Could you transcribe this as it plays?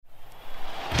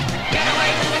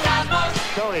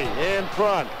Tony in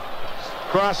front.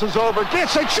 Crosses over,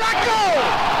 gets a shot, goal!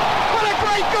 What a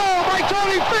great goal by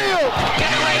Tony Field!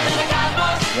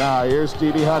 Now here's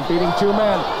Stevie Hunt beating two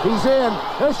men. He's in.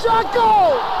 A shot,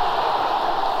 goal!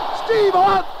 Steve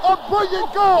Hunt, a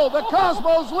brilliant goal. The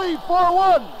Cosmos lead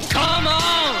 4-1. Come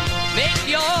on, make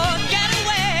your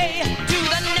getaway to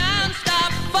the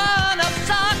non-stop fun of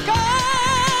soccer.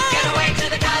 Get away to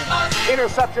the Cosmos.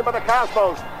 Interception by the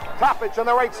Cosmos. Toppage on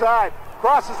the right side.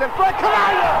 Crosses in front.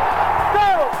 Kanaya!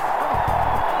 Go!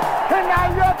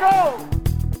 Kanaya,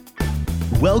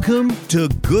 go! Welcome to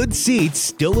Good Seats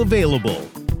Still Available,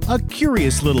 a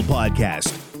curious little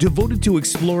podcast devoted to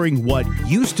exploring what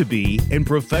used to be in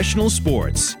professional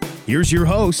sports. Here's your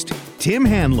host, Tim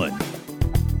Hanlon.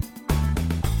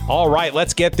 All right,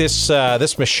 let's get this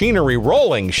machinery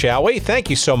rolling, shall we?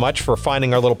 Thank you so much for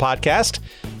finding our little podcast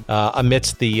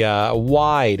amidst the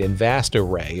wide and vast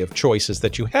array of choices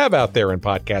that you have out there in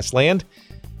podcast land.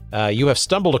 You have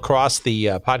stumbled across the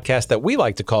podcast that we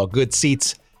like to call Good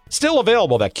Seats Still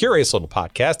Available, that curious little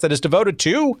podcast that is devoted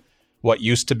to what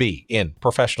used to be in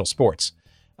professional sports.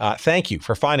 Thank you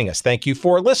for finding us. Thank you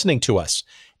for listening to us.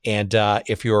 And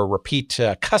if you're a repeat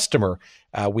customer,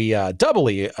 we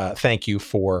doubly thank you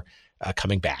for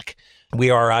coming back. We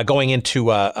are going into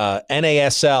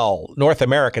NASL, North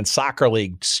American Soccer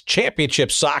League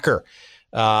Championship Soccer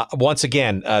once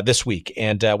again this week.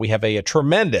 And we have a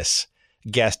tremendous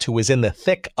guest who is in the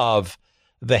thick of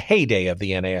the heyday of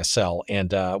the NASL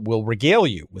and will regale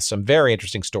you with some very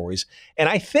interesting stories. And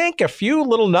I think a few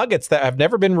little nuggets that have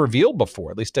never been revealed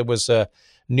before. At least it was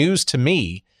news to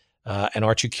me. And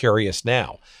aren't you curious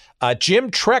now?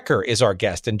 Jim Trecker is our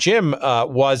guest. And Jim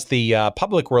was the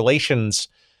public relations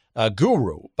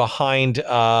guru behind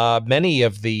many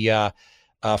of the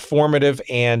formative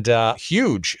and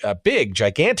huge, big,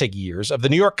 gigantic years of the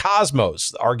New York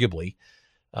Cosmos, arguably.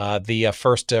 The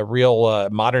first real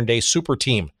modern-day super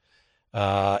team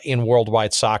in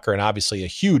worldwide soccer, and obviously a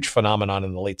huge phenomenon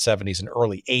in the late 70s and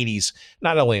early 80s,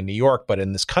 not only in New York, but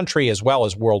in this country as well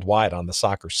as worldwide on the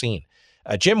soccer scene.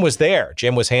 Jim was there.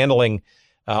 Jim was handling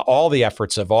all the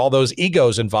efforts of all those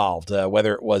egos involved,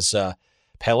 whether it was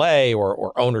Pele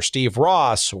or owner Steve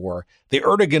Ross or the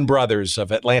Erdogan brothers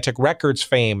of Atlantic Records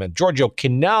fame and Giorgio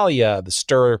Chinaglia,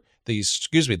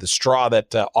 the straw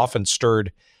that often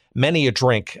stirred many a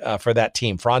drink for that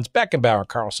team. Franz Beckenbauer,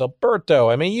 Carlos Alberto.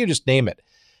 I mean, you just name it.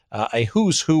 A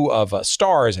who's who of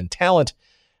stars and talent.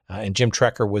 And Jim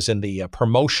Trecker was in the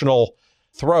promotional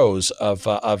throes of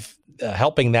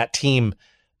helping that team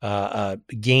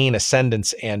gain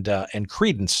ascendance and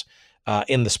credence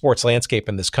in the sports landscape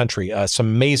in this country. Some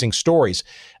amazing stories.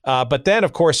 But then,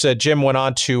 of course, Jim went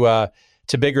on to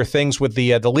bigger things with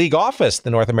the league office, the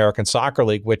North American Soccer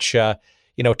League, which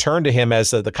turned to him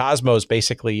as the Cosmos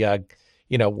basically,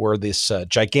 were this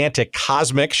gigantic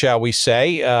cosmic, shall we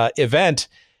say, event,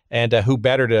 and who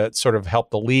better to sort of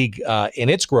help the league in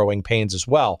its growing pains as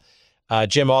well.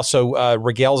 Jim also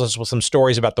regales us with some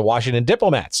stories about the Washington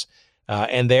Diplomats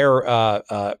and their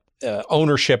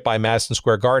ownership by Madison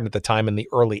Square Garden at the time in the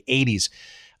early 80s.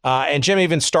 And Jim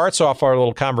even starts off our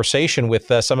little conversation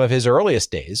with some of his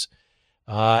earliest days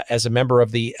as a member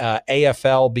of the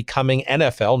AFL becoming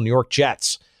NFL New York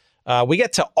Jets. We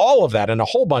get to all of that and a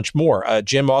whole bunch more.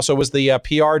 Jim also was the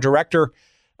PR director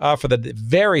for the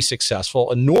very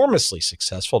successful, enormously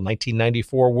successful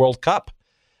 1994 World Cup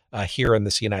here in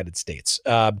this United States.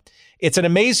 It's an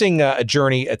amazing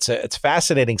journey. It's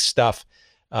fascinating stuff.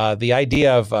 The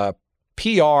idea of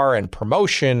PR and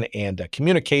promotion and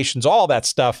communications, all that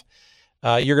stuff.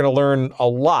 You're going to learn a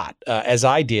lot, as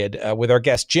I did with our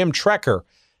guest, Jim Trecker.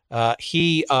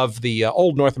 He of the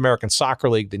old North American Soccer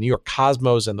League, the New York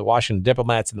Cosmos, and the Washington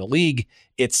Diplomats, and the league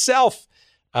itself.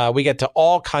 We get to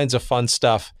all kinds of fun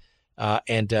stuff,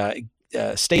 and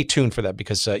stay tuned for that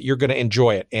because you're going to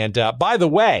enjoy it. And by the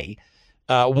way,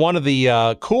 one of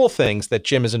the cool things that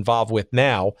Jim is involved with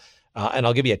now, and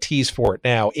I'll give you a tease for it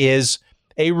now, is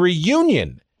a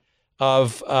reunion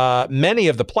of many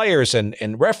of the players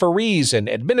and referees and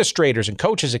administrators and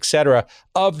coaches, et cetera,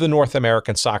 of the North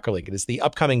American Soccer League. It is the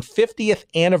upcoming 50th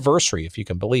anniversary, if you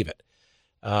can believe it,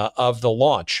 of the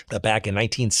launch back in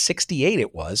 1968,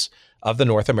 it was, of the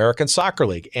North American Soccer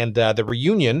League. And the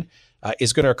reunion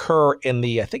is going to occur in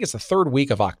I think it's the third week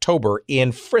of October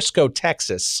in Frisco,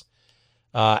 Texas,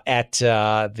 at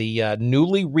the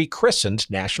newly rechristened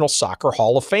National Soccer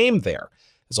Hall of Fame there.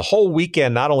 There's a whole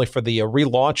weekend, not only for the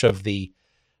relaunch of the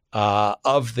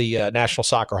National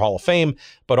Soccer Hall of Fame,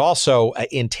 but also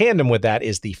in tandem with that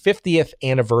is the 50th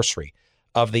anniversary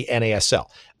of the NASL.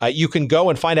 You can go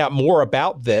and find out more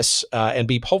about this and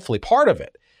be hopefully part of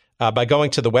it by going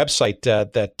to the website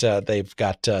that they've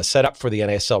got set up for the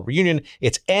NASL reunion.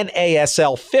 It's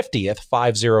NASL50th,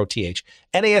 50th,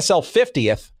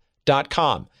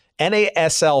 NASL50th.com.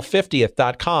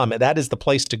 NASL50th.com. That is the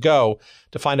place to go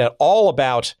to find out all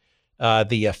about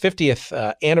the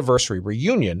 50th anniversary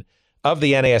reunion of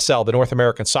the NASL, the North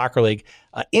American Soccer League,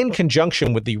 in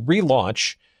conjunction with the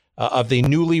relaunch of the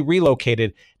newly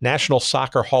relocated National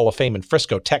Soccer Hall of Fame in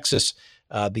Frisco, Texas,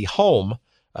 the home,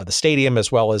 the stadium,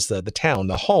 as well as the town,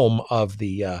 the home of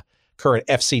the current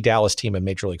FC Dallas team in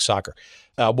Major League Soccer.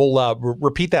 We'll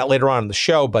repeat that later on in the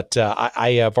show, but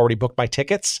I have already booked my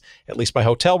tickets, at least my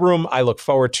hotel room. I look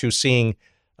forward to seeing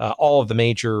all of the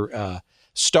major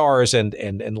stars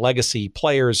and legacy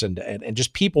players and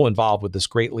just people involved with this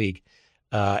great league,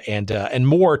 and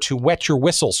more to wet your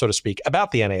whistle, so to speak, about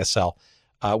the NASL.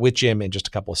 With Jim in just a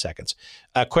couple of seconds.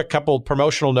 A quick couple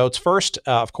promotional notes first.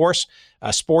 Of course,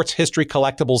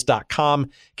 sportshistorycollectibles.com.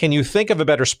 Can you think of a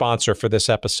better sponsor for this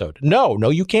episode? No,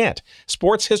 you can't.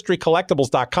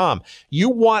 Sportshistorycollectibles.com. You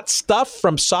want stuff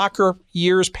from soccer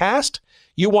years past?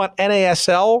 You want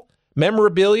NASL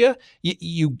memorabilia?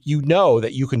 You know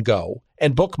that you can go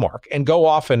and bookmark and go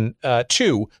often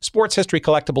to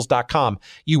sportshistorycollectibles.com.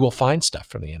 You will find stuff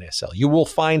from the NASL. You will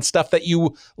find stuff that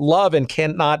you love and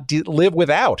cannot live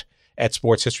without at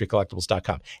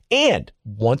sportshistorycollectibles.com. And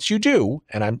once you do,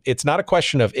 and it's not a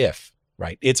question of if,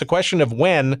 right? It's a question of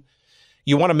when.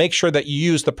 You want to make sure that you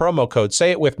use the promo code.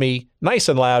 Say it with me, nice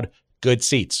and loud, Good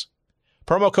Seats.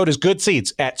 Promo code is Good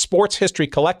Seats at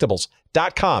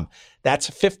sportshistorycollectibles.com. That's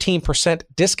a 15%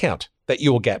 discount that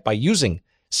you will get by using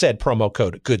said promo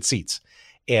code Good Seats.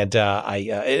 And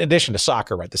in addition to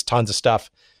soccer, right, there's tons of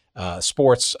stuff,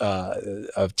 sports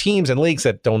of teams and leagues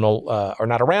that don't know are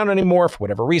not around anymore for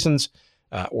whatever reasons,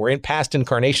 or in past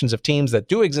incarnations of teams that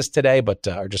do exist today but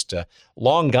are just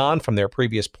long gone from their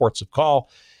previous ports of call.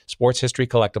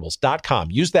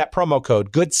 sportshistorycollectibles.com. Use that promo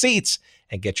code Good Seats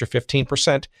and get your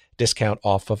 15% discount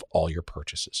off of all your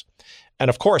purchases. And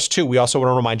of course, too, we also want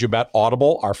to remind you about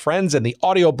Audible, our friends in the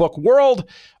audiobook world.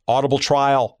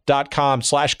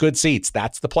 audibletrial.com/Good Seats.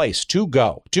 That's the place to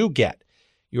go to get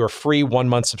your free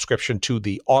 1-month subscription to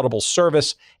the Audible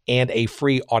service and a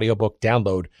free audiobook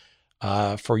download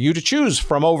for you to choose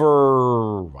from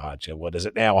over, what is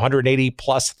it now,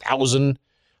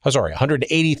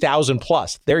 180,000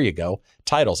 plus. There you go.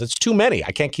 Titles. It's too many.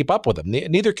 I can't keep up with them.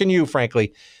 Neither can you,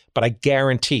 frankly. But I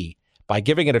guarantee by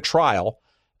giving it a trial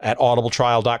at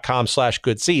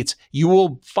audibletrial.com/Good Seats, you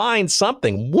will find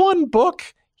something. One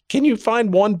book. Can you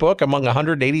find one book among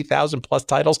 180,000 plus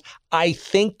titles? I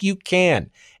think you can.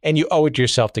 And you owe it to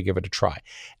yourself to give it a try.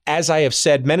 As I have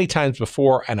said many times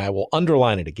before, and I will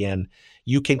underline it again,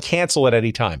 you can cancel at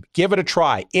any time. Give it a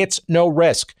try. It's no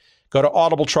risk. Go to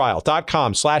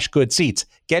audibletrial.com/Good Seats.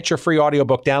 Get your free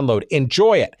audiobook download.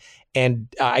 Enjoy it. And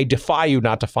I defy you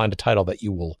not to find a title that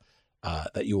you will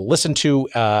listen to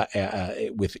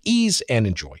with ease and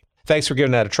enjoy. Thanks for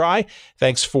giving that a try.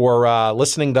 Thanks for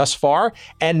listening thus far.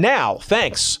 And now,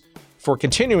 thanks for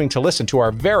continuing to listen to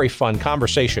our very fun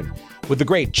conversation with the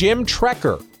great Jim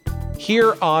Trecker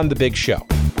here on The Big Show.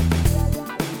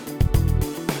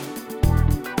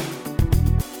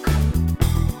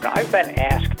 I've been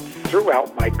asked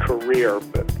throughout my career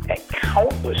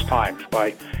countless times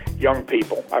by young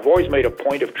people. I've always made a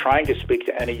point of trying to speak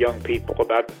to any young people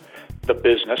about the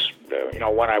business,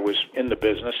 when I was in the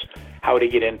business, how to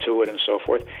get into it and so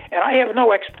forth. And I have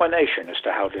no explanation as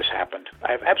to how this happened.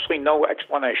 I have absolutely no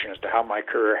explanation as to how my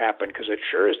career happened, because it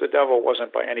sure as the devil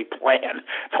wasn't by any plan.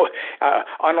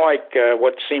 Unlike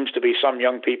what seems to be some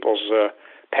young people's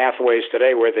pathways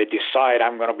today, where they decide,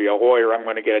 I'm going to be a lawyer, I'm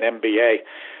going to get an MBA.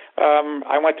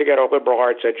 I went to get a liberal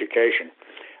arts education.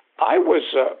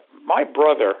 My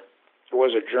brother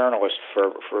was a journalist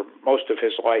for most of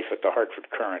his life at the Hartford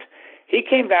Courant. He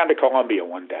came down to Columbia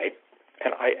one day,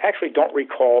 and I actually don't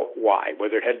recall why,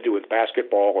 whether it had to do with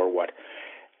basketball or what.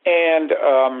 And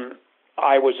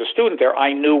I was a student there.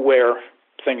 I knew where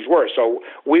things were. So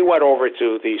we went over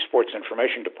to the sports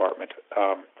information department,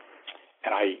 and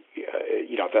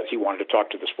he wanted to talk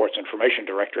to the sports information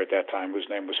director at that time, whose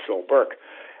name was Phil Burke.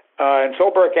 And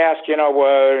Phil Burke asked,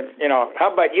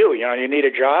 how about you? You need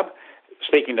a job?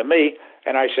 Speaking to me.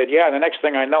 And I said, yeah. And the next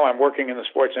thing I know, I'm working in the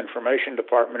sports information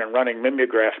department and running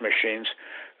mimeograph machines.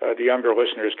 The younger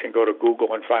listeners can go to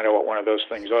Google and find out what one of those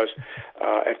things was.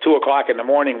 At 2 o'clock in the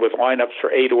morning with lineups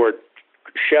for 8-oared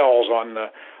shells on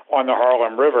the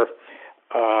Harlem River.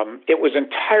 It was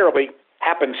entirely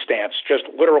happenstance, just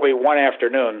literally one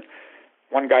afternoon.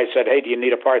 One guy said, hey, do you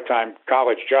need a part-time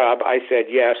college job? I said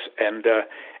yes, and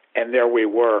there we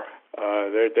were.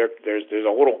 There's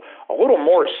a little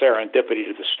more serendipity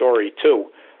to the story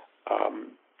too.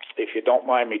 If you don't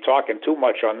mind me talking too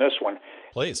much on this one,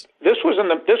 please. This was in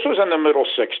the middle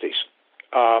 '60s,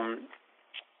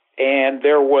 and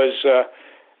there was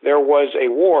a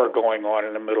war going on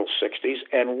in the middle '60s,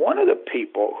 and one of the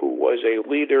people who was a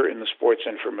leader in the sports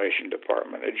information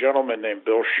department, a gentleman named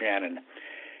Bill Shannon,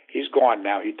 he's gone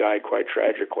now. He died quite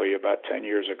tragically about 10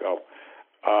 years ago.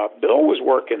 Bill was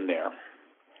working there,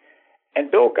 and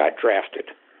Bill got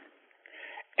drafted.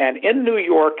 And in New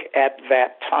York at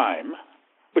that time,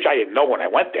 which I didn't know when I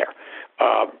went there,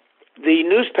 the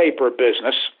newspaper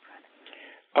business,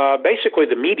 basically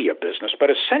the media business, but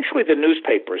essentially the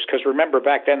newspapers, because remember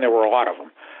back then there were a lot of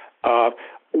them,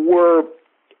 were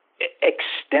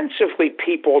extensively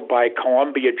peopled by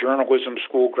Columbia Journalism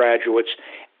School graduates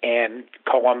and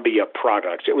Columbia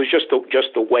products. It was just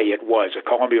the way it was.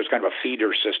 Columbia was kind of a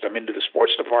feeder system into the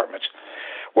sports departments.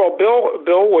 Well,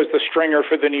 Bill was the stringer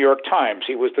for the New York Times.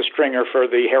 He was the stringer for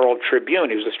the Herald Tribune.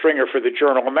 He was the stringer for the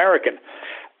Journal American.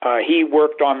 He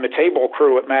worked on the table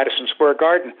crew at Madison Square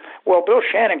Garden. Well, Bill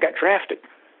Shannon got drafted.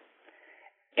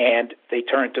 And they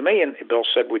turned to me, and Bill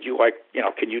said, would you like,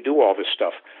 can you do all this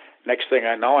stuff? Next thing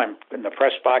I know, I'm in the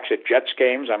press box at Jets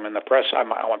games. I'm on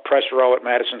press row at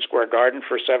Madison Square Garden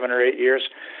for 7 or 8 years.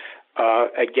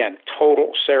 Again,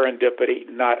 total serendipity.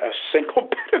 Not a single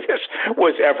bit of this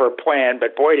was ever planned,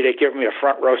 but boy, did it give me a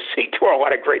front row seat to a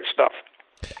lot of great stuff.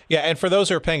 Yeah, and for those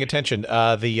who are paying attention,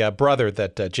 the brother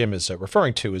that Jim is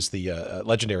referring to is the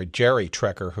legendary Jerry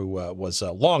Trecker, who was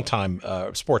a longtime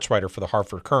sports writer for the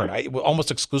Hartford Courant,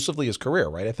 almost exclusively his career,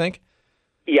 right, I think?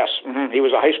 Yes. Mm-hmm. He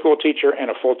was a high school teacher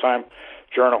and a full-time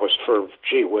journalist for,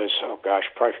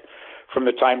 probably from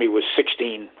the time he was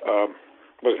 16,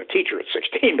 wasn't a teacher at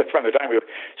 16, but from the time he was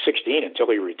 16 until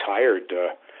he retired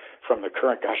from the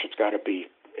Courant, it's got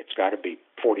to be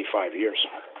 45 years.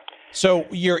 So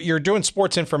you're doing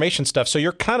sports information stuff. So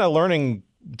you're kind of learning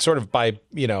sort of by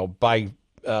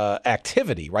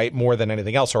activity, right? More than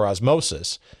anything else, or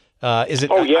osmosis. Is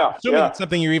it? Oh yeah. It's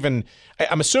something you're even.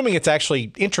 I'm assuming it's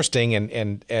actually interesting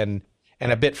and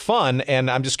a bit fun. And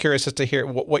I'm just curious as to hear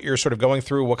what you're sort of going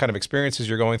through, what kind of experiences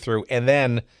you're going through, and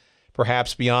then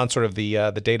perhaps beyond sort of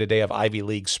the day-to-day of Ivy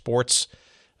League sports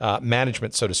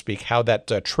management, so to speak, how that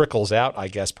trickles out, I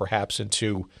guess, perhaps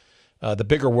into the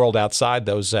bigger world outside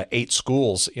those 8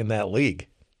 schools in that league.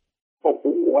 Well,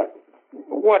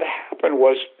 what happened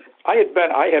was I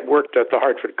had worked at the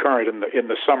Hartford Courant in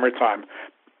the summertime,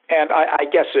 and I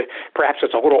guess perhaps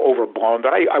it's a little overblown,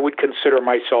 but I would consider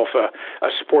myself a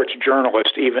sports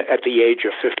journalist even at the age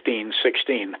of 15,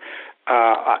 16.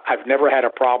 I've never had a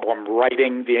problem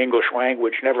writing the English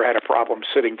language, never had a problem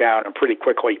sitting down and pretty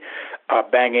quickly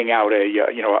banging out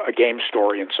a game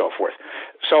story and so forth.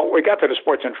 So we got to the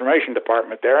sports information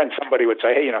department there, and somebody would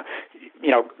say, hey,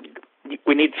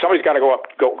 somebody's got to go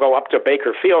up to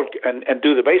Baker Field and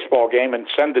do the baseball game and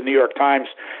send the New York Times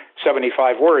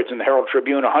 75 words and the Herald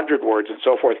Tribune 100 words and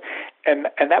so forth. And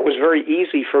that was very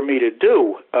easy for me to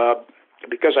do.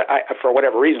 Because I, for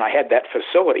whatever reason, I had that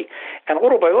facility. And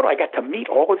little by little, I got to meet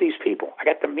all of these people. I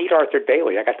got to meet Arthur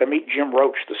Daly. I got to meet Jim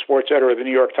Roach, the sports editor of the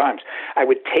New York Times. I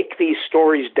would take these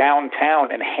stories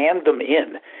downtown and hand them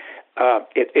in.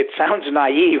 It sounds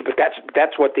naive, but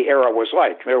that's what the era was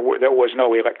like. There was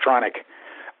no electronic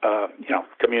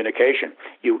communication.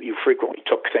 You frequently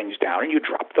took things down and you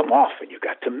dropped them off, and you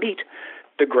got to meet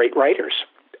the great writers.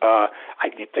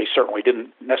 They certainly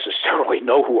didn't necessarily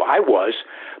know who I was,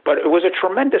 but it was a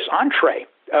tremendous entree.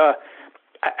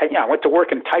 I went to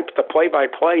work and typed the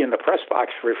play-by-play in the press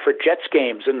box for Jets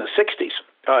games in the 60s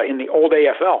in the old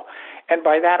AFL. And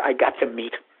by that, I got to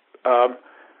meet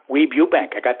Weeb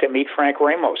Eubank. I got to meet Frank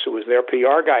Ramos, who was their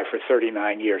PR guy for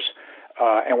 39 years.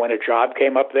 And when a job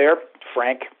came up there,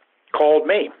 Frank called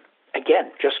me.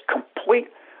 Again, just complete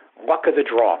luck of the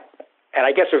draw. And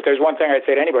I guess if there's one thing I'd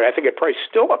say to anybody, I think it probably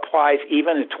still applies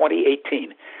even in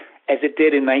 2018 as it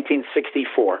did in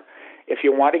 1964. If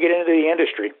you want to get into the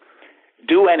industry,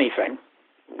 do anything,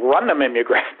 run the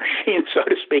mimeograph machine, so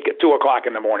to speak, at 2 o'clock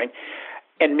in the morning,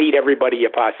 and meet everybody you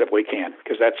possibly can,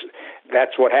 because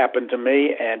that's what happened to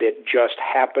me, and it just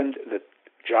happened that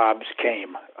jobs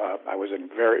came. I was a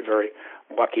very, very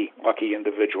lucky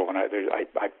individual, and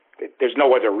there's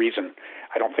no other reason.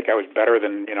 I don't think I was better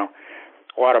than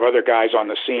a lot of other guys on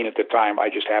the scene at the time. I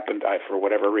just happened, for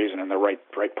whatever reason, in the right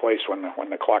place when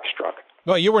the clock struck.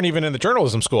 Well, you weren't even in the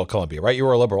journalism school at Columbia, right? You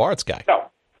were a liberal arts guy.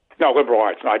 No, liberal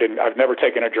arts. No, I didn't. I've never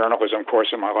taken a journalism course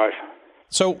in my life.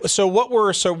 So what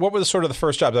were the sort of the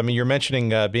first jobs? I mean, you're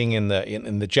mentioning being in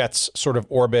the Jets sort of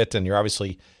orbit, and you're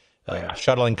obviously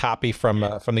shuttling copy from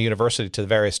the university to the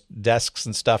various desks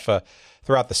and stuff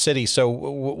throughout the city. So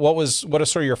what are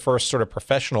sort of your first sort of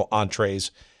professional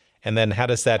entrees, and then how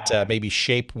does that maybe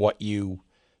shape what you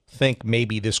think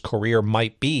maybe this career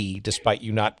might be, despite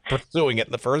you not pursuing it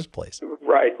in the first place?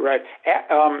 Right.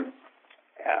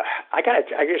 I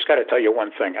just got to tell you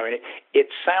one thing. I mean, it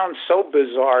sounds so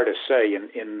bizarre to say in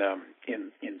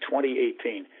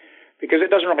 2018, because it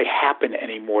doesn't really happen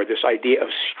anymore. This idea of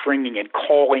stringing and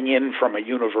calling in from a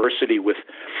university with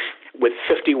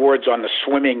 50 words on the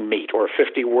swimming meet or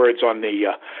 50 words on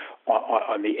the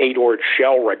 8-oared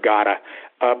shell regatta.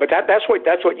 But that's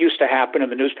what used to happen,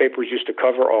 and the newspapers used to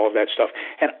cover all of that stuff.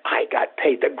 And I got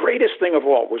paid. The greatest thing of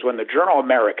all was when the Journal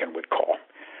American would call.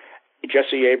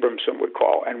 Jesse Abramson would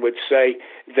call and would say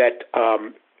that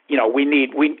can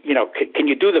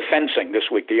you do the fencing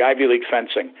this week, the Ivy League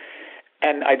fencing?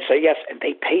 And I'd say yes, and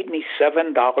they paid me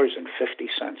 $7.50.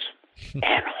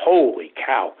 And holy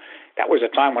cow, that was a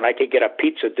time when I could get a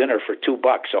pizza dinner for $2.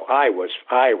 So I was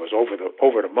over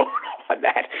the moon on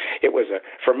that. It was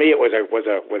for me it was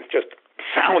just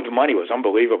found money. It was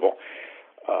unbelievable.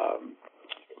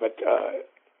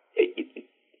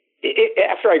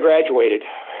 After I graduated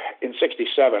in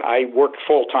 '67, I worked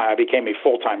full time. I became a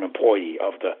full-time employee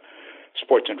of the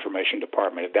Sports Information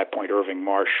Department. At that point, Irving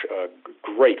Marsh, a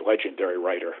great legendary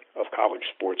writer of college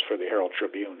sports for the Herald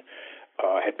Tribune,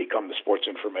 had become the Sports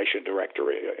Information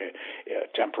Director,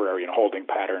 temporary and holding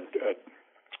pattern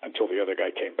until the other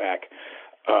guy came back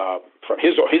from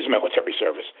his military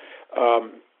service.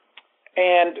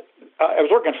 And I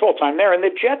was working full-time there, and the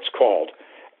Jets called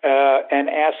and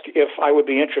asked if I would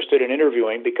be interested in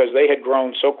interviewing, because they had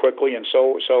grown so quickly and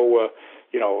so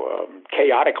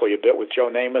chaotically a bit with Joe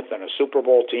Namath and a Super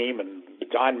Bowl team and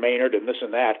Don Maynard and this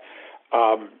and that,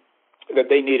 that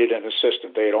they needed an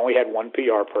assistant. They had only had one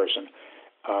PR person.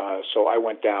 So I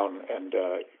went down and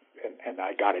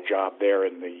I got a job there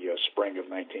in the spring of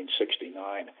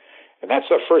 1969. And that's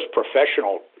the first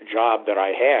professional job that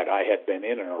I had. I had been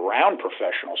in and around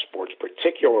professional sports,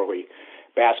 particularly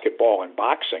basketball and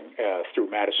boxing, through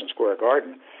Madison Square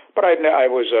Garden. But I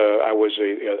was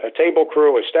a table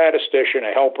crew, a statistician,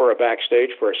 a helper, a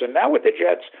backstage person. Now with the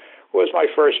Jets was my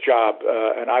first job,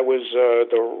 and I was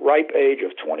the ripe age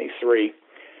of 23,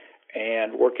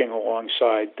 and working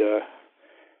alongside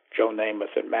Joe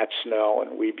Namath and Matt Snell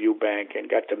and Weeb Ewbank, and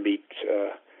got to meet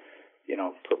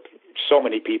so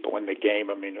many people in the game.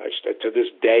 I mean, to this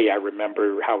day, I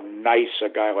remember how nice a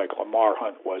guy like Lamar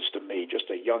Hunt was to me. Just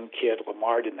a young kid.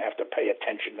 Lamar didn't have to pay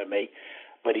attention to me,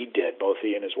 but he did. Both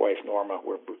he and his wife Norma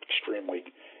were extremely,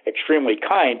 extremely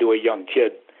kind to a young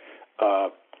kid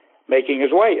making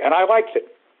his way, and I liked it.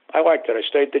 I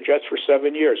stayed at the Jets for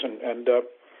 7 years, and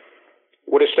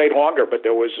would have stayed longer, but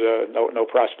there was no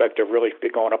prospect of really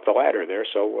going up the ladder there.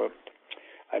 So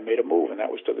I made a move, and that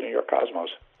was to the New York Cosmos.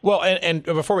 Well, and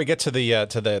before we get to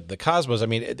the Cosmos, I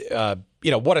mean,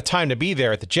 what a time to be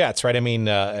there at the Jets, right? I mean,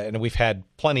 and we've had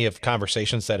plenty of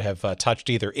conversations that have touched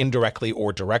either indirectly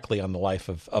or directly on the life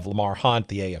of Lamar Hunt,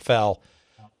 the AFL.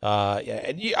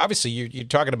 And obviously, you're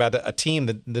talking about a team,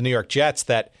 the New York Jets,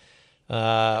 that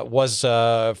was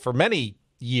for many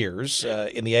years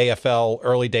in the AFL,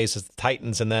 early days as the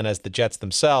Titans, and then as the Jets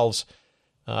themselves.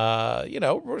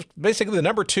 Basically the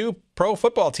number 2 pro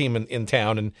football team in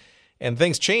town, and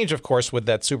things change, of course, with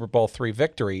that Super Bowl III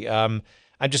victory. I'm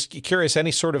just curious,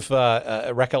 any sort of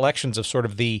recollections of sort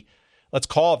of the, let's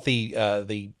call it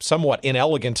the somewhat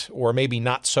inelegant or maybe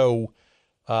not so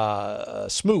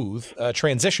smooth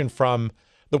transition from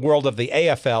the world of the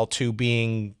AFL to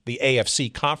being the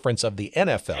AFC conference of the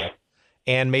NFL,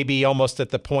 and maybe almost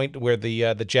at the point where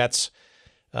the Jets,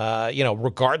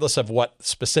 regardless of what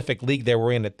specific league they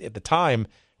were in at the time,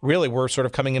 really were sort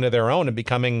of coming into their own and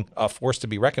becoming a force to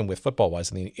be reckoned with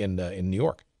football-wise in New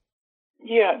York.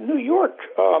 Yeah, New York,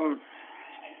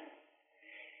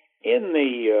 in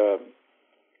the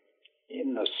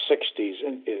 60s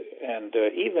and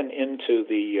even into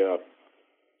the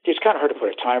it's kind of hard to put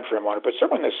a time frame on it, but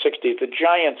certainly in the 60s, the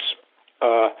Giants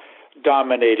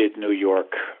dominated New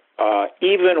York,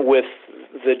 even with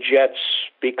the Jets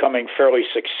becoming fairly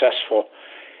successful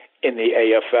in the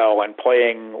AFL and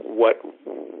playing what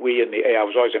I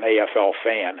was always an AFL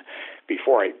fan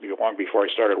long before I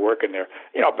started working there.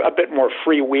 A bit more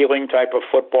freewheeling type of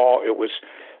football. It was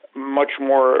much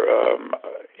more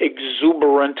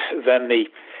exuberant than the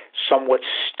somewhat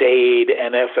staid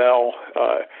NFL,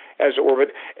 as it were.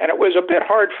 And it was a bit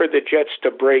hard for the Jets to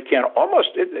break in. Almost,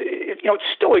 it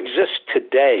still exists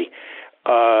today.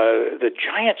 The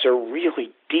Giants are really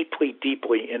deeply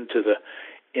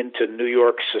into New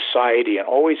York society and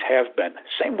always have been.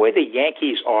 Same way the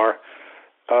Yankees are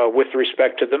with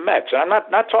respect to the Mets. And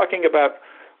I'm not talking about,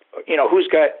 who's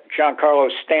got Giancarlo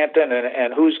Stanton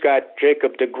and who's got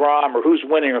Jacob deGrom or who's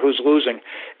winning or who's losing.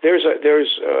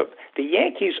 The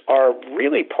Yankees are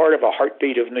really part of a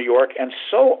heartbeat of New York, and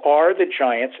so are the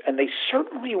Giants, and they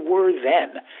certainly were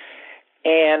then.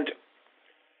 And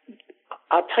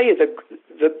I'll tell you,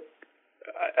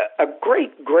 a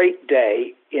great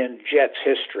day in Jets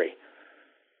history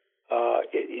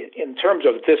in terms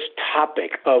of this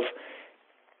topic of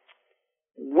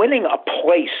winning a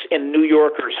place in New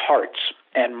Yorkers' hearts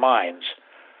and minds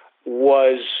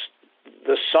was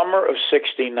the summer of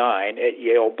 '69 at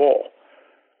Yale Bowl,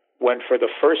 when for the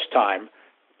first time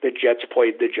the Jets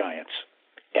played the Giants,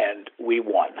 and we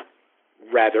won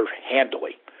rather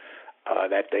handily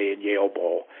that day in Yale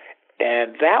Bowl.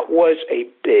 And that was a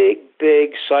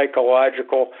big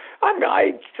psychological.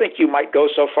 I think you might go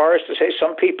so far as to say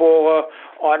some people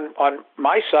on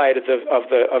my side of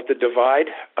the divide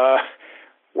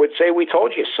would say we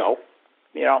told you so.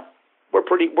 We're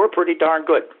pretty darn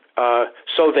good.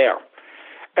 So there,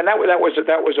 and that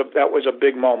was a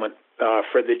big moment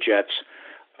for the Jets.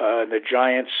 The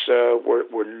Giants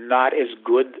were not as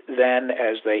good then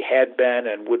as they had been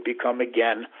and would become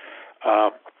again.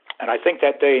 And I think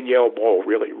that day in Yale Bowl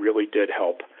really did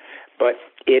help. But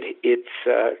it's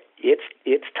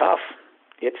tough.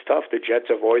 It's tough. The Jets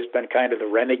have always been kind of the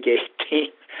renegade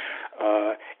team,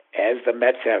 as the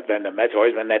Mets have been. The Mets have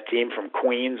always been that team from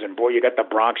Queens, and boy, you got the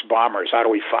Bronx Bombers. How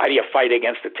do you fight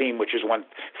against a team which has won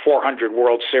 400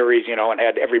 World Series, and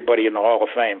had everybody in the Hall of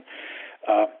Fame?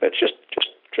 That's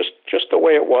just the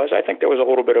way it was. I think there was a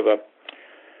little bit of a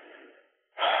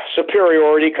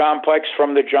superiority complex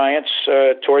from the Giants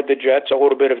toward the Jets, a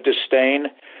little bit of disdain,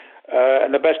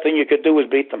 and the best thing you could do was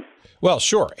beat them. Well,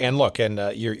 sure. And look, and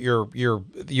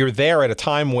you're there at a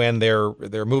time when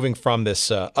they're moving from this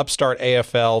upstart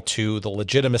AFL to the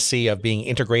legitimacy of being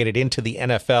integrated into the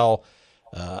NFL,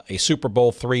 a Super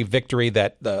Bowl III victory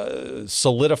that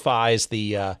solidifies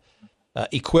the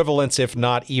equivalence, if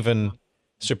not even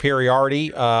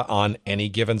superiority, on any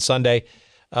given Sunday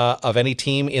of any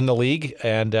team in the league.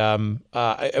 And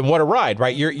what a ride,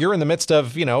 right? You're in the midst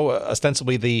of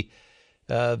ostensibly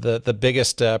the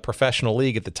biggest professional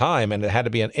league at the time, and it had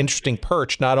to be an interesting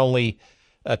perch, not only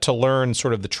to learn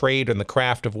sort of the trade and the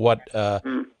craft of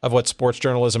what sports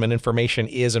journalism and information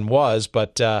is and was,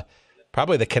 but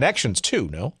probably the connections too.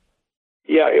 No?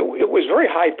 Yeah, it was very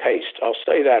high paced. I'll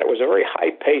say that it was a very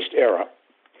high paced era.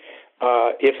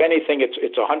 If anything,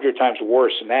 it's 100 times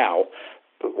worse now.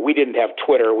 We didn't have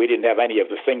Twitter. We didn't have any of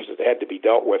the things that had to be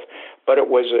dealt with, but it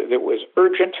was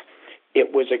urgent.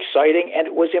 It was exciting, and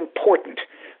it was important.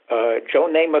 Joe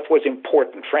Namath was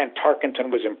important. Fran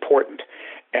Tarkenton was important.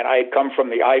 And I had come from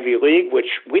the Ivy League,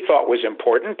 which we thought was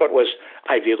important, but was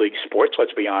Ivy League sports,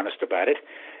 let's be honest about it.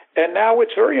 And now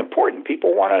it's very important.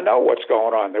 People want to know what's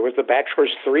going on. There was the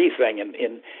Bachelor's 3 thing in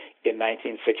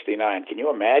 1969. Can you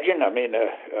imagine? I mean,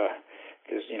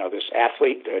 this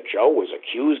athlete, Joe, was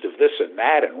accused of this and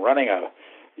that and running a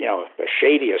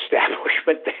shady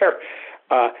establishment there.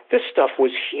 This stuff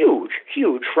was huge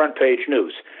front page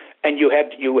news, and you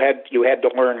had to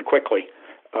learn quickly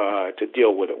to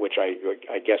deal with it, which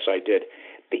I guess I did.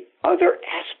 The other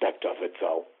aspect of it,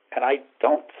 though, and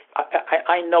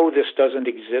I know this doesn't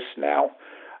exist now.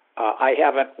 I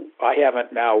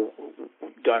haven't now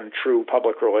done true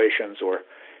public relations or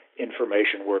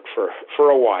information work for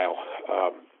a while,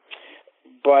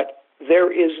 but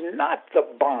there is not the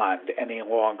bond any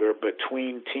longer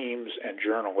between teams and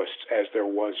journalists as there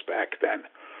was back then.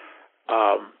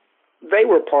 They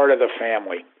were part of the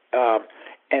family,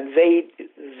 and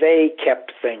they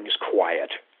kept things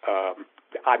quiet.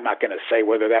 I'm not going to say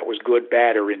whether that was good,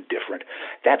 bad, or indifferent.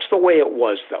 That's the way it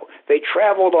was, though. They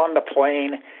traveled on the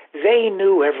plane. They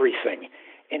knew everything.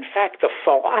 In fact, the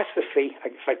philosophy,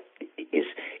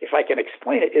 if I can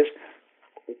explain it, is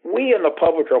we in the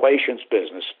public relations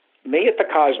business, me at the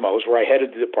Cosmos, where I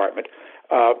headed the department,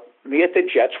 me at the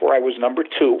Jets, where I was number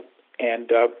 2, and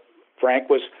Frank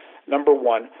was number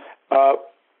 1,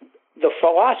 the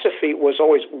philosophy was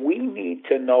always, we need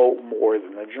to know more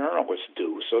than the journalists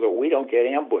do so that we don't get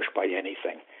ambushed by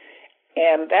anything.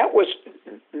 And that was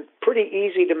pretty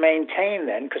easy to maintain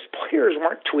then, because players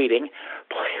weren't tweeting,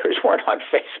 players weren't on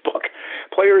Facebook,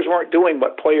 players weren't doing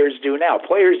what players do now.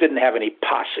 Players didn't have any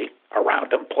posse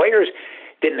around them. Players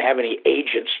didn't have any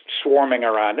agents swarming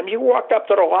around them. You walked up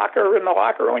to the locker in the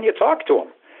locker room and you talked to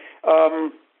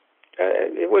them.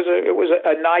 It was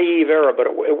a naive era, but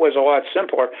it was a lot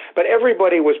simpler. But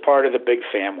everybody was part of the big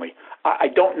family. I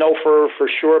don't know for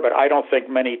sure, but I don't think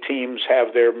many teams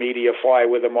have their media fly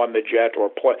with them on the jet or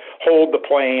hold the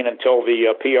plane until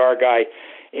the PR guy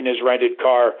in his rented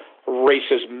car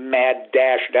races mad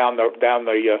dash down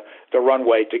the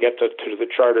runway to get to the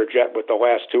charter jet with the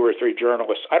last 2 or 3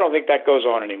 journalists. I don't think that goes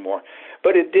on anymore.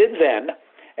 But it did then,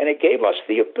 and it gave us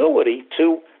the ability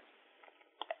to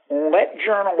let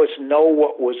journalists know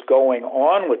what was going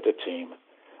on with the team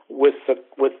with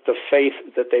the faith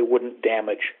that they wouldn't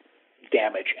damage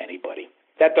anybody.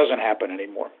 That doesn't happen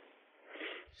anymore.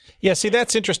 Yeah, see,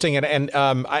 that's interesting, and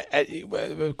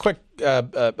a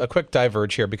quick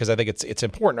diverge here because I think it's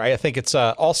important. I think it's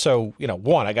also,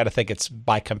 one, I got to think it's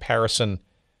by comparison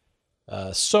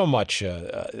so much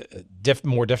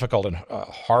more difficult and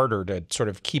harder to sort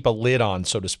of keep a lid on,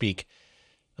 so to speak,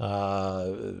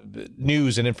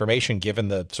 news and information given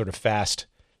the sort of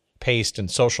fast-paced and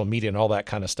social media and all that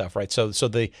kind of stuff, right? So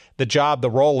the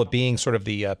role of being sort of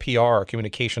the PR or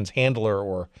communications handler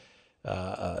or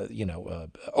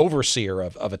overseer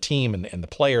of a team and the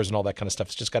players and all that kind of stuff,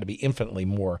 it's just got to be infinitely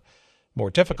more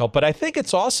difficult. But I think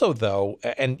it's also, though,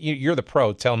 and you're the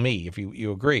pro, tell me if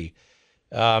you agree,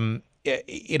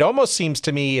 it almost seems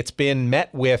to me it's been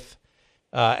met with,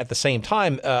 at the same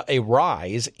time, a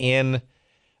rise in,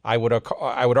 I would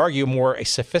argue, more a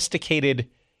sophisticated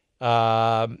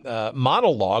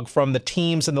monologue from the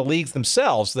teams and the leagues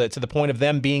themselves, to the point of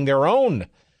them being their own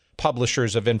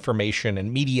publishers of information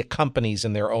and media companies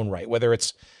in their own right, whether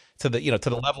it's to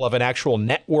the level of an actual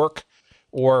network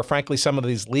or, frankly, some of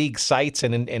these league sites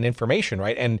and information,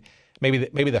 right? And maybe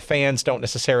the fans don't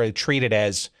necessarily treat it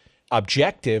as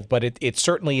objective, but it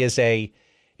certainly is a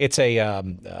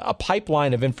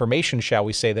pipeline of information, shall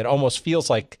we say, that almost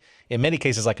feels like, in many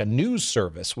cases, like a news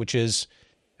service, which is,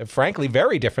 frankly,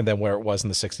 very different than where it was in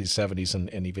the 60s, 70s,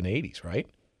 and even 80s, right?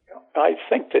 I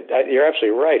think that you're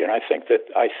absolutely right, and I think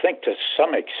to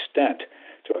some extent,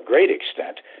 to a great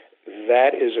extent,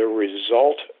 that is a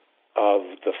result of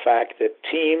the fact that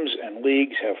teams and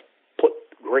leagues have put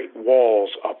great walls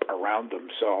up around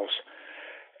themselves.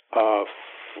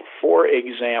 For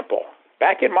example,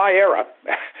 back in my era,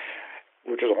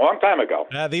 which is a long time ago.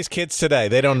 These kids today,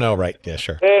 they don't know, right? Yeah,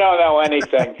 sure. They don't know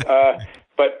anything.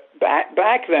 But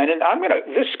back then, and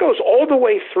this goes all the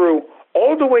way through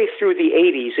the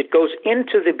 80s. It goes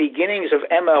into the beginnings of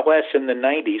MLS in the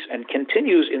 90s and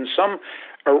continues in some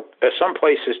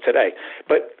places today.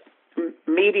 But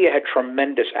media had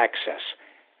tremendous access.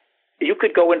 You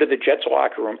could go into the Jets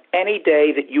locker room any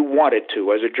day that you wanted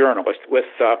to as a journalist with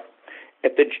the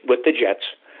Jets.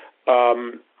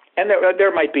 And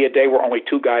there might be a day where only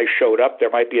 2 guys showed up. There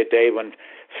might be a day when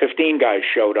 15 guys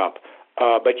showed up.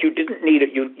 But you didn't need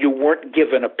it. You weren't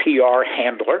given a PR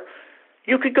handler.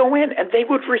 You could go in, and they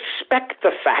would respect the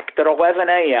fact that 11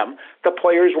 a.m. the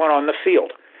players went on the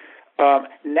field.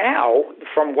 Now,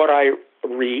 from what I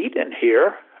read and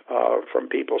hear from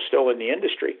people still in the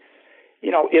industry,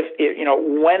 if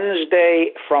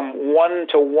Wednesday from 1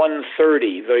 to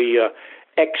 1:30, the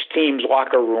X team's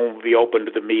locker room will be open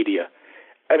to the media.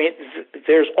 I mean,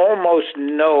 there's almost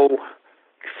no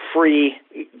free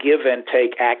give and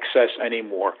take access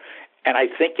anymore. And I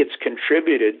think it's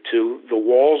contributed to the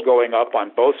walls going up on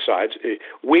both sides.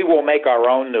 We will make our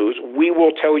own news. We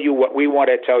will tell you what we want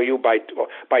to tell you by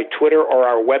Twitter or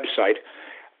our website.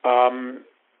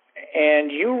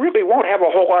 And you really won't have a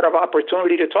whole lot of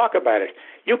opportunity to talk about it.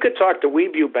 You could talk to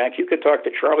Weeb Ewbank. You could talk to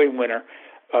Charlie Winter.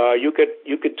 You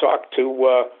could talk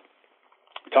to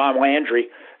Tom Landry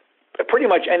pretty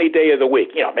much any day of the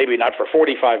week. Maybe not for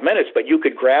 45 minutes, but you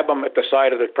could grab them at the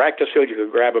side of the practice field. You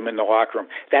could grab them in the locker room.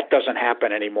 That doesn't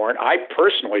happen anymore. And I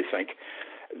personally think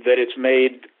that it's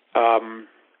made a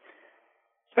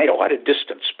lot of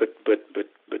distance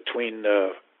between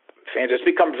fans. It's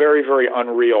become very, very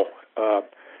unreal.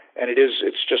 And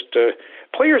it's just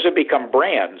players have become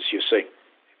brands, you see,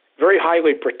 very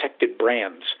highly protected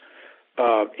brands.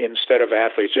 Instead of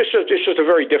athletes, it's just a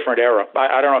very different era.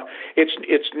 I don't know.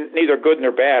 It's neither good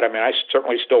nor bad. I mean, I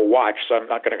certainly still watch, so I'm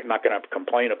not gonna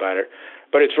complain about it.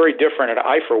 But it's very different, and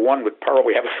I, for one, would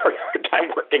probably have a very hard time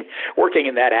working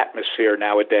in that atmosphere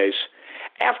nowadays.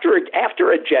 After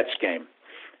a Jets game,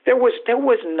 there was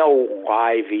no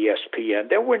live ESPN.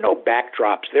 There were no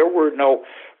backdrops. There were no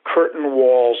curtain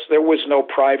walls. There was no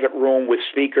private room with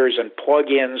speakers and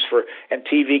plug-ins and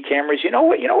TV cameras. You know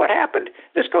what happened?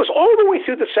 This goes all the way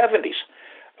through the 70s.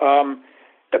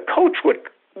 The coach would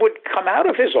come out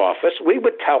of his office. We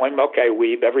would tell him, "Okay,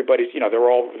 everybody's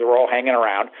they're all hanging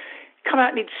around." come out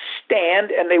and he'd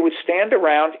stand, and they would stand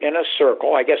around in a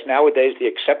circle. I guess nowadays the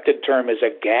accepted term is a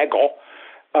gaggle.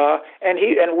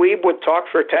 And we would talk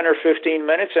for 10 or 15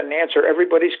 minutes and answer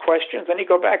everybody's questions, and he'd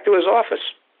go back to his office.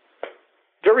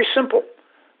 Very simple.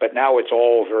 But now it's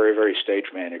all very, very stage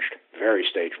managed. Very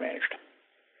stage managed.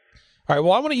 All right.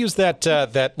 Well, I want to use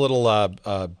that little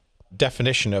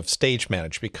definition of stage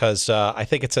managed because I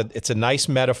think it's a nice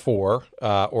metaphor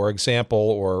or example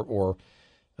or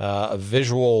a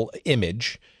visual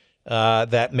image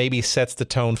that maybe sets the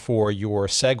tone for your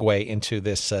segue into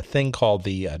this thing called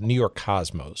the New York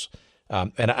Cosmos.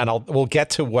 We'll get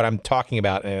to what I'm talking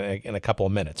about in a couple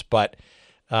of minutes. But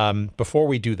before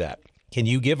we do that, can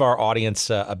you give our audience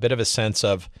a bit of a sense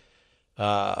of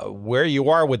where you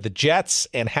are with the Jets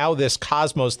and how this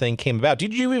Cosmos thing came about?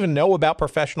 Did you even know about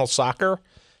professional soccer?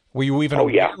 Were you even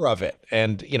aware of it?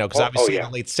 And, because obviously in the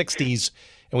late 60s,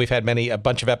 and we've had a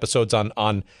bunch of episodes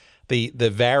on the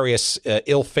various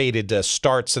ill-fated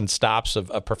starts and stops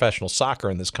of professional soccer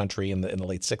in this country in the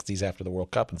late 60s after the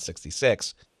World Cup in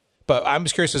 '66. But I'm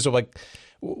just curious as to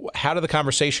how did the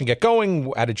conversation get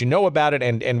going? How did you know about it?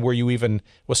 And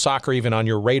was soccer even on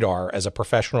your radar as a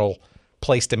professional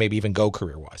place to maybe even go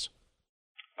career-wise?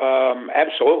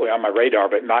 Absolutely on my radar,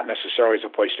 but not necessarily as a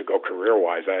place to go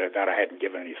career-wise. That I hadn't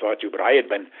given any thought to. But I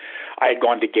had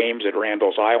gone to games at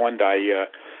Randall's Island.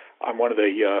 I'm one of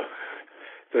the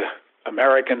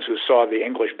Americans who saw the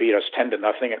English beat us 10-0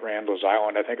 at Randall's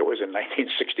Island. I think it was in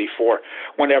 1964.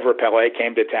 Whenever Pelé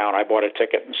came to town, I bought a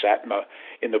ticket and sat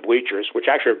in the bleachers, which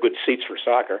actually are good seats for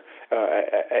soccer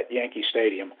at Yankee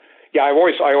Stadium. Yeah, I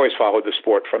always followed the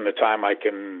sport from the time I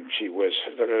can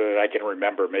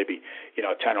remember, maybe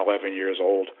 10, 11 years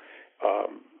old.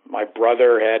 My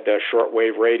brother had a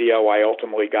shortwave radio. I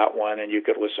ultimately got one, and you'd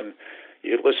listen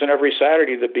every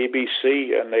Saturday to the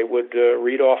BBC, and they would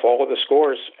read off all of the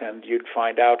scores, and you'd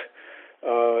find out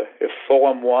if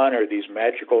Fulham won, or these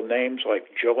magical names like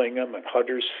Gillingham and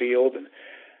Huddersfield and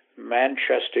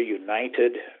Manchester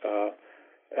United.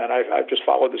 And I've just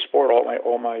followed the sport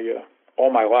all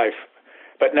my life,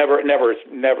 but never. When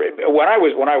I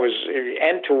was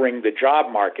entering the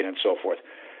job market and so forth,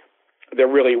 there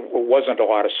really wasn't a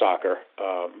lot of soccer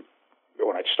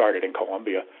when I started in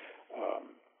Columbia.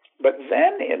 But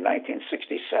then in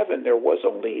 1967, there was a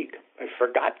league.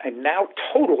 I've now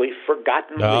totally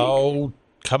forgotten. Oh,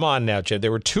 come on now, Jim.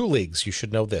 There were two leagues. You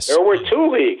should know this. There were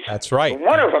two leagues. That's right.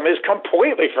 One of them is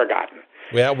completely forgotten.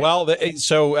 Yeah, well,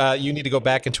 so you need to go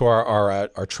back into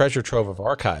our treasure trove of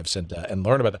archives and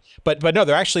learn about that. But no,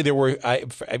 there were.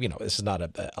 This is not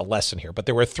a lesson here, but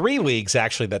there were three leagues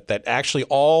actually that actually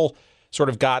all sort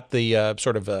of got the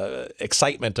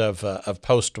excitement of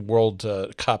post World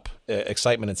Cup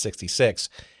excitement in '66,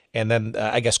 and then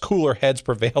I guess cooler heads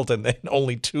prevailed, and then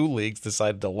only two leagues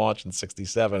decided to launch in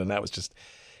 '67, and that was just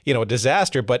a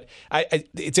disaster. But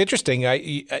it's interesting.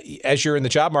 As you're in the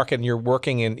job market and you're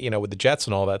working in with the Jets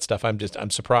and all that stuff, I'm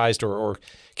surprised or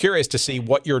curious to see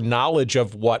what your knowledge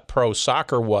of what pro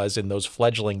soccer was in those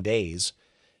fledgling days.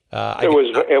 It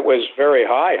was very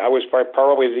high. I was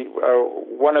probably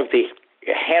one of the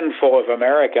handful of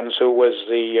Americans who was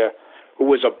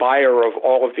a buyer of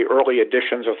all of the early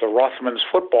editions of the Rothman's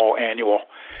Football Annual,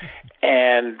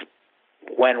 and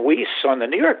when the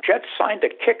New York Jets signed a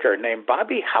kicker named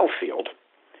Bobby Howfield.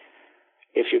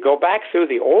 If you go back through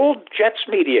the old Jets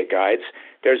media guides,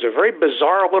 there's a very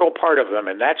bizarre little part of them,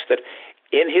 and that's that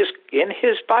in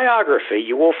his biography,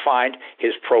 you will find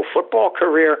his pro football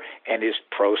career and his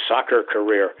pro soccer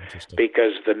career,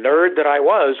 because the nerd that I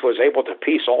was able to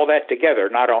piece all that together,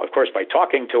 not only, of course, by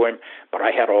talking to him, but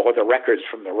I had all of the records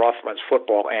from the Rothman's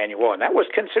Football Annual, and that was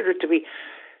considered to be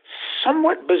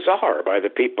somewhat bizarre by the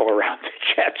people around the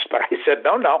Jets. But I said,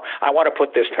 no, I want to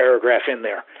put this paragraph in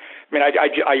there. I mean,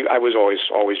 I was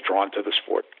always drawn to the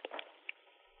sport.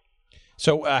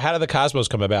 So how did the Cosmos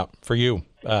come about for you?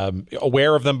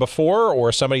 Aware of them before,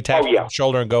 or somebody tapped you on the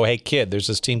shoulder and go, hey, kid, there's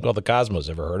this team called the Cosmos.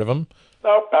 Ever heard of them?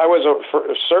 No, I was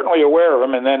certainly aware of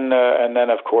them. And then,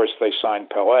 of course, they signed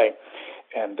Pelé.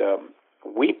 And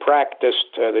we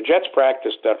practiced, the Jets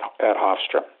practiced at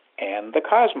Hofstra, and the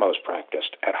Cosmos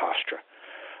practiced at Hofstra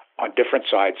on different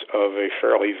sides of a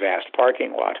fairly vast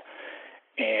parking lot.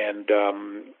 And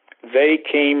they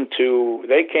came to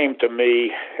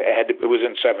me. It was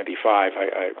in '75.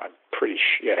 I'm pretty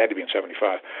sure it had to be in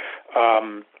 '75,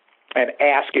 and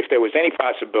asked if there was any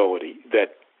possibility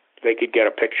that they could get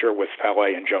a picture with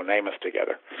Pelé and Joe Namath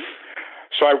together.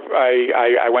 So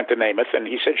I went to Namath, and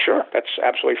he said, "Sure, that's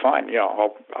absolutely fine."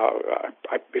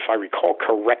 If I recall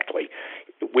correctly,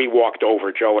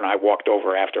 Joe and I walked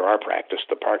over after our practice,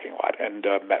 the parking lot, and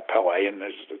met Pelé. And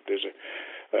there's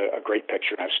a great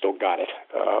picture, and I've still got it,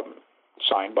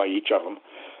 signed by each of them.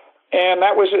 And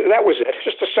that was it.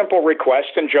 Just a simple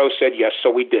request, and Joe said yes, so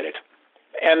we did it.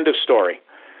 End of story.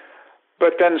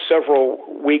 But then several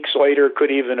weeks later, could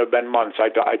even have been months. I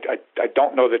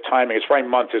don't know the timing. It's probably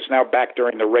months. It's now back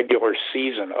during the regular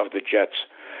season of the Jets.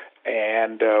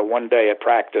 And one day at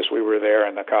practice, we were there,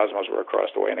 and the Cosmos were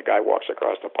across the way, and a guy walks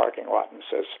across the parking lot and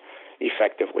says,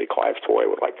 effectively, Clive Toye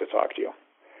would like to talk to you.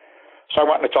 So I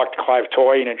went to talk to Clive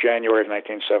Toye, and in January of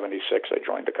 1976, I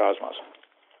joined the Cosmos.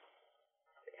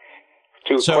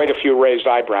 Quite a few raised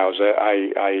eyebrows,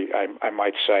 I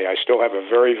might say. I still have a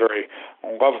very, very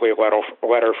lovely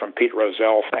letter from Pete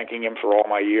Rozelle thanking him for all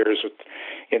my years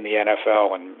in the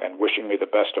NFL and wishing me the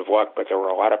best of luck. But there were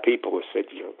a lot of people who said,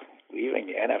 "You're leaving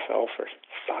the NFL for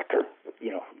soccer?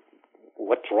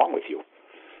 What's wrong with you?"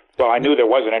 Well, I knew there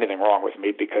wasn't anything wrong with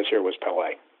me because here was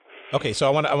Pelé. Okay, so I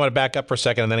want to back up for a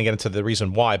second and then get into the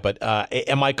reason why. But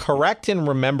am I correct in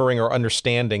remembering or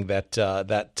understanding that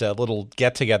that little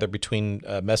get together between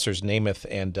Messrs. Namath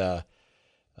and Do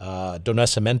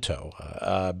Nascimento?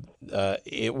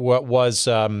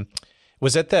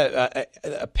 Was it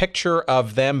a picture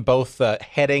of them both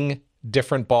heading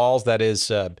different balls? That is,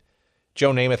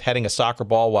 Joe Namath heading a soccer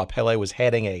ball while Pelé was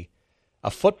heading a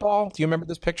football. Do you remember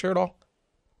this picture at all?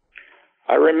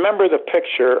 I remember the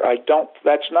picture.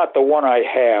 That's not the one I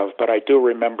have, but I do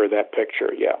remember that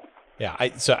picture. Yeah. Yeah.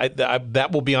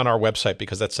 That will be on our website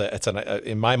because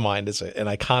in my mind, it's an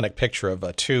iconic picture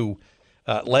of two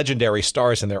legendary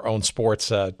stars in their own sports.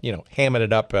 Hamming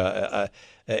it up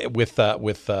with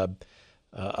the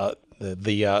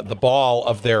ball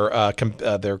of their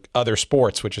other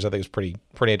sports, which I think is pretty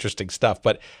interesting stuff.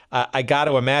 But I got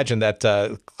to imagine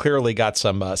that clearly got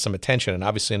some attention, and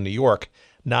obviously in New York,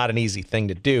 not an easy thing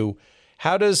to do.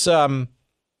 How does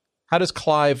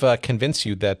Clive convince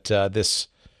you that this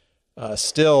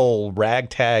still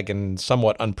ragtag and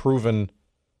somewhat unproven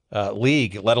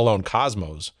league, let alone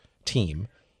Cosmos team,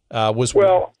 was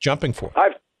jumping for?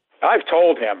 I've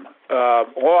told him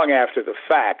long after the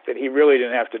fact that he really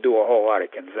didn't have to do a whole lot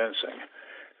of convincing.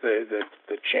 The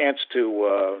chance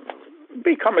to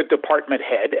become a department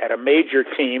head at a major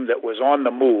team that was on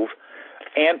the move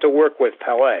and to work with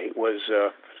Pelé was,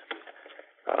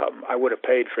 I would have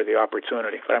paid for the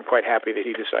opportunity, but I'm quite happy that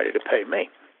he decided to pay me.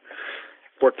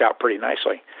 Worked out pretty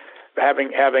nicely.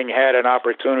 Having had an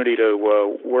opportunity to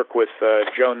work with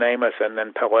Joe Namath and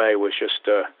then Pelé was just,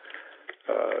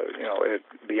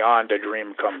 beyond a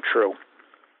dream come true.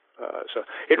 So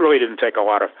it really didn't take a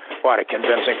lot of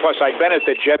convincing. Plus, I'd been at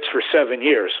the Jets for 7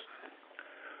 years,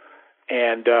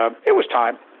 and it was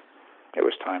time. It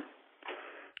was time.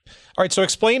 All right, so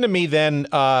explain to me then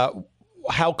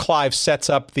how Clive sets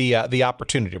up the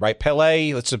opportunity, right?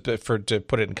 Pelé, to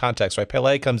put it in context, right?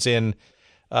 Pelé comes in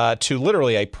to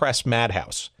literally a press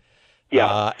madhouse.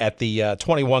 Yeah. At the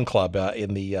 21 Club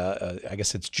in the I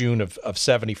guess it's June of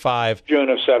 75. June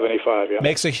of 75, yeah.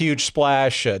 Makes a huge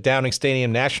splash. Downing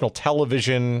Stadium, national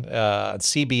television,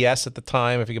 CBS at the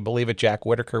time, if you can believe it. Jack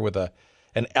Whitaker with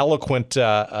an eloquent,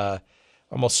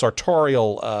 almost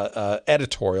sartorial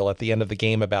editorial at the end of the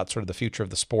game about sort of the future of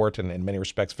the sport, and in many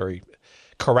respects very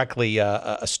correctly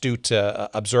astute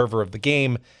observer of the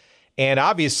game. And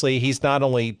obviously, he's not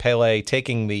only Pelé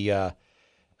taking the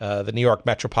New York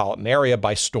metropolitan area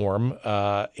by storm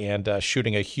and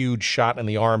shooting a huge shot in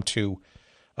the arm to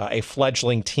a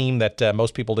fledgling team that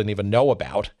most people didn't even know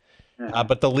about,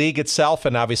 but the league itself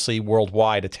and obviously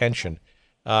worldwide attention.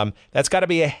 That's got to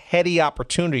be a heady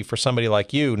opportunity for somebody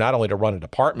like you, not only to run a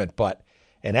department, but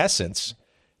in essence,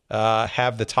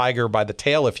 have the tiger by the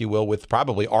tail, if you will, with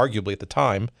probably arguably at the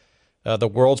time, the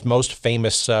world's most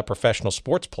famous professional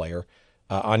sports player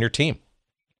on your team.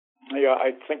 Yeah,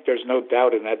 I think there's no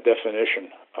doubt in that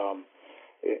definition.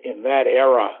 In that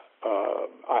era,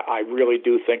 I really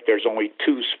do think there's only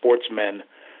two sportsmen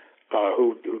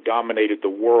who dominated the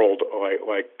world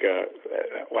like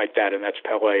that, and that's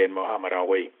Pelé and Muhammad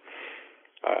Ali.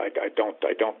 I don't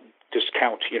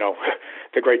discount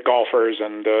the great golfers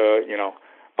and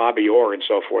Bobby Orr and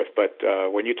so forth, but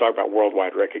when you talk about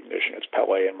worldwide recognition, it's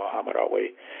Pelé and Muhammad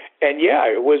Ali. And yeah,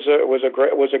 it was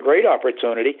a great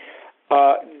opportunity.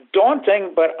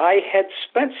 Daunting, but I had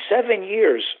spent 7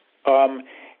 years in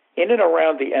and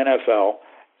around the NFL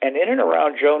and in and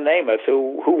around Joe Namath,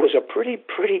 who was a pretty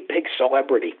big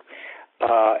celebrity.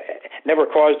 Never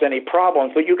caused any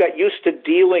problems, but you got used to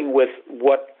dealing with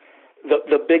what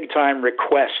the big time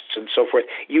requests and so forth.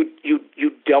 You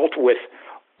dealt with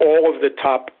all of the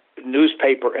top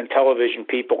newspaper and television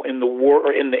people in the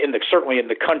world, certainly in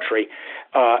the country,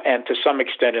 and to some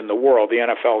extent in the world. The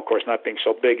NFL, of course, not being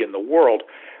so big in the world,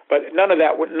 But none of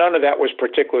that was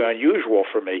particularly unusual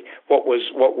for me. What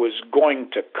was going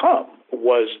to come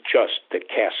was just the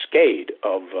cascade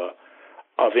of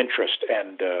interest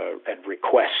and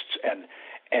requests and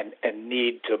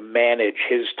need to manage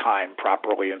his time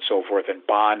properly and so forth, and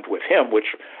bond with him,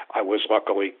 which I was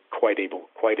luckily quite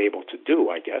able to do,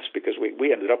 I guess, because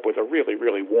we ended up with a really,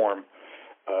 really warm,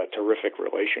 terrific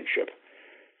relationship.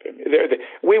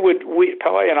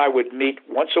 Pele and I would meet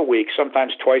once a week,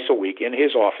 sometimes twice a week, in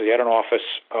his office. He had an office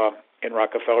in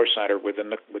Rockefeller Center within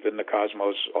the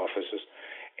Cosmos offices,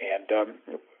 and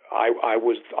I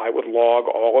would log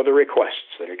all of the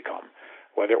requests that had come,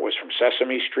 whether it was from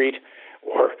Sesame Street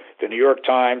or the New York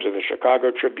Times or the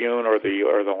Chicago Tribune or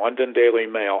the London Daily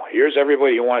Mail. Here's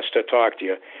everybody who wants to talk to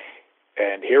you,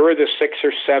 and here are the 6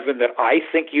 or 7 that I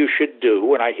think you should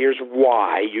do, and here's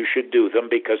why you should do them,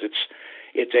 because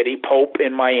it's Eddie Pope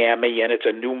in Miami, and it's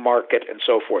a new market, and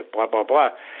so forth, blah, blah, blah.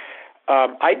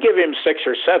 I'd give him 6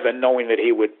 or 7, knowing that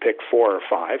he would pick 4 or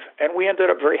 5, and we ended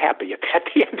up very happy at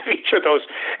the end of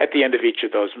each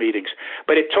of those meetings.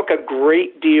 But it took a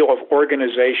great deal of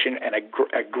organization and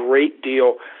a great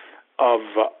deal of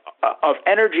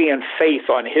energy and faith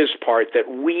on his part that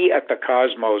we at the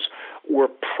Cosmos were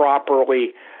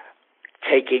properly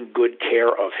taking good care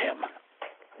of him,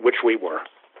 which we were.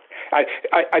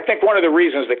 I think one of the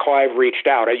reasons that Clive reached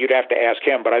out, you'd have to ask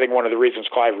him, but I think one of the reasons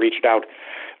Clive reached out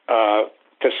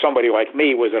to somebody like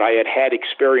me was that I had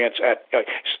experience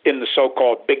in the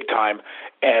so-called big time,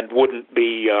 and wouldn't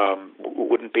be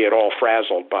at all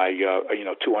frazzled by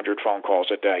 200 phone calls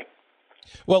a day.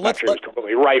 Well, not sure he was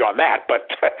completely right on that, but,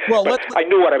 I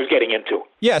knew what I was getting into.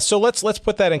 Yeah, so let's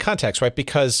put that in context, right?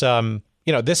 Because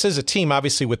this is a team,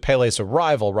 obviously, with Pele's a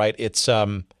rival, right? It's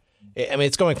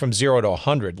it's going from 0 to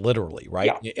 100, literally,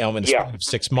 right? Yeah. In the span of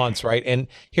 6 months, right? And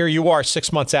here you are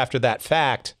 6 months after that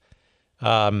fact.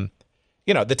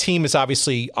 The team is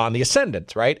obviously on the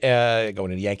ascendant, right?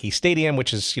 Going to Yankee Stadium,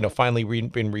 which is, finally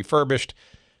been refurbished.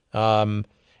 And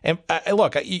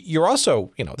look, you're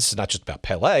also, this is not just about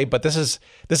Pele, but this is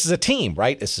a team,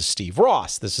 right? This is Steve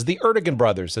Ross. This is the Erdogan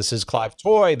brothers. This is Clive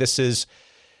Toye. This is,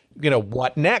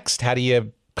 what next? How do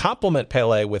you complement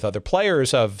Pele with other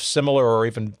players of similar or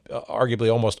even arguably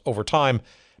almost over time,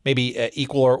 maybe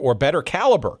equal or better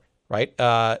caliber, right?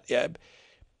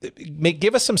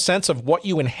 Give us some sense of what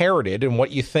you inherited and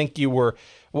what you think you were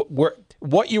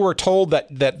what you were told that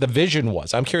the vision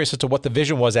was. I'm curious as to what the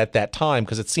vision was at that time,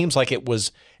 because it seems like it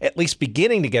was at least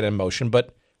beginning to get in motion,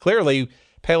 but clearly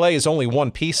Pele is only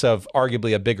one piece of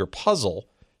arguably a bigger puzzle,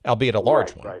 albeit a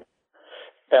large one. Right.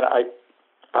 And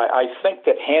I think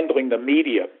that handling the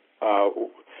media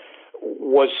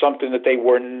was something that they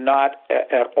were not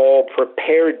at all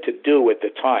prepared to do at the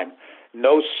time.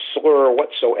 No slur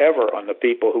whatsoever on the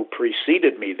people who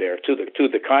preceded me there. To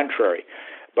the contrary,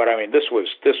 but I mean, this was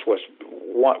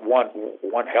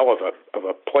one hell of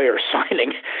a player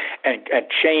signing, and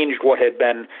changed what had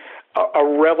been a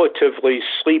relatively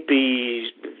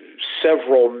sleepy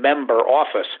several member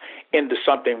office into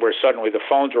something where suddenly the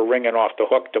phones were ringing off the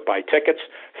hook to buy tickets.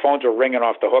 Phones were ringing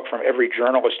off the hook from every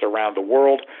journalist around the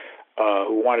world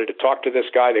who wanted to talk to this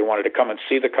guy. They wanted to come and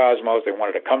see the Cosmos. They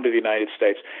wanted to come to the United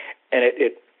States. And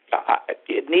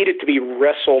it needed to be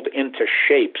wrestled into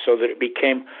shape so that it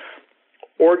became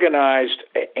organized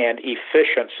and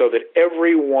efficient, so that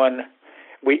everyone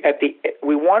we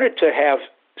wanted to have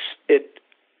it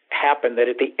happen that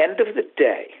at the end of the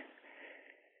day,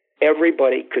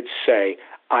 everybody could say,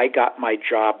 "I got my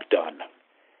job done."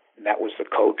 And that was the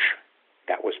coach,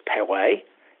 that was Pele,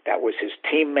 that was his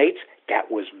teammates,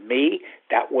 that was me,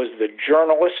 that was the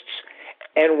journalists.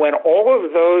 And when all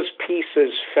of those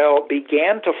pieces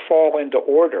began to fall into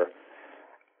order,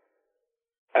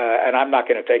 and I'm not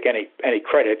going to take any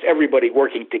credit, it's everybody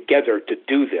working together to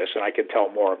do this, and I can tell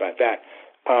more about that,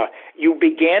 you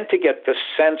began to get the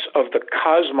sense of the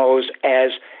Cosmos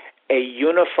as a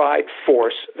unified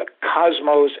force, the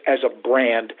Cosmos as a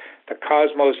brand, the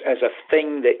Cosmos as a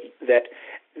thing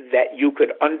that you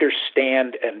could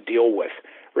understand and deal with.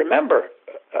 Remember,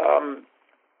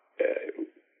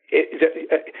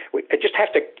 I just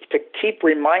have to keep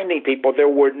reminding people there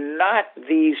were not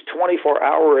these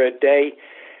 24-hour-a-day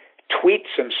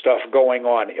tweets and stuff going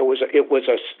on. It was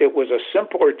a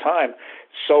simpler time.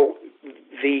 So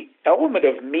the element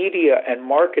of media and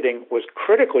marketing was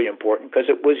critically important, because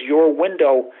it was your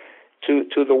window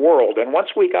to the world. And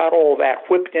once we got all that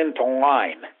whipped into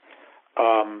line,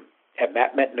 and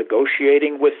that meant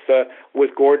negotiating with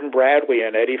Gordon Bradley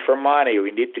and Eddie Firmani.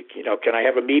 We need to, can I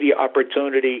have a media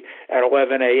opportunity at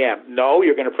 11 a.m.? No,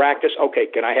 you're going to practice? Okay,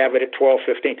 can I have it at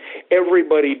 12:15?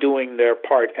 Everybody doing their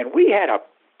part. And we had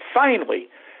finally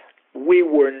we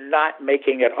were not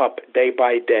making it up day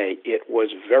by day. It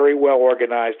was very well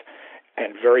organized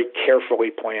and very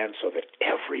carefully planned so that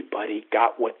everybody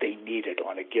got what they needed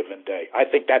on a given day. I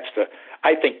think that's the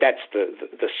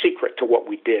secret to what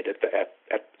we did at the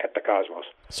Cosmos.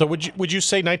 So would you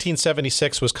say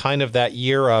 1976 was kind of that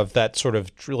year of that sort of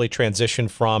really transition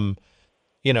from,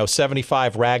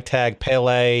 75 ragtag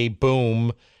Pele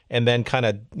boom, and then kind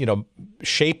of,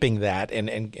 shaping that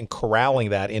and corralling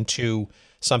that into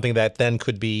something that then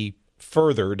could be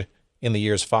furthered in the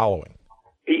years following?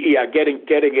 Yeah, getting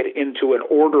it into an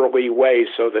orderly way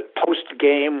so that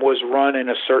post-game was run in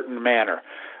a certain manner.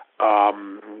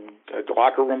 The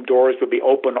locker room doors would be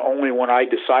open only when I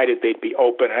decided they'd be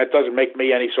open. And that doesn't make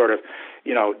me any sort of,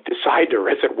 decider,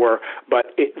 as it were.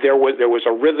 But there was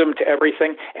a rhythm to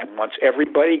everything. And once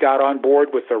everybody got on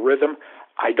board with the rhythm,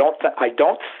 I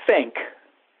don't think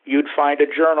you'd find a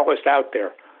journalist out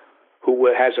there who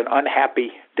has an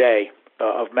unhappy day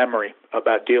of memory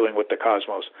about dealing with the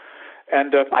Cosmos.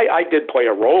 And I did play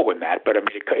a role in that, but I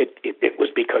mean, it was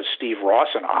because Steve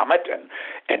Ross and Ahmet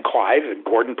and Clive and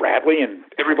Gordon Bradley and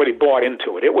everybody bought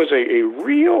into it. It was a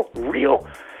real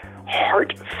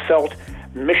heartfelt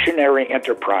missionary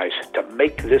enterprise to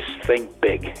make this thing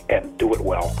big and do it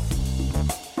well.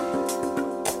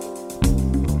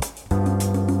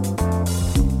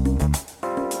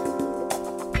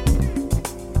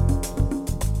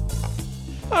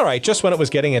 All right, just when it was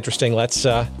getting interesting, let's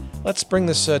bring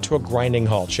this to a grinding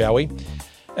halt, shall we?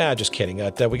 Just kidding.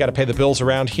 We got to pay the bills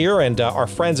around here, and our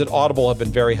friends at Audible have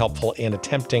been very helpful in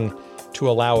attempting to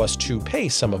allow us to pay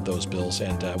some of those bills,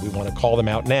 and we want to call them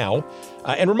out now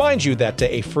and remind you that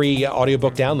a free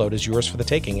audiobook download is yours for the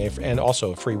taking, and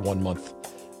also a free 1-month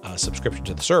subscription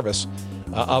to the service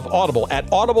of Audible at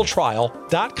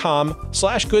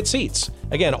audibletrial.com/goodseats.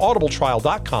 Again,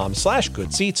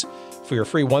 audibletrial.com/goodseats for your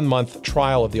free 1-month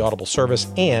trial of the Audible service,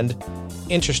 and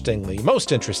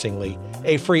most interestingly,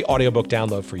 a free audiobook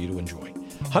download for you to enjoy.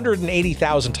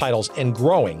 180,000 titles and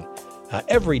growing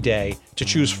every day to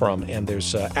choose from, and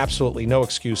there's absolutely no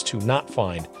excuse to not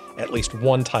find at least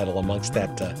one title amongst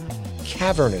that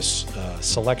cavernous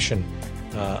selection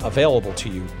available to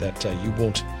you that you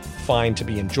won't find to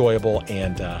be enjoyable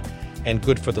and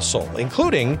good for the soul,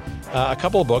 including a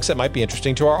couple of books that might be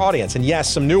interesting to our audience. And yes,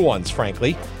 some new ones,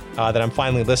 frankly, that I'm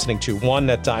finally listening to. One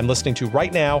that I'm listening to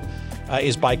right now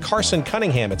is by Carson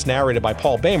Cunningham. It's narrated by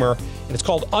Paul Bamer, and it's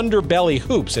called Underbelly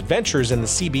Hoops, Adventures in the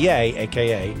CBA,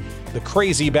 a.k.a. the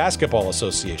Crazy Basketball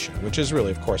Association, which is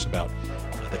really, of course, about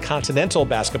the Continental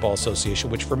Basketball Association,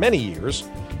 which for many years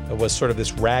was sort of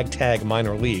this ragtag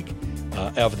minor league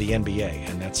of the NBA.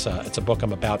 And it's a book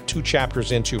I'm about 2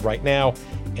 chapters into right now,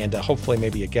 and hopefully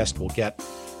maybe a guest will get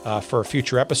for a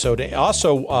future episode.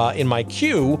 Also, in my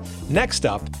queue, next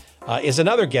up, is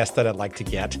another guest that I'd like to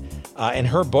get, and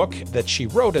her book that she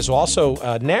wrote is also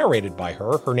narrated by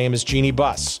her. Her name is Jeanie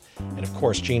Buss, and of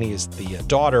course, Jeanie is the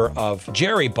daughter of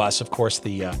Jerry Buss, of course,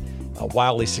 the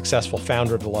wildly successful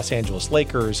founder of the Los Angeles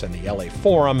Lakers and the LA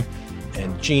Forum,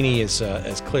 and Jeanie is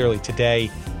clearly today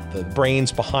the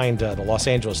brains behind the Los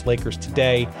Angeles Lakers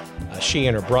today. She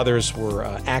and her brothers were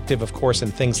active, of course,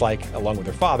 in things like, along with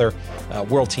her father,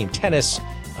 World Team Tennis,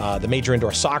 the Major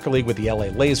Indoor Soccer League with the LA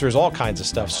Lasers, all kinds of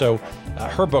stuff. So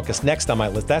her book is next on my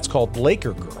list. That's called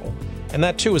Laker Girl, and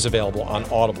that too is available on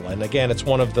Audible. And again, it's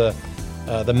one of the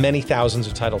many thousands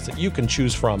of titles that you can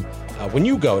choose from when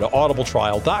you go to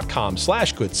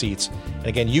audibletrial.com/goodseats. And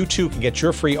again, you too can get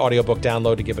your free audiobook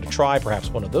download to give it a try,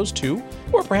 perhaps one of those 2,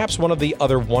 or perhaps one of the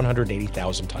other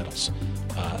 180,000 titles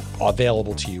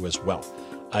available to you as well.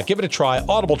 Give it a try,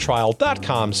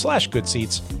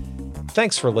 audibletrial.com/goodseats.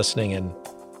 Thanks for listening, and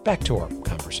back to our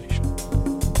conversation.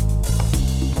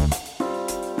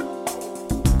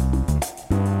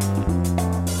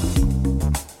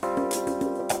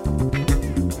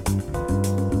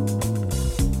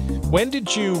 When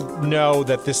did you know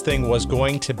that this thing was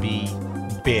going to be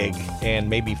big, and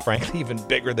maybe, frankly, even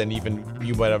bigger than even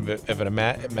you might have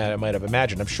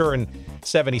imagined? I'm sure in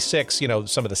 '76,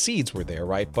 some of the seeds were there,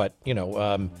 right? But in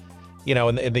the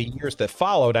years that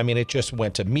followed, I mean, it just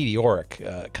went to meteoric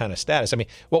kind of status. I mean,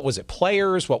 what was it?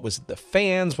 Players? What was it? The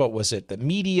fans? What was it? The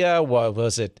media? What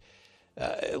was it?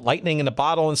 Lightning in a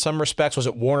bottle in some respects? Was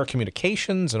it Warner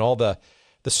Communications and all the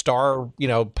star,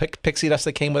 pixie dust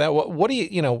that came with that? What do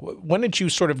you, when did you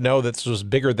sort of know that this was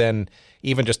bigger than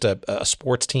even just a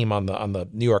sports team on the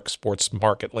New York sports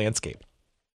market landscape?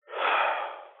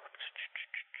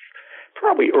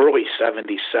 Probably early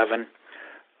 '77.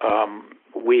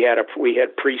 We had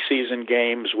preseason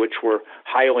games which were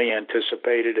highly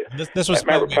anticipated. This was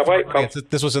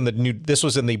this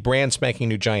was in the brand spanking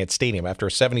new Giant Stadium after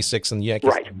 76 and the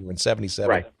Yankees were in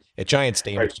 77 at Giant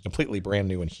Stadium, which was completely brand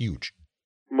new and huge.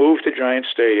 Moved to Giant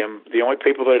Stadium. The only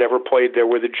people that had ever played there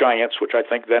were the Giants, which I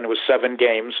think then was 7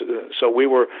 games. So we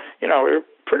were, we were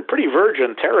pretty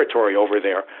virgin territory over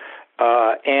there.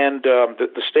 And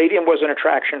the stadium was an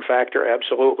attraction factor,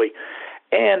 absolutely.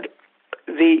 And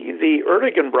the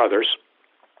Erdogan brothers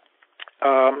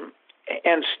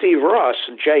and Steve Ross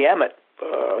and Jay Emmett,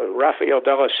 Rafael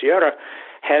de la Sierra,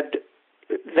 had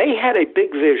a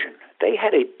big vision. They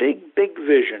had a big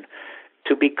vision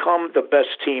to become the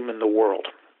best team in the world.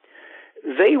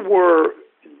 They were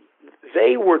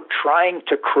trying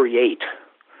to create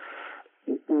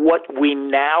what we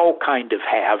now kind of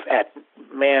have at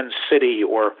Man City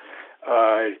or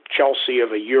Chelsea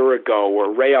of a year ago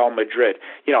or Real Madrid,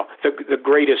 the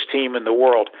greatest team in the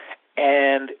world.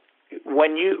 And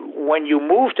when you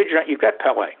move to, you've got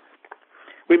Pelé.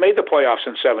 We made the playoffs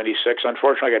in '76.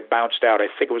 Unfortunately, I got bounced out. I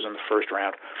think it was in the first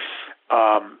round.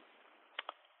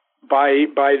 By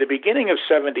the beginning of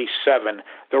 '77,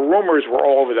 the rumors were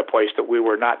all over the place that we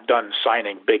were not done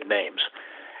signing big names.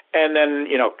 And then,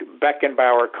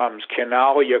 Beckenbauer comes,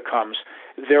 Canalia comes.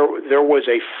 There was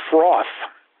a froth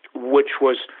which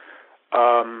was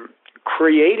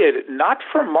created not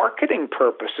for marketing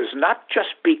purposes, not just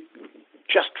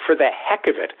for the heck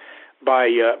of it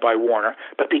by Warner,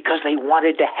 but because they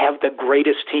wanted to have the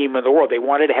greatest team in the world. They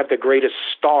wanted to have the greatest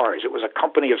stars. It was a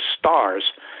company of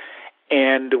stars.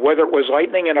 And whether it was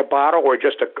lightning in a bottle or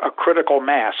just a critical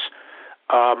mass,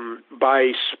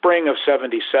 by spring of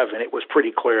 '77, it was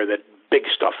pretty clear that big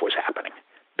stuff was happening,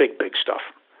 big stuff.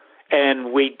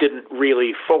 And we didn't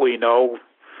really fully know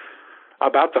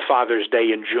about the Father's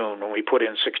Day in June when we put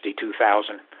in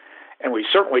 62,000, and we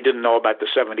certainly didn't know about the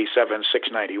 77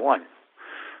 691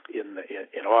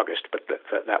 in August. But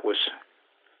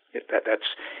that's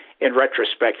in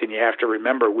retrospect, and you have to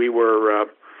remember we were.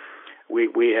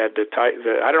 We had I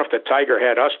don't know if the tiger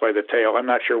had us by the tail. I'm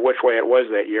not sure which way it was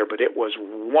that year, but it was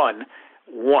one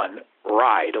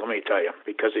ride, let me tell you,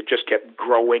 because it just kept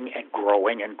growing and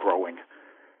growing and growing.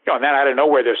 And then out of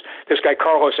nowhere, this guy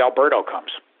Carlos Alberto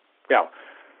comes.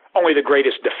 Only the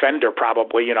greatest defender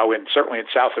probably, certainly in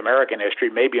South American history,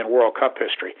 maybe in World Cup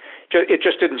history. It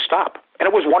just didn't stop, and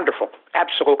it was wonderful,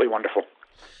 absolutely wonderful.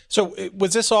 So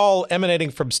was this all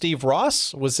emanating from Steve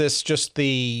Ross? Was this just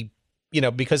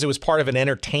because it was part of an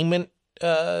entertainment,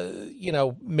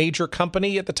 major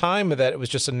company at the time, that it was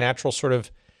just a natural sort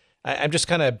of, I'm just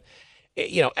kind of,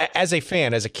 as a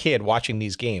fan, as a kid watching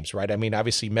these games, right? I mean,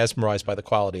 obviously mesmerized by the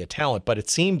quality of talent, but it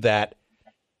seemed that,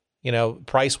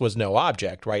 price was no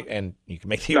object, right? And you can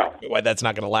make the argument why that's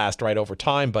not going to last right over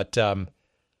time, but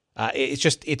it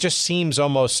just seems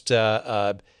almost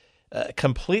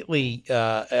completely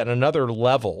at another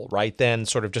level, right? Than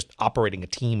sort of just operating a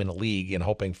team in a league and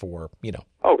hoping for, a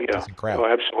decent crowd. Oh,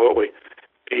 absolutely.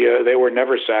 They were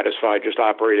never satisfied just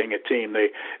operating a team.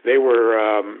 They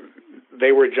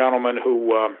were gentlemen who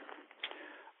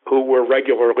were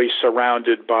regularly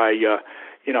surrounded by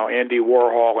Andy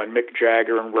Warhol and Mick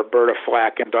Jagger and Roberta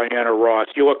Flack and Diana Ross.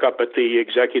 You look up at the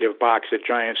executive box at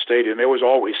Giant Stadium, there was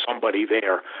always somebody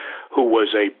there who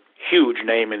was a huge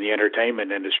name in the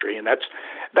entertainment industry, and that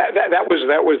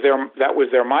was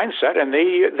their mindset, and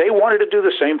they wanted to do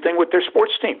the same thing with their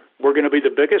sports team. We're going to be the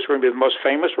biggest, we're going to be the most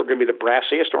famous, we're going to be the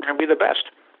brassiest, we're going to be the best,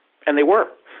 and they were.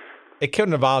 It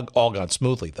couldn't have all gone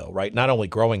smoothly, though, right? Not only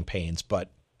growing pains,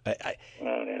 but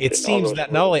it seems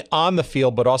that not only on the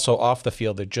field but also off the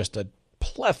field, there's just a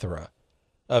plethora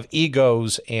of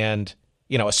egos, and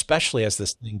especially as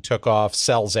this thing took off,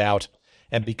 sells out,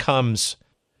 and becomes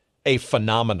a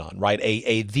phenomenon, right?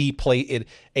 A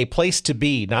place to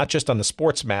be, not just on the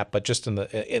sports map, but just in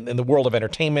the world of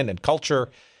entertainment and culture.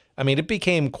 I mean, it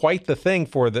became quite the thing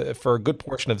for a good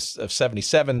portion of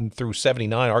 77 through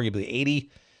 79, arguably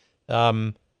 80.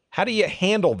 How do you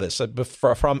handle this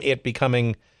from it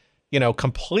becoming,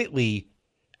 completely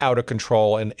out of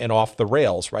control and off the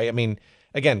rails, right? I mean,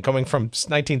 again, coming from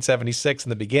 1976 in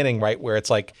the beginning, right, where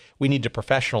it's like we need to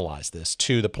professionalize this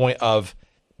to the point of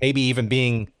maybe even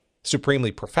being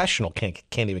supremely professional can't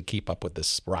even keep up with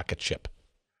this rocket ship.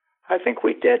 I think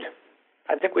we did.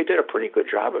 I think we did a pretty good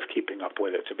job of keeping up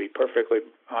with it, to be perfectly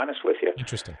honest with you.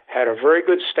 Interesting. Had a very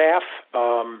good staff,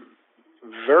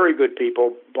 very good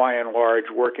people, by and large,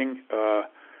 working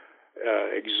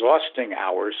exhausting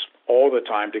hours all the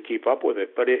time to keep up with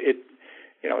it. But it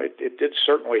did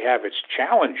certainly have its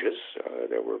challenges.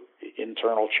 There were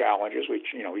internal challenges. We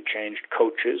changed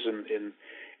coaches in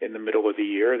in the middle of the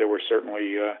year. There was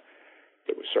certainly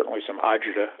some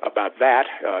agita about that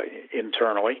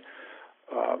internally.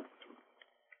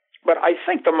 But I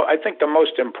think the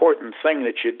most important thing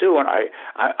that you do, and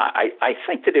I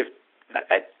think that if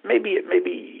maybe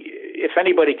if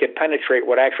anybody could penetrate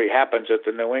what actually happens at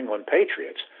the New England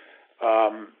Patriots,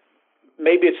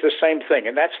 maybe it's the same thing,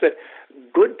 and that's that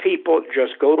good people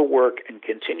just go to work and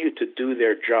continue to do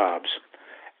their jobs,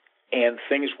 and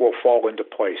things will fall into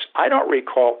place. I don't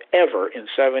recall ever in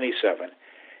 '77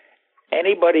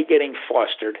 anybody getting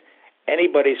flustered,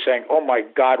 anybody saying, "Oh my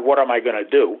God, what am I going to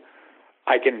do?"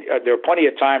 There are plenty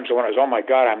of times when I was, "Oh my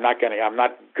God, I'm not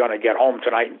gonna get home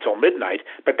tonight until midnight."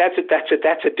 But that's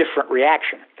a different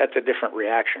reaction. That's a different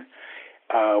reaction.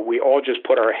 We all just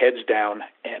put our heads down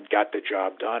and got the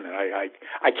job done. And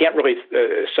I can't really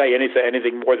say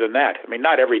anything more than that. I mean,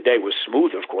 not every day was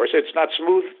smooth, of course. It's not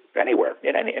smooth anywhere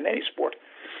in any sport.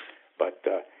 But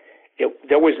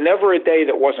there was never a day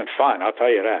that wasn't fun. I'll tell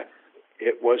you that.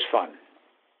 It was fun.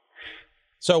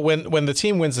 So when the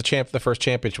team wins the first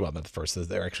championship, well, not the first,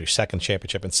 they're actually second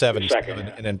championship in '77,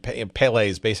 and then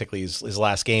Pele's basically his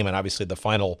last game, and obviously the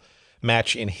final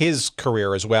match in his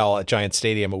career as well at Giant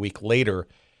Stadium a week later.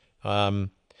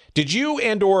 Did you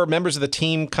and/or members of the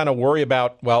team kind of worry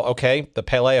about, well, okay, the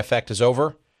Pele effect is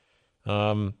over?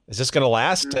 Is this going to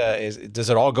last? Does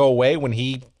it all go away when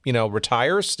he,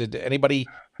 retires? Did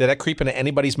that creep into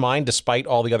anybody's mind, despite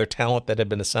all the other talent that had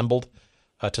been assembled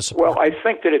to support? Well, I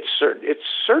think that it's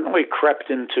certainly crept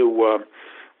into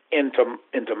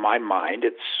my mind.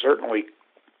 It's certainly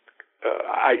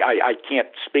I can't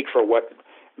speak for what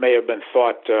may have been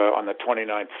thought on the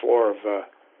 29th floor of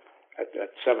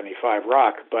at 75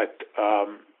 Rock, but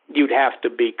you'd have to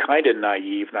be kind of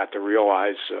naive not to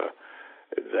realize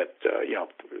that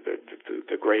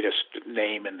the greatest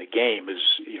name in the game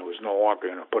is no longer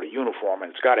going to put a uniform,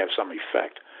 and it's got to have some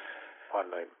effect on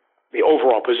the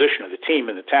overall position of the team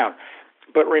in the town.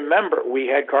 But remember, we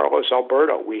had Carlos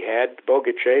Alberto, we had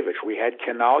Bogicevic, we had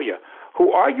Canalia,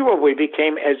 who arguably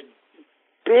became as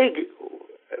big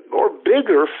or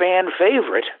bigger fan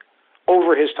favorite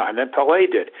over his time than Pele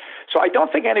did. So I don't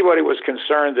think anybody was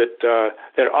concerned that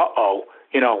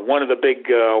one of the big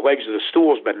legs of the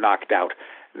stool has been knocked out.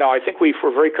 No, I think we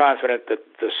were very confident that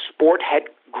the sport had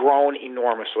grown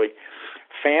enormously.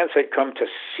 Fans had come to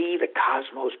see the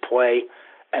Cosmos play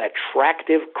an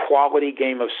attractive, quality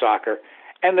game of soccer,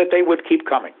 and that they would keep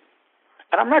coming.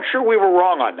 And I'm not sure we were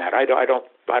wrong on that. I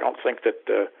don't think that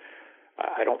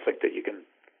you can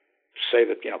say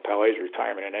that Pele's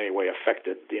retirement in any way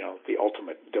affected the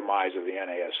ultimate demise of the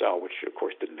NASL, which of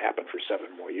course didn't happen for 7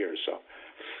 more years. So.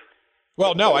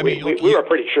 Well, no, I mean we were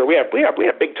pretty sure we had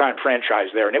a big time franchise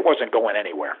there, and it wasn't going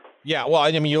anywhere. Yeah, well,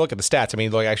 I mean, you look at the stats. I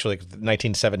mean, actually, the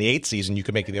 1978 season, you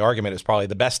could make the argument it's probably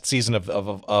the best season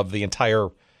of the entire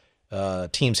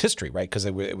team's history, right? Because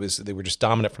they were just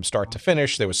dominant from start to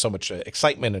finish. There was so much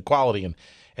excitement and quality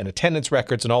and attendance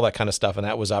records and all that kind of stuff. And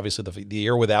that was obviously the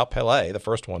year without Pele, the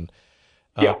first one.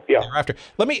 Thereafter.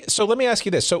 Let me ask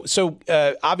you this. So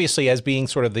obviously, as being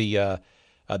sort of the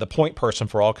point person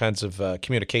for all kinds of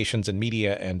communications and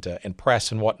media and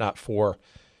press and whatnot for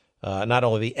not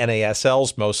only the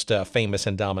NASL's most famous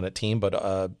and dominant team, but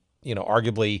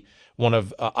arguably one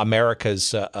of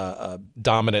America's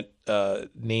dominant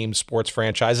name sports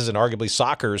franchises and arguably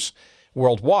soccer's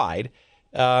worldwide.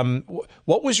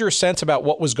 What was your sense about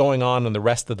what was going on in the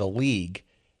rest of the league,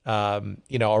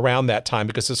 around that time?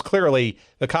 Because it's clearly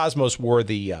the Cosmos were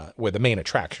the main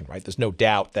attraction, right? There's no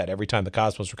doubt that every time the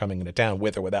Cosmos were coming into town,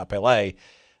 with or without Pele,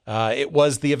 it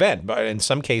was the event. But in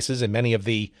some cases, in many of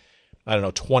the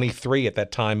 23 at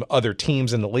that time, other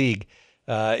teams in the league,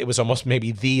 it was almost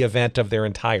maybe the event of their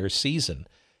entire season.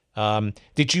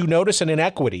 Did you notice an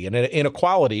inequity, an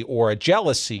inequality, or a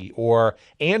jealousy, or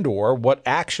what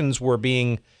actions were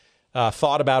being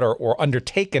thought about or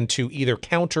undertaken to either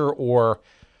counter or,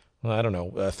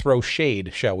 throw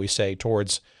shade, shall we say,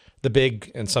 towards the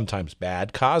big and sometimes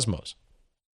bad Cosmos?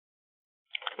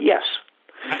 Yes.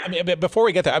 I mean, before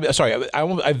we get there, I'm sorry,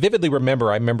 I vividly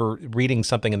remember reading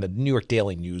something in the New York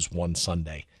Daily News one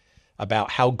Sunday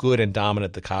about how good and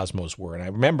dominant the Cosmos were. And I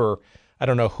remember, I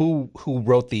don't know who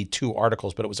wrote the 2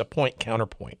 articles, but it was a point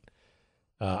counterpoint.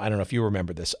 I don't know if you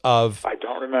remember this. I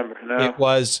don't remember, no. It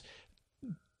was,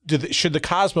 should the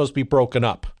Cosmos be broken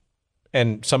up?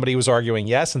 And somebody was arguing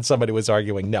yes, and somebody was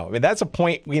arguing no. I mean, that's a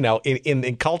point,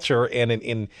 in culture and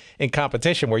in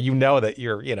competition where that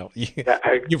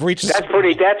you've reached. That's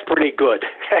pretty good.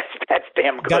 That's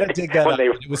damn good. Got to dig that up.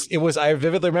 It was. I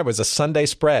vividly remember it was a Sunday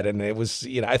spread, and it was.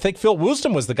 I think Phil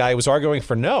Wooston was the guy who was arguing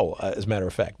for no, as a matter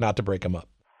of fact, not to break them up.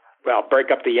 Well, break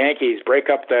up the Yankees, break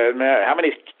up how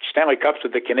many Stanley Cups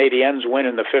did the Canadiens win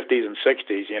in the 50s and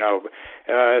 60s?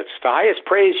 It's the highest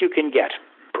praise you can get.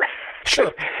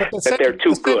 Sure, but that they're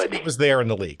too good. It was there in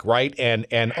the league, right? And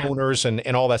owners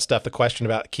and all that stuff. The question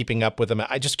about keeping up with them.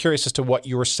 I'm just curious as to what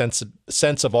your sense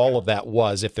of all of that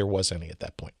was, if there was any at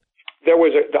that point.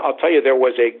 I'll tell you, there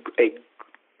was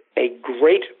a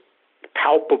great,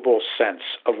 palpable sense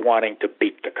of wanting to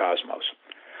beat the Cosmos.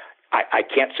 I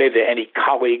can't say that any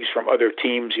colleagues from other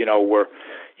teams, were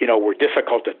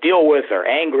difficult to deal with or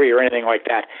angry or anything like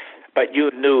that. But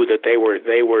you knew that they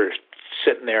were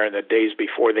sitting there in the days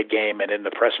before the game and in the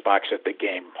press box at the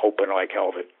game, hoping like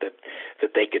hell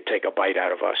that they could take a bite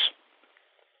out of us.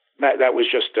 That was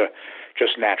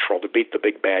just natural to beat the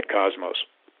big bad Cosmos.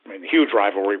 I mean, the huge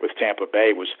rivalry with Tampa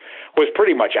Bay was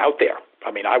pretty much out there.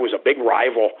 I mean, I was a big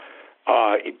rival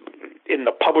in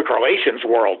the public relations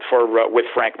world with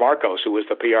Frank Marcos, who was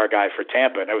the PR guy for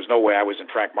Tampa, and there was no way I was in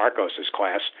Frank Marcos's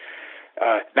class.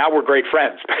 Now we're great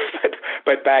friends,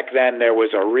 but back then there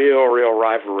was a real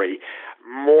rivalry,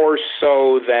 more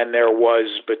so than there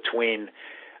was between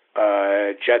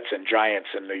Jets and Giants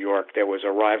in New York. There was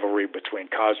a rivalry between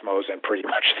Cosmos and pretty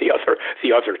much the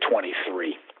other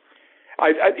 23.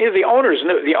 The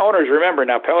owners remember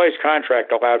now. Pele's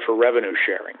contract allowed for revenue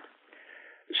sharing,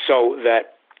 so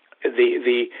that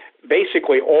the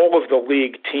basically all of the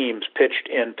league teams pitched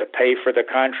in to pay for the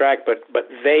contract, but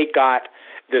they got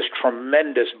this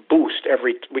tremendous boost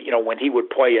when he would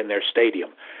play in their stadium.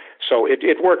 So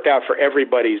it worked out for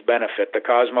everybody's benefit. The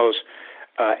Cosmos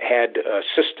had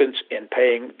assistance in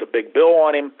paying the big bill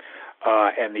on him,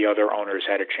 and the other owners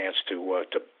had a chance to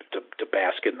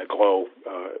bask in the glow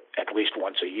at least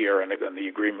once a year. And the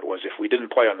agreement was if we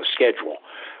didn't play on the schedule,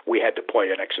 we had to play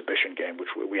an exhibition game, which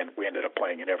we ended up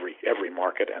playing in every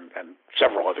market and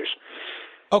several others.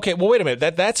 Okay, well, wait a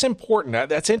minute. That's important.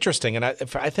 That's interesting, and I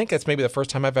think that's maybe the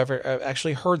first time I've ever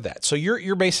actually heard that. So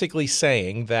you're basically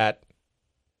saying that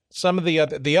some of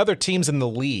the other teams in the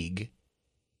league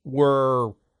were,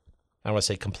 I don't want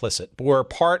to say complicit, but were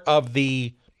part of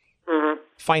the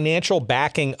financial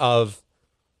backing of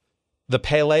the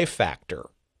Pele factor,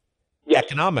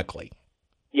 economically.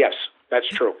 Yes, that's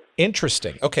true.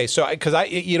 Interesting. Okay, so because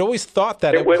you'd always thought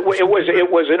that it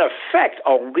was in effect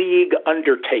a league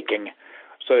undertaking,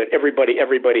 so that everybody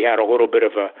had a little bit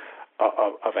of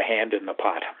a hand in the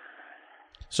pot.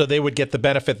 So they would get the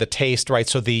benefit, the taste, right?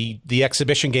 So the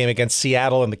exhibition game against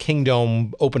Seattle and the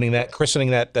Kingdome,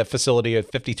 christening that facility of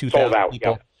 52,000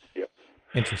 people. Yeah.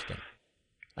 Interesting.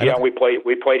 We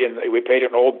played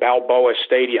in old Balboa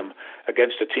Stadium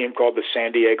against a team called the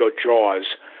San Diego Jaws,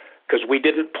 because we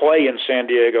didn't play in San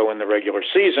Diego in the regular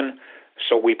season,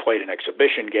 so we played an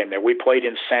exhibition game there. We played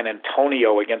in San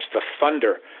Antonio against the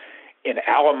Thunder in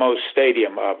Alamo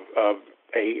Stadium, I'm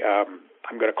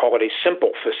going to call it a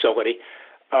simple facility,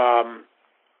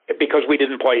 because we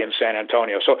didn't play in San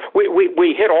Antonio. So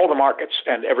we hit all the markets,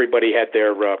 and everybody had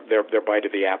their bite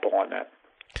of the apple on that.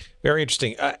 Very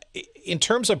interesting. In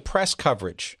terms of press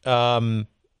coverage,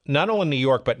 not only in New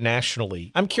York but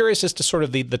nationally, I'm curious as to sort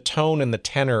of the tone and the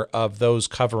tenor of those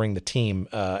covering the team.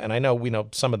 And I know we know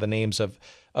some of the names of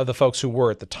the folks who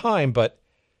were at the time, but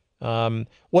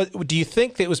what do you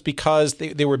think it was because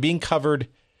they were being covered,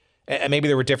 and maybe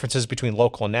there were differences between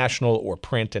local and national or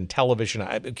print and television?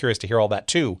 I'm curious to hear all that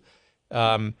too.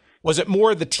 Was it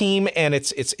more the team and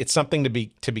it's something to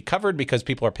be covered because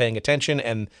people are paying attention,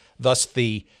 and thus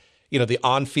the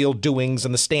on-field doings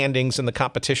and the standings and the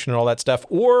competition and all that stuff?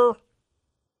 Or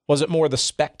was it more the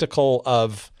spectacle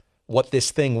of what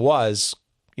this thing was,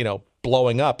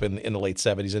 blowing up in the late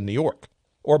 70s in New York,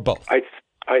 or both?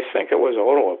 I think it was a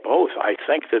little of both. I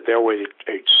think that there was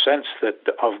a sense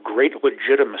of great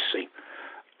legitimacy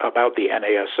about the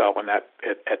NASL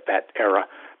at that era.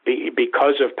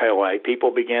 Because of Pele,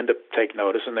 people began to take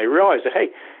notice, and they realized that, hey,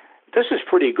 this is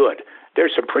pretty good.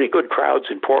 There's some pretty good crowds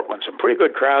in Portland, some pretty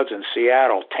good crowds in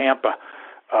Seattle, Tampa,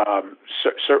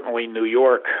 certainly New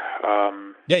York.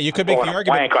 You could make the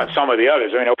argument blank on some of the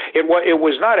others. It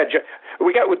was not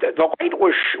the light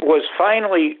was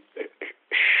finally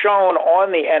shown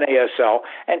on the NASL,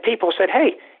 and people said,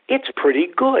 hey, it's pretty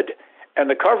good, and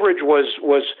the coverage was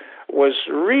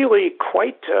really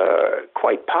quite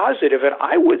positive. And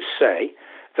I would say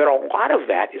that a lot of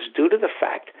that is due to the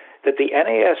fact that the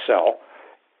NASL,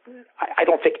 I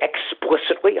don't think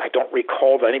explicitly, I don't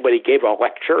recall that anybody gave a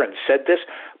lecture and said this,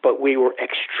 but we were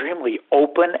extremely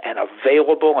open and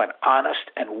available and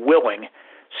honest and willing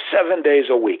 7 days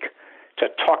a week to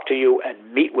talk to you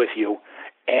and meet with you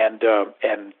and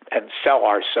sell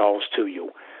ourselves to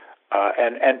you.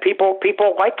 And people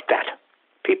liked that.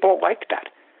 People liked that.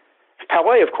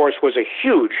 Pelé, of course, was a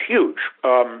huge,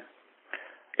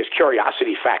 his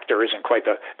curiosity factor isn't quite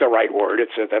the right word.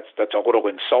 That's a little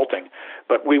insulting.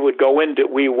 But we went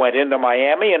into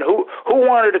Miami, and who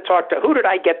wanted to talk to? Who did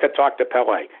I get to talk to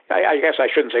Pelé? I guess I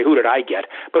shouldn't say who did I get,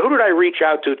 but who did I reach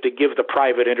out to give the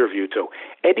private interview to?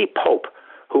 Eddie Pope,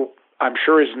 who I'm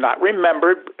sure is not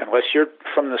remembered unless you're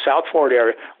from the South Florida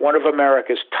area. One of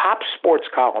America's top sports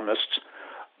columnists,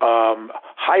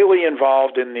 highly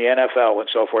involved in the NFL and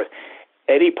so forth.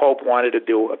 Eddie Pope wanted to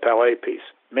do a Pelé piece.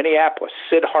 Minneapolis,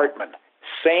 Sid Hartman,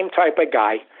 same type of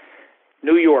guy.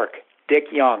 New York, Dick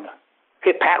Young,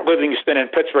 Pat Livingston in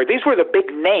Pittsburgh. These were the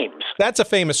big names. That's a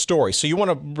famous story. So you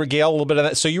want to regale a little bit of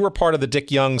that? So you were part of the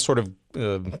Dick Young sort of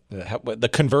the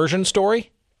conversion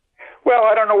story? Well,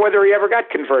 I don't know whether he ever got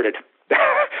converted.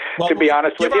 To be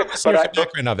honest with you, but the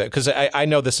background of it, because I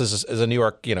know this as a New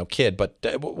York kid. But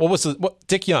what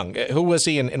Dick Young? Who was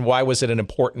he, and why was it an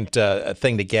important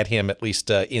thing to get him at least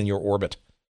in your orbit?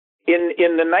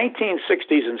 In the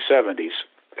 1960s and 70s,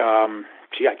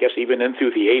 I guess even in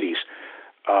through the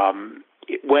 80s,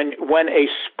 when a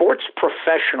sports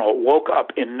professional woke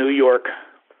up in New York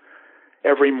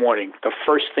every morning, the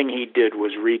first thing he did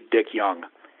was read Dick Young.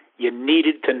 You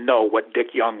needed to know what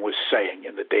Dick Young was saying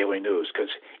in the Daily News because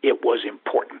it was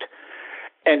important.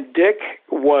 And Dick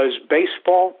was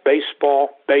baseball,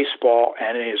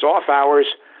 and in his off hours,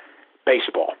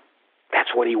 baseball. That's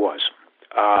what he was.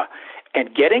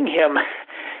 And getting him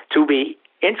to be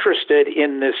interested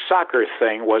in this soccer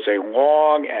thing was a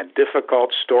long and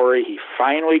difficult story. He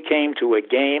finally came to a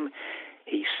game.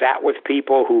 He sat with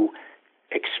people who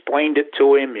explained it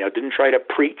to him, didn't try to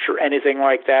preach or anything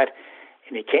like that.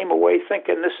 And he came away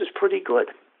thinking, this is pretty good.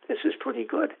 This is pretty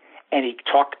good. And he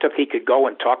could go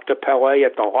and talk to Pelé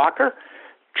at the locker,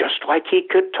 just like he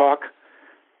could talk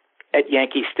at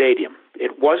Yankee Stadium.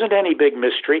 It wasn't any big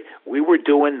mystery. We were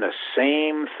doing the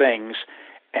same things,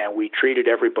 and we treated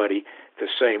everybody the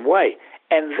same way.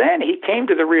 And then he came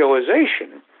to the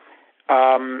realization,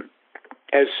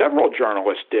 as several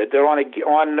journalists did, that on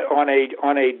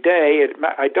a day,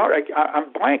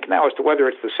 I'm blank now as to whether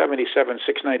it's the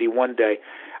 77-691 day.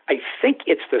 I think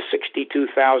it's the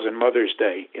 62,000 Mother's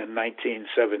Day in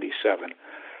 1977.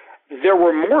 There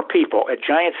were more people at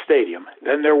Giant Stadium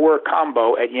than there were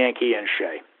combo at Yankee and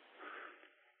Shea.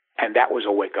 And that was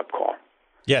a wake-up call.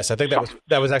 Yes, I think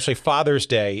that was actually Father's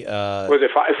Day. Was it?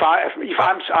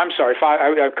 I'm sorry.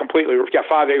 I completely. Yeah,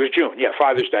 Father. It was June. Yeah,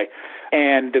 Father's Day,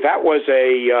 and that was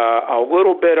a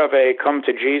little bit of a come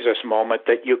to Jesus moment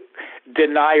that you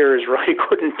deniers really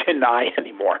couldn't deny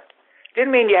anymore.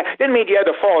 Didn't mean you had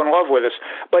to fall in love with us,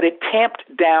 but it tamped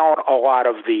down a lot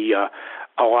of the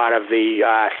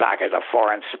soccer's a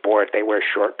foreign sport. They wear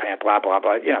short pants, blah blah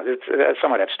blah.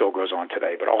 Some of that still goes on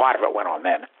today, but a lot of it went on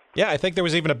then. Yeah, I think there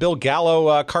was even a Bill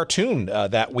Gallo cartoon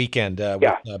that weekend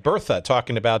with Bertha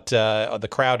talking about the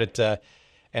crowd at,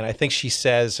 and I think she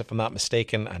says, if I'm not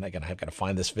mistaken, and again, I've got to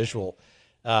find this visual,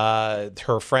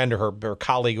 her friend or her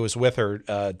colleague who was with her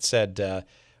said,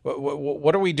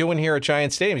 what are we doing here at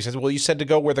Giant Stadium? He says, well, you said to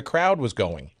go where the crowd was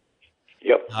going.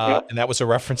 Yep. And that was a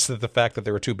reference to the fact that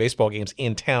there were two baseball games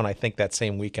in town, I think, that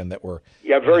same weekend that were...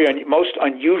 Yeah, most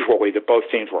unusually that both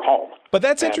teams were home. But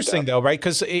that's interesting, though, right?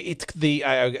 Because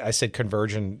I said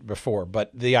conversion before, but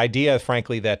the idea,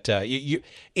 frankly, that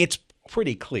it's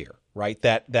pretty clear, right,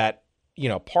 that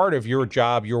part of your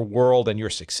job, your world, and your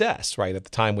success, right, at the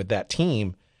time with that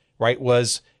team, right,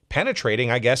 was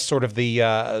penetrating, I guess, sort of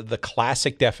the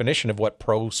classic definition of what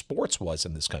pro sports was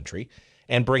in this country,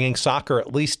 and bringing soccer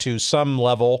at least to some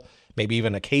level, maybe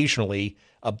even occasionally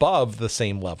above the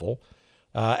same level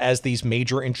as these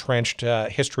major entrenched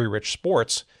history-rich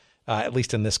sports, at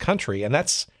least in this country. And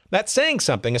that's saying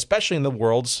something, especially in the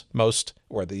world's most,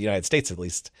 or the United States at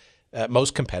least,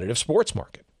 most competitive sports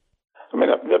market. I mean,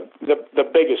 the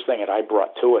biggest thing that I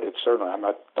brought to it, certainly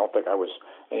don't think I was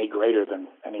any greater than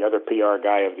any other PR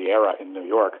guy of the era in New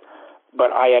York,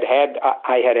 but I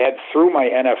had through my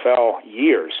NFL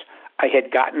years, I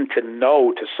had gotten to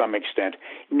know, to some extent,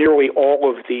 nearly all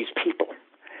of these people,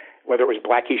 whether it was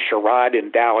Blackie Sherrod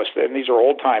in Dallas, and these are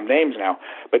old-time names now,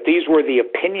 but these were the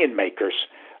opinion makers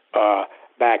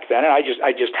back then, and I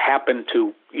just happened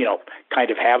to,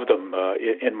 kind of have them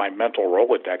in my mental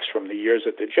Rolodex from the years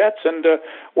at the Jets, and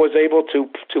was able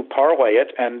to parlay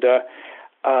it, and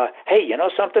hey, you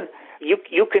know something?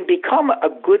 You can become a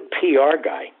good PR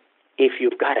guy if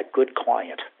you've got a good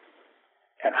client.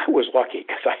 And I was lucky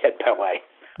because I had Pelé.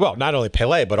 Well, not only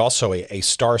Pelé, but also a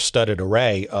star-studded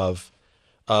array of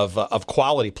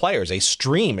quality players. A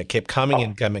stream. It kept coming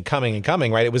and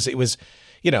coming. Right. It was. I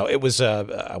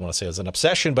want to say it was an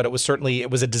obsession, but it was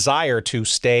a desire to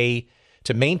stay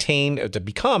maintain, to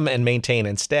become and maintain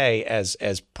and stay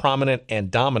as prominent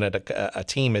and dominant a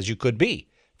team as you could be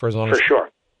for as long as. For sure.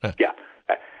 Huh. Yeah,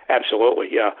 absolutely.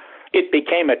 Yeah. It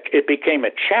became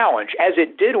a challenge, as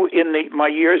it did in my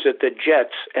years at the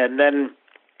Jets, and then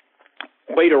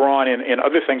later on in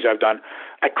other things I've done.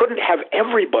 I couldn't have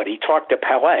everybody talk to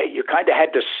Pelé. You kind of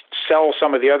had to sell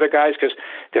some of the other guys, because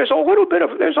there's a little bit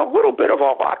of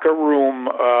a locker room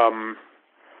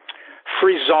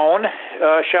free zone,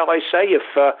 shall I say,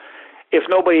 if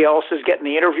nobody else is getting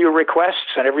the interview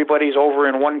requests and everybody's over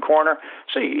in one corner.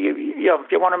 So you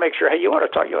want to make sure, hey, you ought to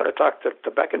talk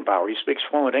to Beckenbauer. He speaks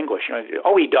fluent English.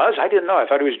 Oh, he does? I didn't know. I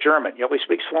thought he was German. He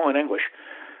speaks fluent English,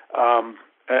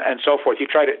 and so forth. You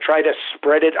try to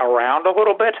spread it around a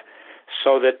little bit,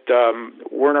 so that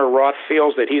Werner Roth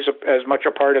feels that he's as much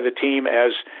a part of the team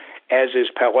as is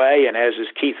Pelé, and as is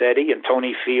Keith Eddy and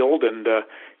Tony Field and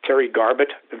Terry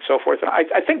Garbett and so forth. And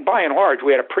I think by and large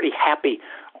we had a pretty happy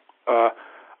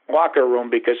locker room,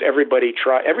 because everybody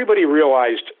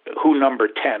realized who number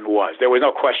 10 was. There was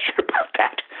no question about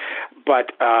that.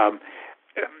 But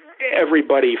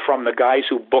everybody, from the guys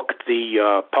who booked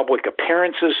the public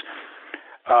appearances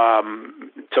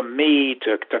to me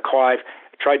to Clive,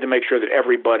 tried to make sure that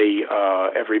everybody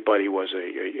was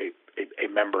a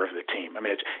member of the team. I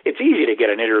mean, it's easy to get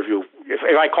an interview.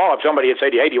 If I call up somebody and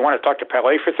say, hey, do you want to talk to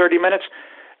Pelé for 30 minutes?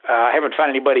 I haven't found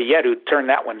anybody yet who turned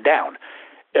that one down.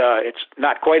 It's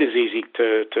not quite as easy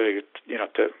to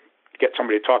get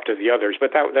somebody to talk to the others,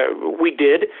 but that we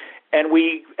did, and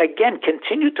we again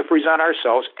continued to present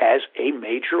ourselves as a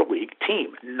major league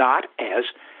team, not as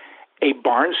a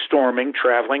barnstorming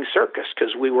traveling circus,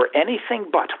 because we were anything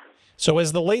but. So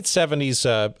as the late 70s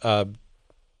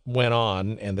went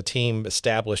on and the team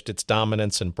established its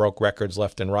dominance and broke records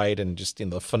left and right, and just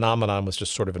the phenomenon was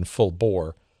just sort of in full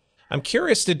bore, I'm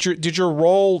curious, did your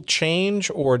role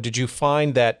change, or did you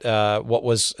find that what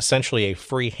was essentially a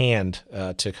free hand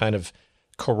to kind of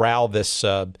corral this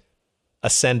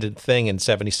ascendant thing in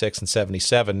 76 and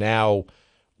 77, now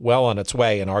well on its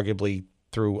way, and arguably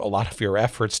through a lot of your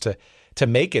efforts to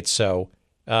make it so?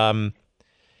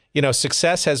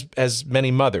 Success has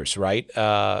many mothers, right?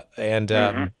 I'm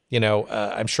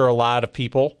sure a lot of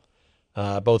people,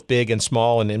 both big and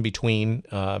small and in between,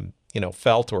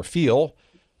 felt or feel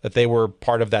that they were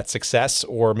part of that success,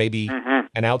 or maybe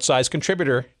an outsized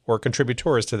contributor or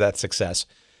contributors to that success.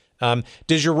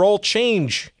 Does your role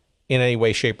change in any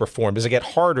way, shape, or form? Does it get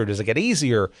harder? Does it get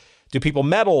easier? Do people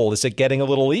meddle? Is it getting a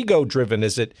little ego-driven?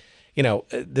 Is it,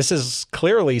 this is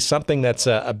clearly something that's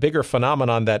a bigger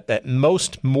phenomenon that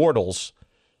most mortals,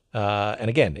 and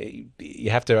again, you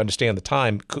have to understand the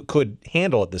time, could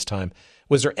handle at this time.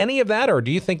 Was there any of that, or do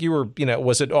you think you were,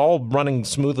 was it all running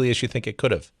smoothly as you think it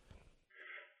could have?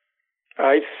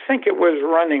 I think it was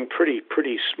running pretty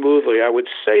smoothly. I would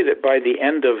say that by the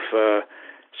end of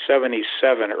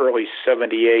 77, early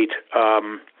 78,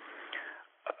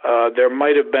 there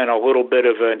might have been a little bit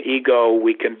of an ego,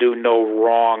 we can do no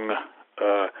wrong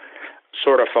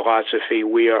sort of philosophy.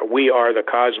 We are the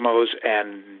Cosmos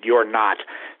and you're not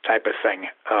type of thing.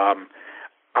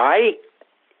 I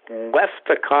left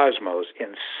the Cosmos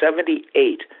in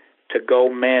 78 to go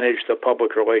manage the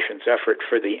public relations effort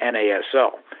for the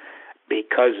NASL,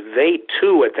 because they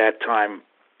too at that time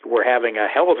were having a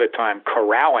hell of a time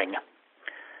corralling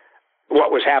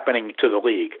what was happening to the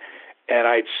league. And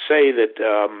I'd say that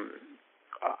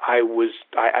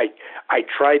I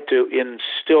tried to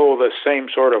instill the same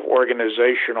sort of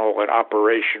organizational and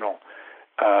operational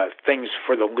things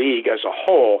for the league as a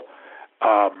whole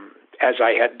as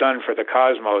I had done for the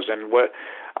Cosmos. And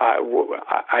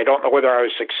I don't know whether I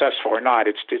was successful or not.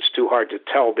 It's too hard to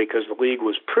tell, because the league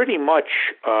was pretty much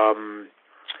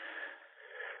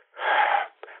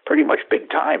big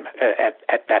time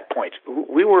at that point.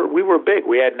 We were big.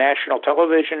 We had national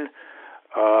television.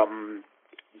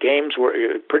 Games were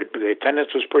the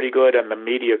attendance was pretty good, and the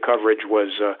media coverage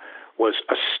was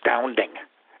astounding.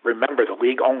 Remember, the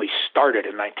league only started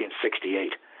in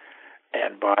 1968,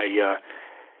 and by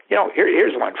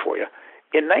here's one for you.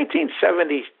 In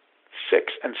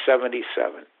 1976 and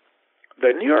 77,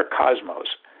 the New York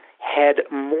Cosmos had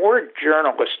more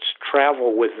journalists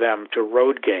travel with them to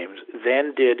road games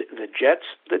than did the Jets,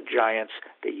 the Giants,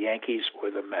 the Yankees, or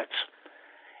the Mets.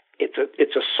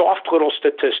 It's a soft little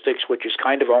statistics, which is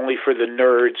kind of only for the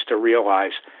nerds to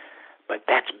realize, but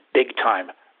that's big time.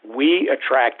 We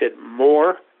attracted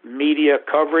more media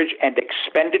coverage and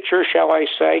expenditure, shall I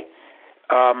say,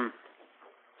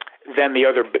 than the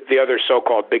other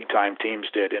so-called big-time teams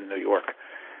did in New York.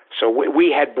 So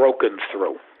we had broken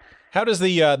through. How does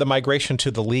the migration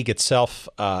to the league itself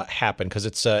happen? Because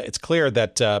it's clear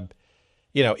that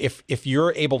if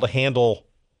you're able to handle,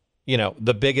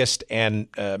 the biggest and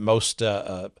most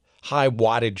high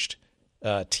wattage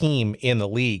team in the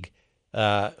league,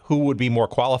 who would be more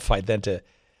qualified than to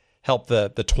help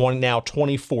the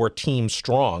 24 team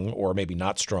strong, or maybe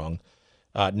not strong,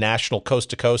 national coast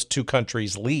to coast, two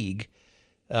countries league,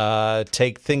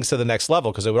 take things to the next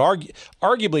level? Because it would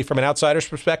arguably, from an outsider's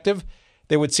perspective,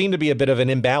 there would seem to be a bit of an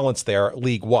imbalance there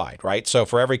league wide, right? So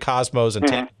for every Cosmos and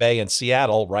Tampa Bay and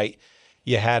Seattle, right,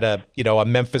 you had a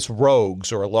Memphis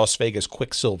Rogues or a Las Vegas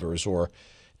Quicksilvers or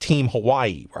Team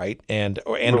Hawaii, right, and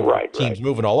teams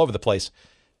moving all over the place.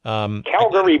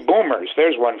 Calgary Boomers,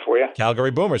 there's one for you.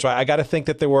 Calgary Boomers, right? I got to think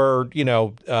that there were,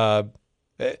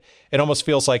 it almost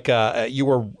feels like you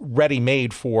were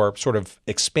ready-made for sort of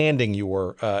expanding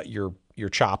your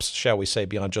chops, shall we say,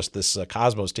 beyond just this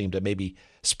Cosmos team to maybe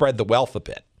spread the wealth a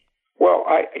bit. Well,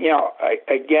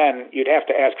 again, you'd have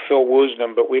to ask Phil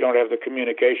Woosnam, but we don't have the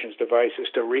communications devices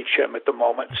to reach him at the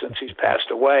moment since he's passed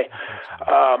away.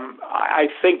 I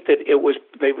think that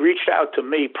they reached out to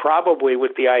me probably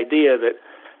with the idea that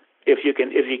if you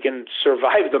can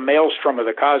survive the maelstrom of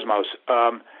the Cosmos,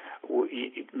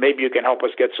 maybe you can help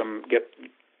us get some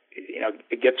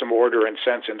order and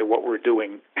sense into what we're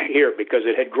doing here, because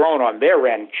it had grown on their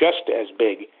end just as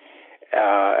big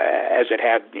as it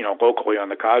had, locally on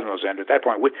the Cosmos end. At that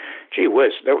point, gee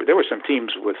whiz, there were some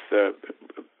teams with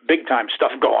big time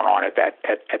stuff going on at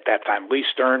that time. Lee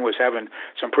Stern was having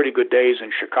some pretty good days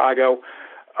in Chicago.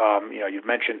 You've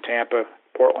mentioned Tampa,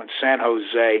 Portland, San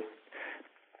Jose.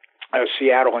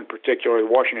 Seattle in particular, the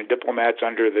Washington Diplomats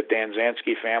under the Dan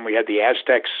Zansky family had the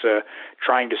Aztecs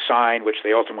trying to sign, which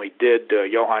they ultimately did,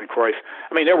 Johan Cruyff.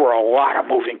 I mean, there were a lot of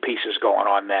moving pieces going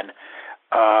on then.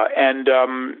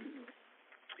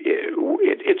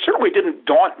 It certainly didn't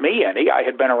daunt me any. I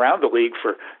had been around the league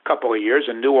for a couple of years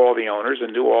and knew all the owners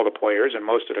and knew all the players and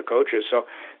most of the coaches. So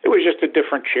it was just a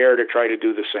different chair to try to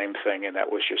do the same thing, and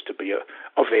that was just to be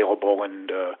available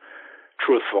and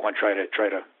truthful and try to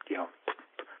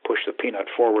push the peanut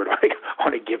forward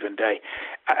on a given day.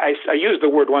 I used the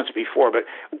word once before, but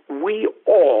we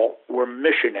all were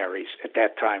missionaries at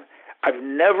that time. I've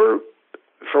never,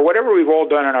 for whatever we've all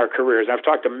done in our careers, and I've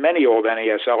talked to many old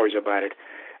NASLers about it,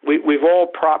 we've all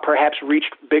perhaps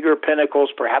reached bigger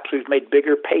pinnacles, perhaps we've made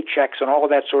bigger paychecks and all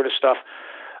of that sort of stuff.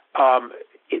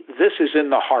 This is in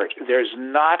the heart. There's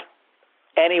not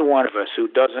any one of us who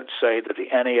doesn't say that the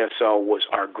NASL was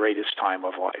our greatest time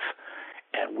of life.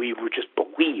 And we just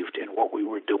believed in what we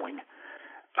were doing.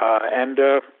 And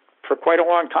for quite a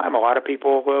long time, a lot of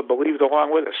people believed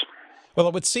along with us. Well,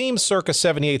 it would seem circa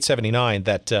 78, 79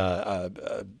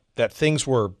 that things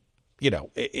were,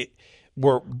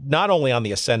 were not only on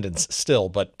the ascendance still,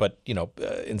 but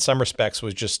in some respects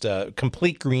was just a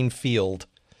complete green field,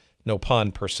 no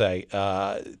pun per se,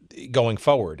 going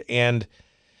forward. And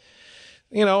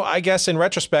I guess in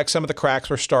retrospect, some of the cracks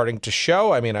were starting to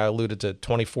show. I mean, I alluded to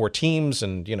 24 teams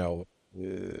and,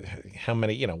 how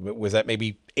many, was that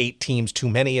maybe 8 teams too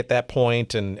many at that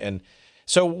point? And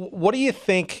so what do you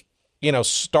think,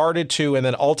 started to and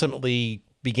then ultimately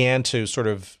began to sort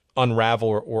of unravel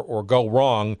or go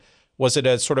wrong? Was it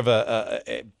a sort of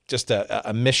just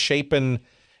a misshapen,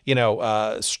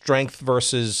 strength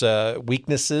versus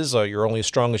weaknesses, or you're only as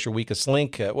strong as your weakest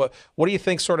link? What do you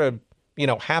think sort of,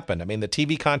 happened? I mean, the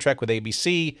TV contract with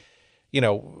ABC,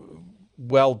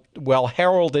 well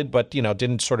heralded, but,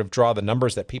 didn't sort of draw the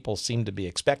numbers that people seemed to be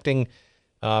expecting.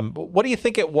 What do you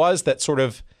think it was that sort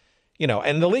of,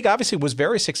 and the league obviously was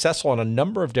very successful on a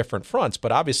number of different fronts,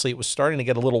 but obviously it was starting to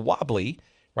get a little wobbly,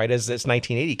 right, as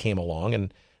 1980 came along.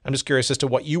 And I'm just curious as to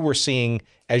what you were seeing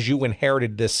as you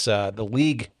inherited this, the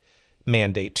league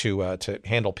mandate to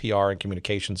handle PR and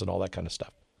communications and all that kind of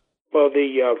stuff. Well,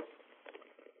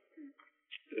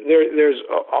 there's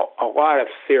a lot of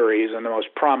theories, and the most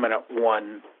prominent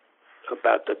one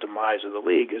about the demise of the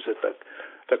league is that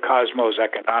the Cosmos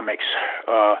economics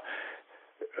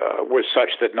was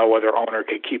such that no other owner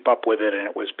could keep up with it, and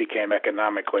it became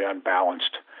economically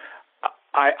unbalanced.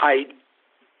 I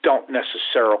don't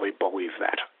necessarily believe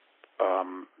that.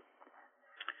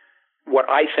 What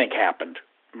I think happened,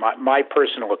 my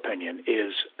personal opinion,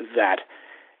 is that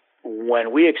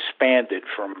when we expanded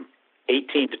from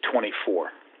 18 to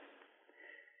 24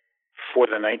 for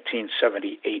the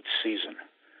 1978 season,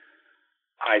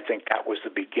 I think that was the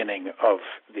beginning of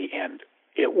the end.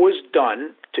 It was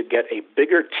done to get a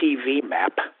bigger TV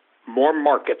map, more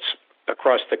markets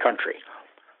across the country.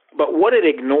 But what it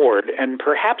ignored, and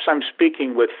perhaps I'm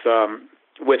speaking with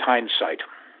hindsight,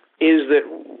 is that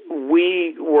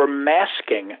we were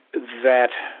masking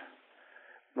that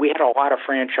we had a lot of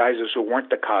franchises who weren't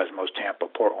the Cosmos, Tampa,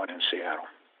 Portland, and Seattle.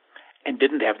 and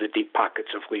didn't have the deep pockets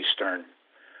of Lee Stern.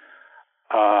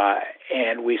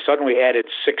 And we suddenly added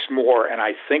 6 more, and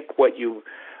I think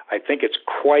it's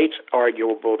quite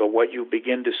arguable that what you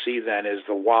begin to see then is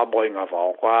the wobbling of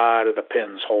a lot of the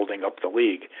pins holding up the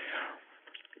league,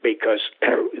 because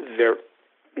it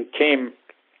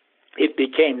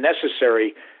became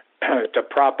necessary to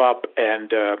prop up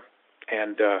and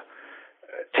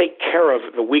take care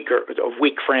of the weak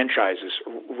franchises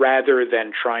rather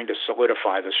than trying to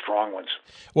solidify the strong ones.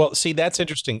 Well, see, that's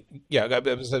interesting. Yeah, I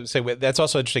was going to say that's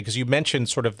also interesting because you mentioned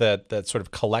sort of the sort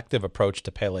of collective approach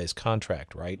to Pele's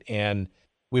contract, right? And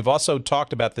we've also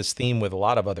talked about this theme with a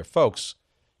lot of other folks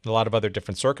in a lot of other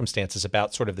different circumstances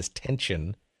about sort of this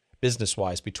tension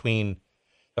business-wise between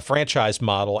the franchise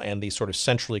model and the sort of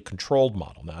centrally controlled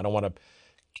model. Now, I don't want to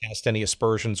cast any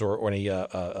aspersions or any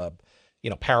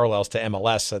parallels to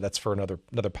MLS. That's for another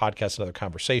podcast, another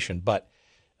conversation. But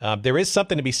there is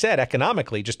something to be said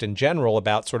economically, just in general,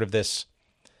 about sort of this,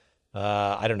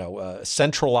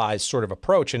 centralized sort of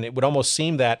approach. And it would almost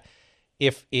seem that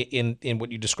if in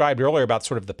what you described earlier about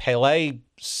sort of the Pele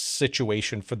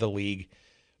situation for the league,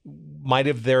 might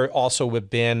have there also have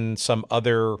been some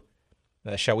other,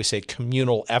 shall we say,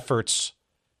 communal efforts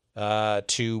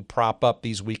to prop up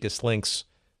these weakest links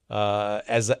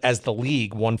as the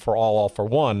league, one for all for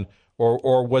one,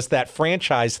 or was that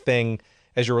franchise thing,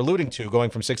 as you're alluding to, going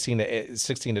from 16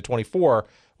 to 24,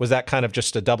 was that kind of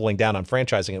just a doubling down on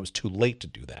franchising? It was too late to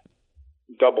do that.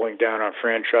 Doubling down on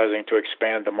franchising to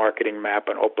expand the marketing map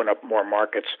and open up more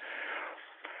markets.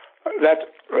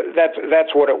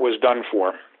 That's what it was done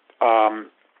for.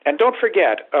 And don't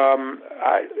forget,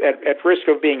 at risk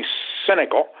of being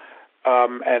cynical,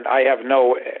 and I have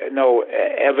no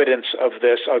evidence of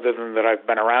this other than that I've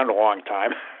been around a long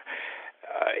time,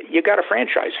 you got a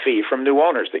franchise fee from new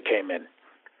owners that came in,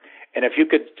 and if you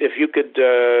could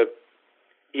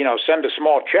send a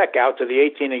small check out to the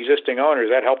 18 existing owners,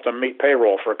 that helped them meet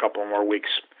payroll for a couple more weeks.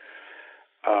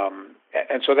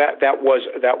 And so that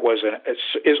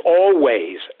is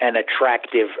always an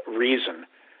attractive reason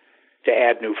to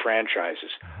add new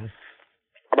franchises. Mm-hmm.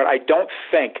 But I don't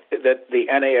think that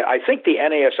I think the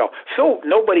NASL, Phil,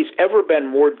 nobody's ever been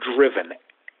more driven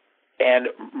and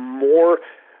more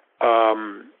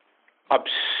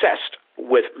obsessed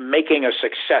with making a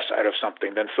success out of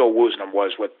something than Phil Woosnam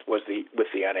was with the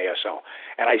NASL.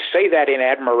 And I say that in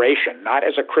admiration, not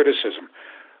as a criticism.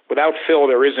 Without Phil,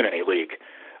 there isn't any league.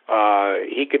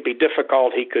 He could be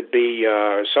difficult. He could be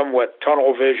somewhat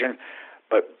tunnel vision.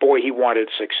 But boy, he wanted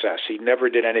success. He never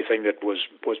did anything that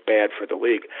was bad for the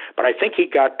league. But I think he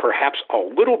got perhaps a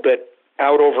little bit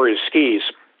out over his skis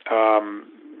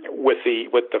with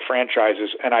the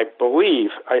franchises. And I believe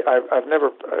I've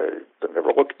never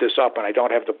looked this up, and I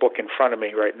don't have the book in front of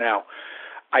me right now.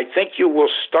 I think you will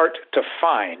start to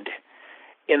find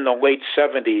in the late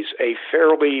 70s a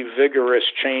fairly vigorous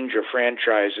change of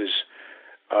franchises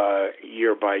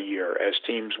year by year as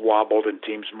teams wobbled and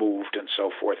teams moved and so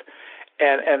forth.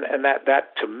 And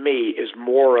that to me is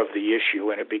more of the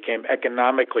issue, and it became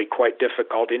economically quite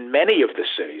difficult in many of the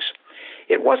cities.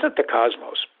 It wasn't the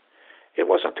Cosmos.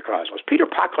 Peter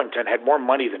Pocklington had more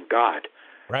money than God,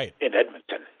 right, in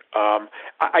Edmonton.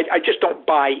 I just don't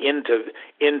buy into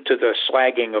the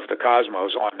slagging of the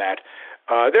Cosmos on that.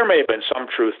 There may have been some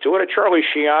truth to it. Charlie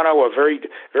Schiano, a very,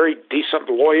 very decent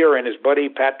lawyer, and his buddy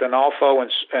Pat Donalfo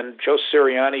and Joe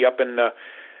Sirianni up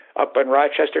in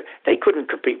Rochester, they couldn't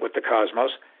compete with the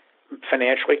Cosmos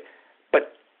financially,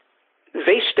 but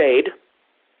they stayed.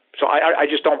 So I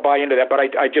just don't buy into that. But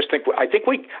I think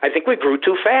we grew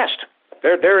too fast.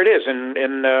 There it is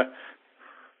in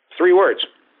 4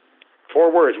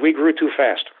 words. We grew too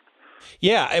fast.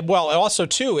 Yeah, well, also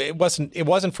too, it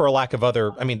wasn't for a lack of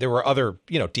other. I mean, there were other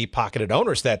deep-pocketed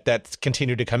owners that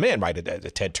continued to come in, right?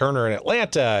 Ted Turner in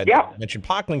Atlanta. Yeah, I mentioned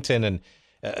Pocklington, and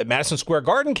Madison Square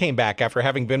Garden came back after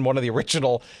having been one of the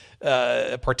original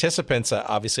participants,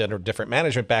 obviously under different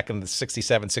management back in the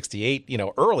 67, 68,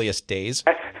 earliest days.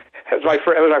 It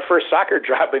was my first soccer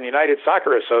job in the United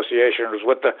Soccer Association. It was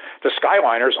with the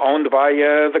Skyliners, owned by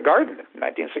the Garden in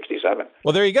 1967.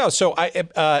 Well, there you go. So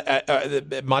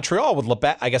Montreal with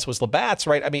Labatt, I guess it was Labatt's,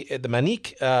 right? I mean, the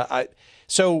Manique.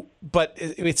 But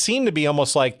it seemed to be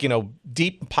almost like,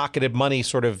 deep-pocketed money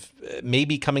sort of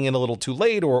maybe coming in a little too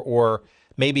late or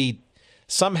maybe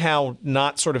somehow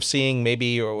not sort of seeing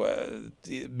maybe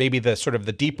the sort of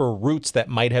the deeper roots that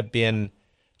might have been,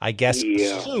 I guess,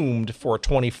 assumed for a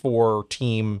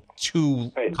 24-team,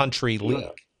 two-country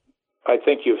league. I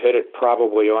think you've hit it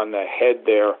probably on the head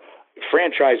there.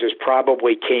 Franchises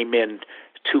probably came in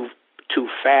too too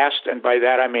fast, and by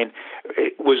that I mean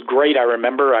it was great. I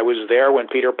remember I was there when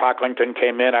Peter Pocklington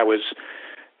came in.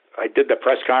 I did the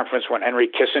press conference when Henry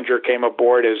Kissinger came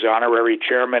aboard as honorary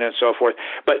chairman and so forth.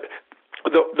 But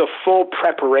the full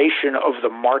preparation of the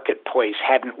marketplace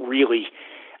hadn't really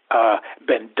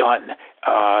been done.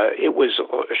 It was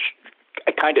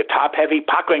a kind of top-heavy.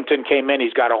 Pocklington came in.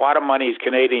 He's got a lot of money. He's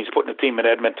Canadian. He's putting a team in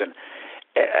Edmonton.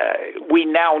 We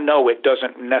now know it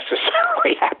doesn't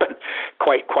necessarily happen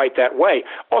quite that way.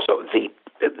 Also,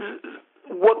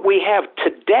 what we have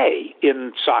today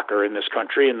in soccer in this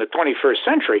country in the 21st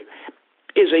century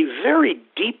is a very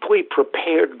deeply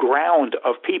prepared ground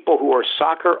of people who are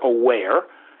soccer aware.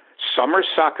 Some are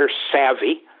soccer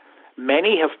savvy.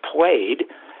 Many have played,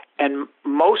 and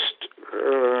most,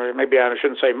 maybe I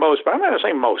shouldn't say most, but I'm going to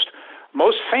say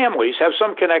most families have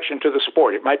some connection to the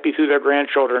sport. It might be through their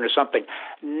grandchildren or something.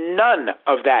 None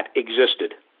of that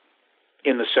existed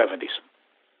in the 70s.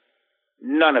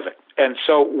 None of it. And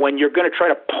so when you're going to try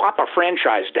to plop a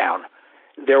franchise down,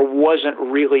 there wasn't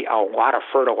really a lot of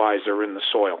fertilizer in the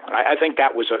soil. I think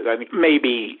that was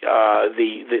maybe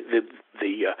the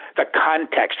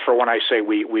context for when I say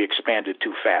we expanded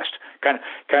too fast. Kind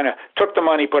of took the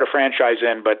money, put a franchise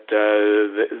in, but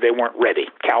they weren't ready.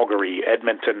 Calgary,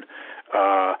 Edmonton,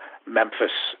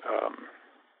 Memphis.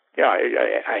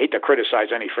 I hate to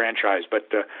criticize any franchise, but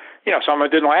some of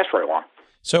it didn't last very long.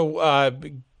 So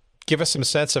give us some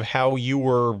sense of how you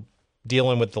were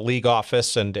dealing with the league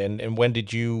office, and when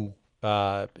did you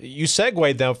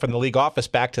segued though from the league office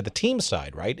back to the team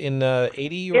side, right? In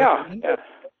 80? Yeah,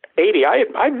 80.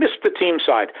 I missed the team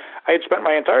side. I had spent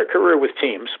my entire career with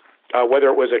teams, whether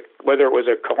it was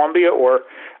a Columbia or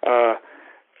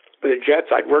the Jets.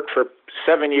 I'd worked for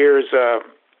 7 years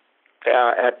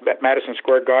at Madison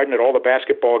Square Garden at all the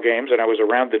basketball games, and I was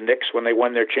around the Knicks when they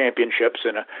won their championships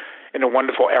in a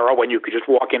wonderful era when you could just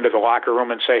walk into the locker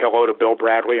room and say hello to Bill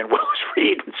Bradley and Willis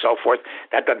Reed and so forth.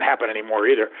 That doesn't happen anymore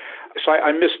either. So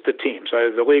I missed the teams.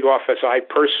 The league office I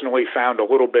personally found a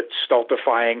little bit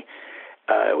stultifying.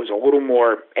 It was a little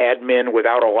more admin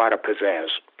without a lot of pizzazz.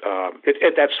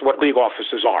 That's what league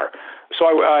offices are. So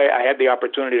I had the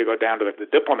opportunity to go down to the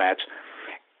Diplomats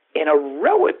in a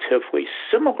relatively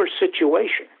similar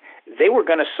situation. They were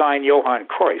going to sign Johan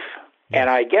Cruyff. And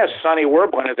I guess Sonny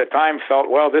Werblin at the time felt,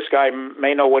 well, this guy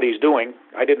may know what he's doing.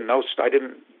 I had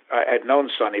known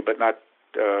Sonny, but not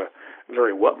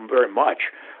very much.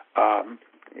 I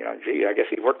guess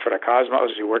he worked for the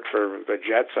Cosmos. He worked for the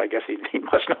Jets. I guess he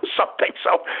must know something.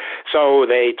 So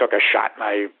they took a shot, and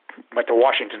I went to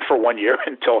Washington for 1 year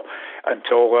until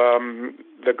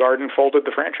the Garden folded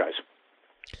the franchise.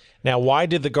 Now, why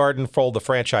did the Garden fold the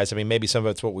franchise? I mean, maybe some of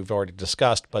it's what we've already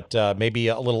discussed, but maybe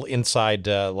a little inside,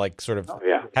 how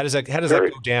does that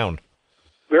go down?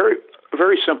 Very,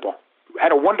 very simple.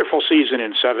 Had a wonderful season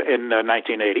in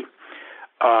 1980.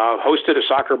 Hosted a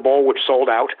soccer bowl which sold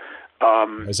out. I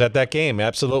was at that game,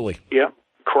 absolutely. Yeah,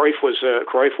 Cruyff was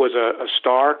a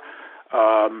star.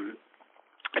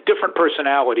 A different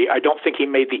personality. I don't think he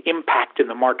made the impact in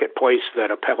the marketplace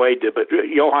that a Pelé did, but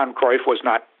Johan Cruyff was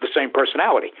not the same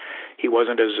personality. He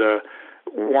wasn't as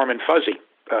warm and fuzzy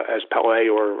as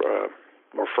Pelé or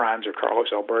Franz or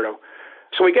Carlos Alberto.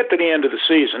 So we get to the end of the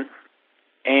season,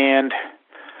 and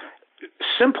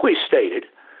simply stated,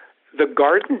 the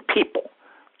Garden people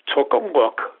took a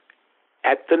look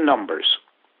at the numbers.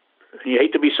 You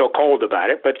hate to be so cold about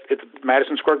it, but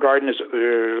Madison Square Garden is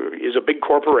a big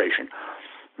corporation.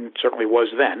 It certainly was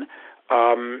then.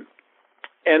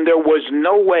 And there was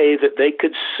no way that they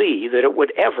could see that it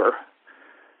would ever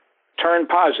turn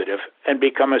positive and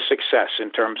become a success in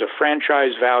terms of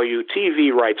franchise value,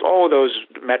 TV rights, all of those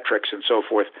metrics and so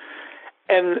forth.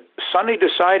 And Sonny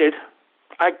decided,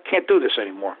 I can't do this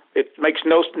anymore. It makes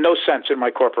no sense in my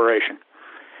corporation.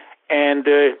 And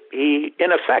he,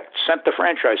 in effect, sent the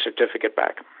franchise certificate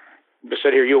back. He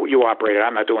said, here, you operate it.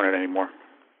 I'm not doing it anymore.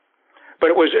 But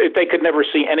they could never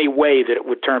see any way that it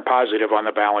would turn positive on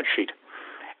the balance sheet.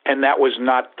 And that was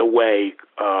not the way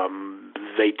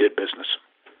they did business.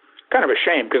 Kind of a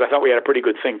shame, because I thought we had a pretty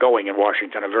good thing going in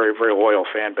Washington, a very, very loyal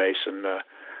fan base and a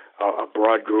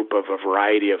broad group of a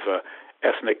variety of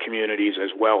ethnic communities,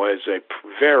 as well as a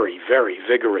very, very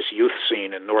vigorous youth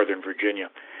scene in Northern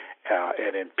Virginia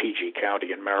and in PG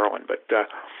County in Maryland. But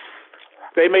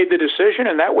they made the decision,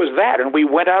 and that was that, and we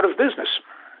went out of business.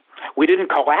 We didn't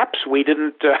collapse. We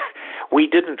didn't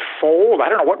fold. I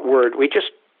don't know what word. We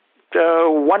just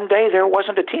one day there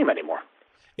wasn't a team anymore.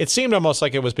 It seemed almost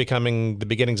like it was becoming the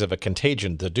beginnings of a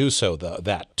contagion to do so.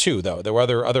 Though there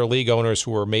were other league owners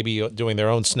who were maybe doing their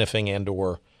own sniffing and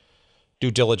or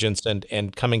due diligence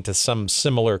and coming to some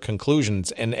similar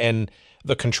conclusions. And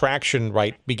the contraction,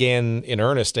 right, began in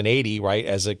earnest in 80, right,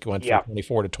 as it went from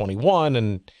 24 to 21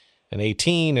 and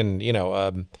 18, and you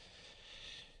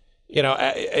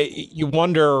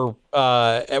wonder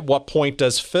at what point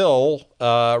does Phil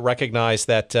recognize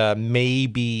that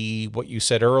maybe what you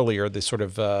said earlier, this sort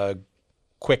of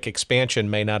quick expansion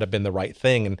may not have been the right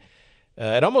thing. And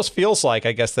it almost feels like,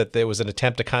 I guess, that there was an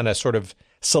attempt to kind of sort of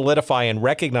solidify and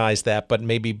recognize that, but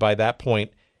maybe by that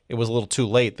point it was a little too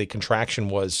late. The contraction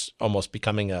was almost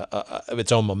becoming of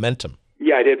its own momentum.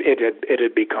 Yeah, it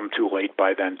had become too late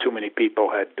by then. Too many people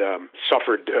had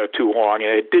suffered too long,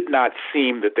 and it did not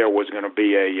seem that there was going to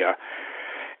be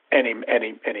any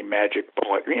magic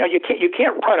bullet. You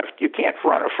can't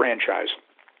run a franchise.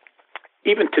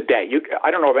 Even today,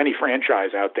 I don't know of any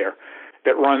franchise out there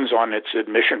that runs on its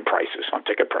admission prices, on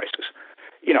ticket prices.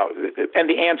 And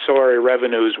the ancillary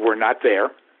revenues were not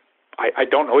there. I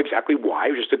don't know exactly why.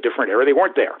 It was just a different era. They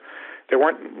weren't there. There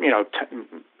weren't,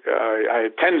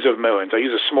 tens of millions. I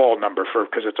use a small number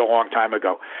because it's a long time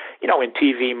ago, in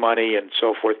TV money and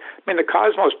so forth. I mean, the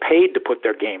Cosmos paid to put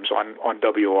their games on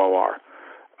WOR.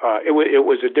 It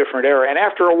was a different era. And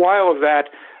after a while of that,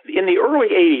 in the early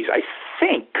 80s, I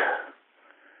think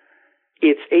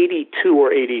it's 82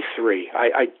 or 83.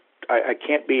 I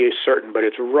can't be certain, but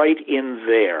it's right in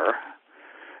there.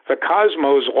 The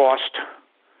Cosmos lost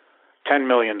 $10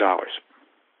 million.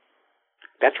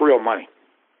 That's real money.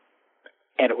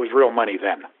 And it was real money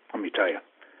then, let me tell you.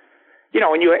 Then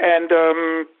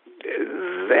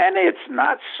it's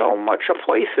not so much a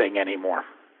plaything anymore.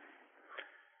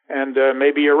 And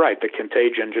maybe you're right. The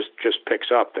contagion just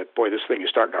picks up that, boy, this thing is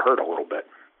starting to hurt a little bit.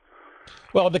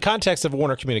 Well, in the context of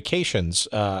Warner Communications,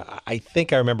 I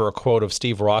think I remember a quote of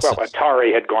Steve Ross. Well,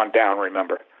 Atari had gone down,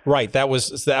 remember? Right. That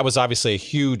was obviously a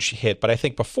huge hit. But I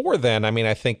think before then,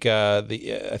 I think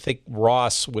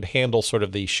Ross would handle sort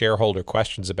of the shareholder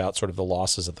questions about sort of the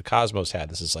losses that the Cosmos had.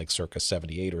 This is like circa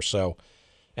 78 or so.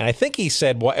 And I think he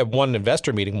said at one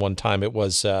investor meeting one time, it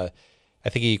was I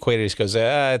think he equated it. He goes,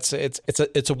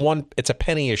 it's a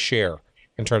penny a share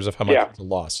in terms of how much it's a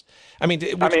loss.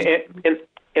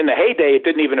 In the heyday, it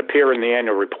didn't even appear in the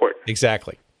annual report.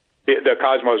 Exactly. The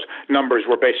Cosmos numbers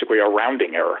were basically a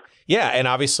rounding error. Yeah, and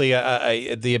obviously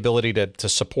the ability to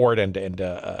support and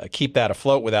keep that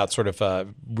afloat without sort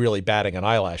of really batting an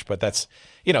eyelash. But that's,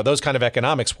 those kind of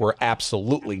economics were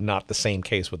absolutely not the same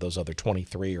case with those other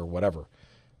 23 or whatever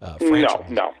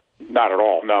franchises. No, not at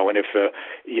all. No, and if for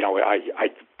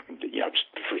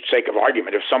sake of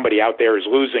argument, if somebody out there is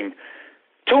losing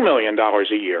 $2 million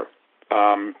a year,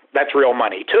 that's real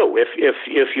money too.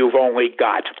 If you've only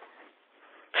got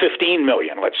 15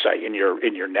 million, let's say, in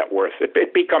your net worth,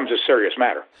 it becomes a serious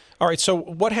matter. All right. So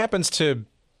what happens to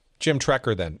Jim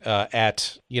Trecker then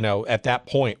at that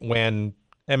point when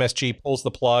MSG pulls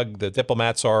the plug, the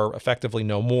Diplomats are effectively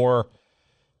no more?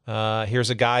 Here's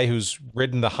a guy who's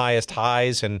ridden the highest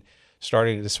highs and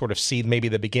starting to sort of see maybe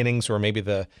the beginnings or maybe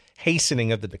the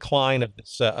hastening of the decline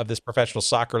of this professional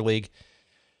soccer league.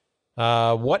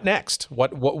 What next?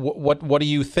 What do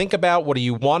you think about? What do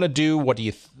you want to do? What do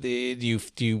you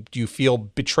feel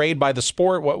betrayed by the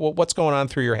sport? What's going on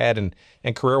through your head and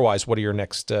career wise? What are your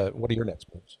next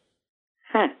moves?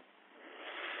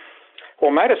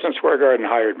 Well, Madison Square Garden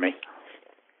hired me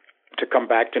to come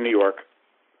back to New York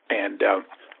and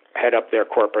head up their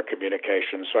corporate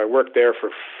communications. So I worked there for,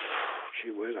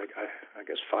 I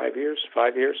guess 5 years.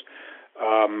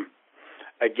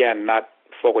 Again, not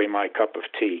fully my cup of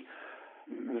tea.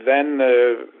 Then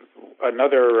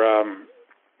another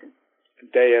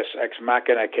deus ex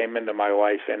machina came into my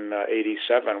life in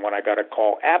 87 when I got a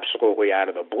call absolutely out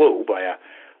of the blue by a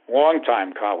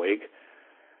longtime colleague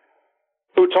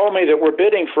who told me that we're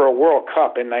bidding for a World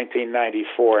Cup in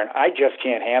 1994, and I just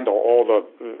can't handle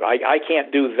I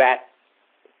can't do that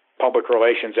public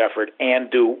relations effort and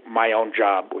do my own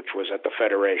job, which was at the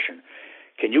Federation.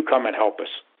 Can you come and help us?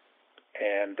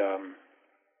 And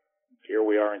here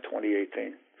we are in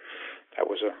 2018. That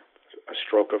was a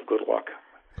stroke of good luck.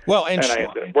 Well, and I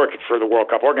worked for the World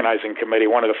Cup Organizing Committee,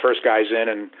 one of the first guys in,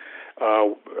 and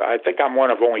I think I'm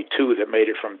one of only two that made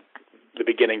it from the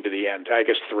beginning to the end. I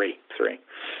guess three.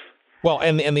 Well,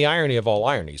 and the irony of all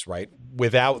ironies, right?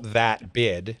 Without that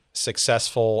bid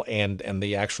successful and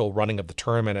the actual running of the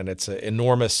tournament and its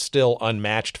enormous, still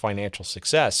unmatched financial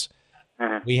success,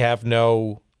 we have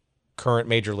no current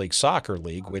Major League Soccer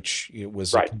league, which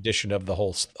was a condition of the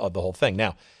whole thing.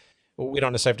 Now, we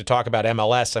don't necessarily have to talk about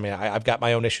MLS. I mean, I've got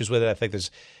my own issues with it. I think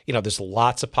there's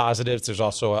lots of positives. There's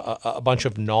also a bunch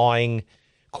of gnawing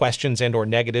questions and or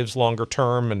negatives longer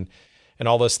term, and and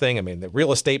all those things. I mean, the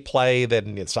real estate play,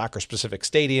 then soccer-specific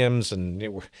stadiums,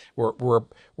 and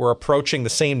we're approaching the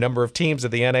same number of teams that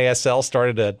the NASL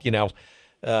started to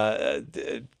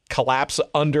collapse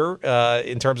under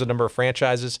in terms of number of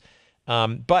franchises.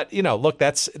 But look,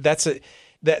 that's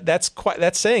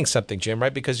saying something, Jim,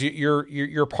 right? Because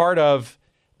you're part of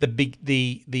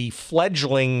the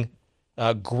fledgling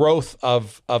growth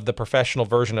of the professional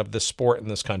version of this sport in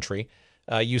this country.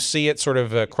 You see it sort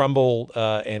of crumble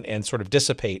and sort of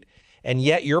dissipate, and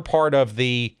yet you're part of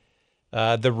the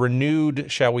renewed,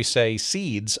 shall we say,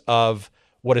 seeds of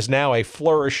what is now a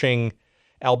flourishing,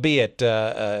 albeit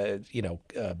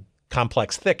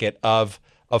complex thicket of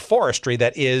forestry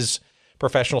that is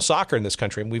professional soccer in this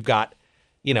country. And we've got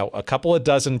a couple of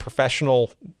dozen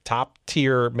professional top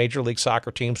tier Major League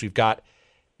Soccer teams. We've got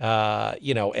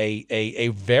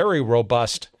a very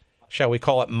robust, shall we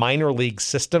call it, minor league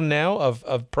system now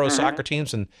of pro soccer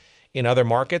teams and in other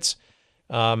markets.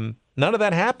 None of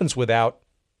that happens without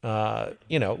a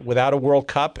World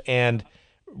Cup and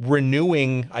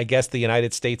renewing, I guess, the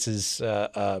United States'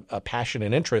 passion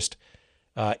and interest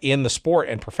in the sport,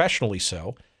 and professionally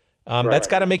so. That's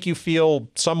got to make you feel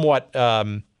somewhat,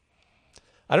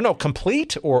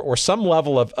 complete or some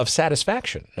level of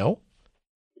satisfaction, no?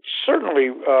 Certainly.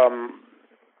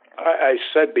 I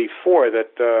said before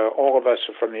that all of us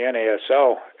are from the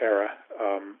NASL era.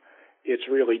 It's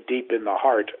really deep in the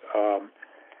heart.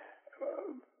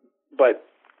 But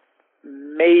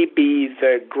maybe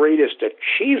the greatest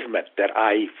achievement that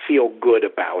I feel good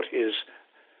about is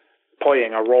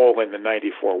playing a role in the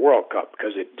 '94 World Cup,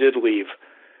 because it did leave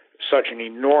such an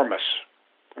enormous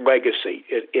legacy.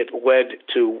 It led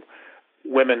to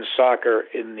women's soccer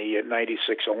in the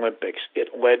 '96 Olympics.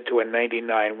 It led to a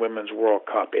 '99 Women's World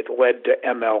Cup. It led to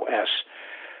MLS.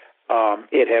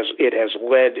 It has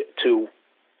led to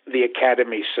the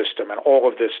academy system and all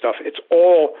of this stuff. It's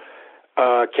all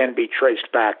can be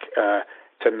traced back to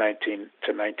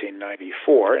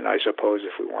 1994. And I suppose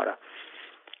if we want to,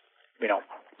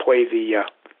 play the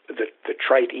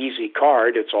trite easy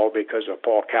card, it's all because of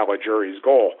Paul Caligiuri's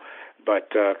goal.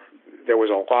 But there was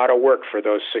a lot of work for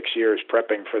those 6 years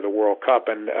prepping for the World Cup,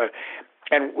 and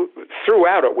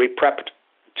throughout it we prepped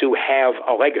to have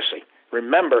a legacy.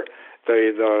 Remember,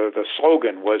 the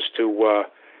slogan was to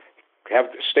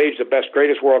have stage the best,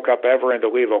 greatest World Cup ever, and to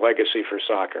leave a legacy for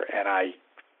soccer. And I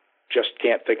just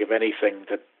can't think of anything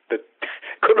that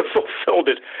could have fulfilled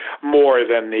it more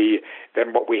than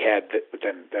what we had,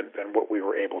 than what we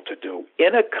were able to do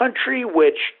in a country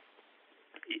which,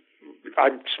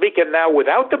 I'm speaking now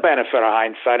without the benefit of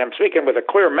hindsight, I'm speaking with a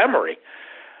clear memory,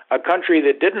 a country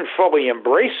that didn't fully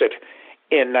embrace it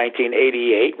in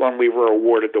 1988 when we were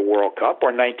awarded the World Cup,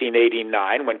 or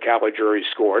 1989 when Caligiuri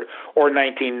scored, or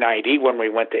 1990 when we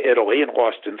went to Italy and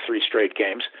lost in 3 straight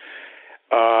games.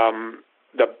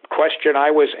 The question I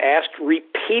was asked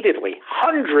repeatedly,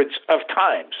 hundreds of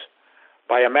times,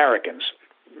 by Americans,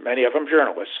 many of them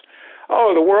journalists,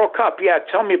 oh, the World Cup, yeah,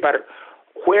 tell me about it.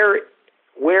 Where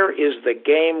is the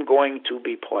game going to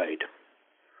be played?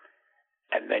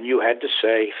 And then you had to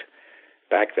say,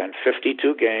 back then,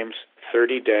 52 games,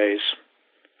 30 days,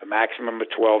 a maximum of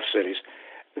 12 cities.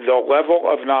 The level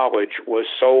of knowledge was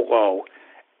so low,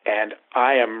 and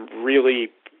I am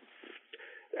really,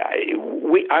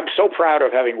 I'm so proud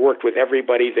of having worked with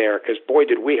everybody there, because boy,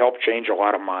 did we help change a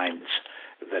lot of minds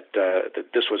that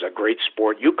this was a great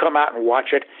sport. You come out and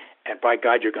watch it, and by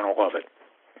God, you're going to love it.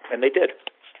 And they did.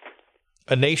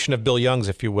 A nation of Bill Youngs,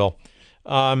 if you will.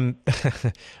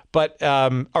 But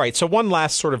all right. So one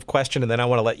last sort of question, and then I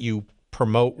want to let you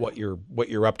promote what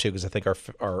you're up to, because I think our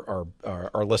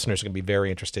listeners are going to be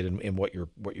very interested in what you're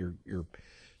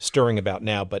stirring about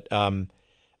now. But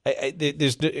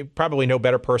there's probably no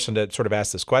better person to sort of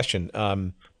ask this question.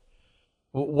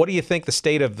 What do you think the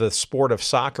state of the sport of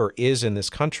soccer is in this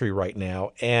country right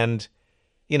now? And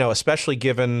especially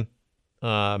given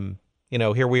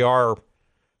here we are,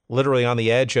 literally on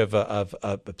the edge of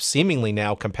a seemingly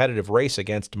now competitive race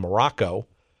against Morocco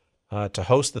to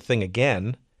host the thing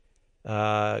again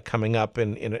coming up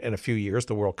in a few years,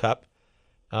 the World Cup.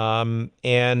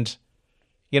 And,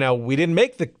 we didn't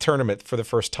make the tournament for the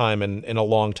first time in a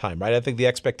long time, right? I think the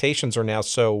expectations are now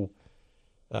so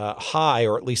high,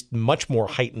 or at least much more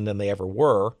heightened than they ever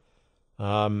were.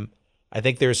 I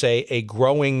think there's a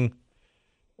growing,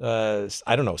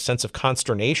 sense of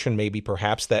consternation, maybe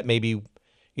perhaps, that maybe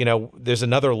there's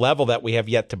another level that we have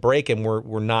yet to break, and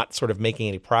we're not sort of making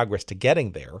any progress to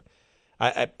getting there.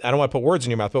 I don't want to put words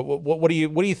in your mouth, but what do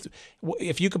you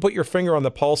if you could put your finger on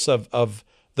the pulse of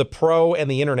the pro and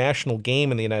the international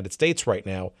game in the United States right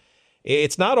now,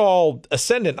 it's not all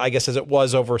ascendant, I guess, as it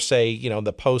was over, say,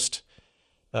 the post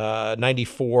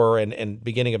 94 and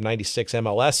beginning of 96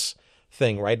 MLS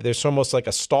thing, right? There's almost like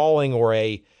a stalling or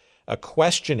a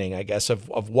questioning, I guess,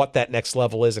 of what that next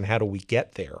level is and how do we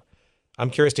get there. I'm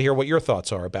curious to hear what your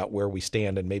thoughts are about where we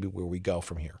stand and maybe where we go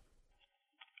from here.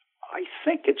 I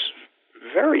think it's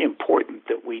very important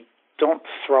that we don't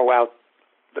throw out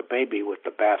the baby with the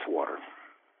bathwater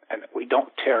and that we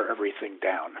don't tear everything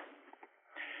down.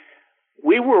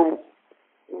 We were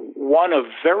one of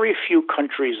very few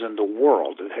countries in the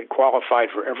world that had qualified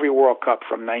for every World Cup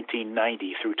from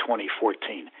 1990 through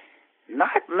 2014.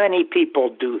 Not many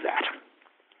people do that.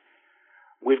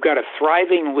 We've got a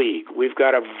thriving league. We've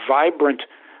got a vibrant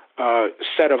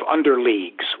set of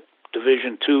underleagues,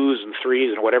 Division 2s and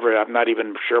 3s and whatever. I'm not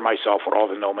even sure myself what all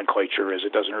the nomenclature is.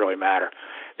 It doesn't really matter.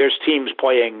 There's teams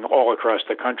playing all across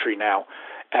the country now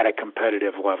at a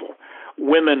competitive level.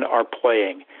 Women are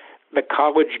playing. The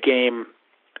college game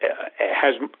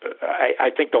has, I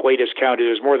think the latest count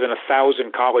is more than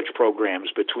 1,000 college programs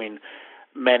between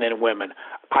men and women.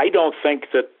 I don't think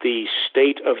that the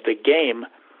state of the game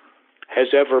has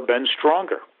ever been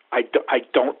stronger. I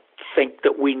don't think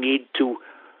that we need to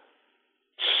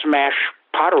smash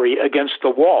pottery against the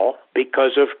wall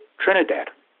because of Trinidad.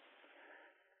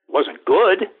 It wasn't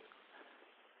good,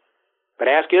 but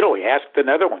ask Italy, ask the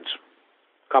Netherlands.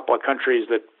 A couple of countries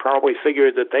that probably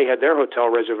figured that they had their hotel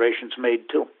reservations made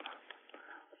too.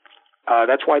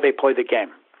 That's why they play the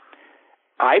game.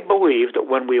 I believe that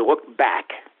when we look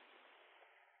back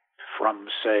from,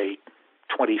 say,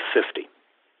 2050,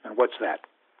 and what's that,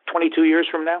 22 years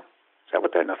from now? Is that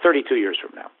what that? No, 32 years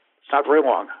from now. It's not very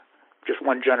long, just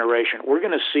one generation. We're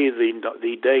going to see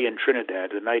the day in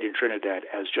Trinidad, the night in Trinidad,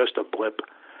 as just a blip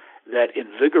that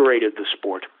invigorated the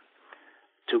sport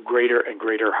to greater and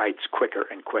greater heights quicker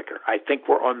and quicker. I think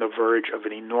we're on the verge of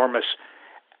an enormous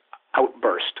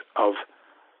outburst of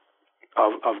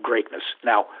greatness.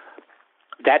 Now,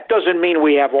 that doesn't mean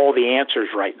we have all the answers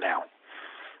right now.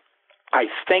 I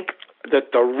think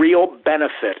that the real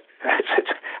benefit,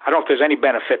 I don't know if there's any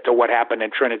benefit to what happened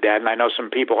in Trinidad, and I know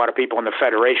a lot of people in the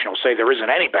Federation will say there isn't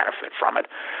any benefit from it,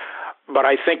 but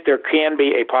I think there can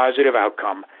be a positive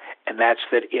outcome, and that's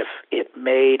that if it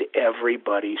made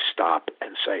everybody stop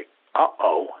and say,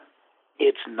 uh-oh,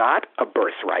 it's not a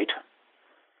birthright,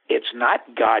 it's not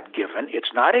God-given,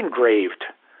 it's not engraved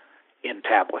in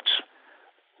tablets.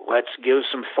 Let's give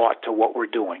some thought to what we're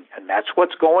doing, and that's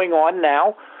what's going on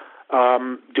now.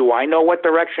 Do I know what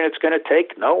direction it's going to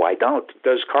take? No, I don't.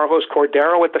 Does Carlos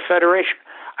Cordero at the Federation?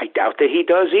 I doubt that he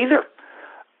does either.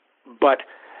 But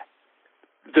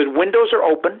the windows are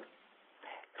open,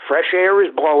 fresh air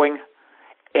is blowing,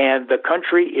 and the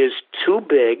country is too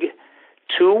big,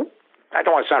 I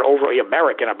don't want to sound overly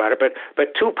American about it, but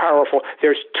too powerful.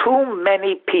 There's too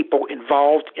many people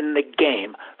involved in the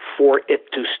game for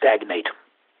it to stagnate.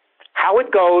 How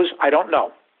it goes, I don't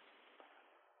know.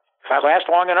 If I last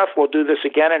long enough, we'll do this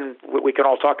again, and we can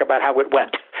all talk about how it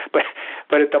went.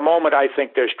 But at the moment, I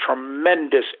think there's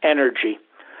tremendous energy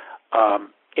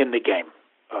in the game,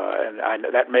 and I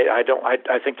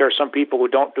think there are some people who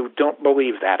don't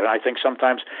believe that, and I think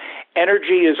sometimes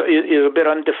energy is a bit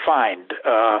undefined.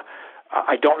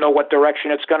 I don't know what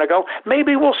direction it's going to go.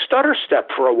 Maybe we'll stutter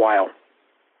step for a while.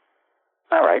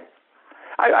 All right,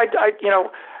 has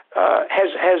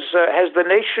the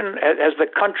nation, has the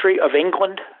country of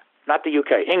England, not the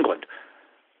UK, England,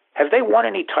 have they won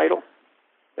any title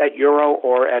at Euro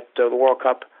or at the World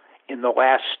Cup in the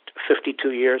last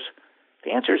 52 years?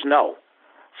 The answer is no.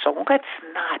 So let's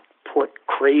not put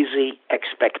crazy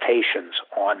expectations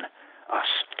on us.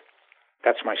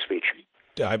 That's my speech.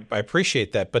 I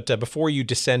appreciate that. But before you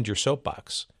descend your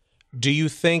soapbox, do you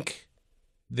think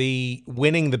the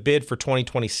winning the bid for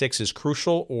 2026 is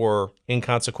crucial or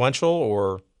inconsequential?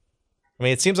 Or, I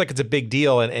mean, it seems like it's a big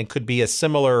deal and could be a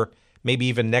similar, maybe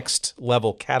even next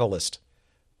level catalyst.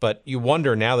 But you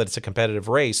wonder now that it's a competitive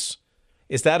race,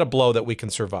 is that a blow that we can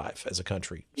survive as a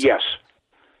country? Yes.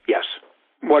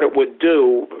 What it would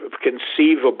do,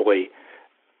 conceivably,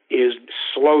 is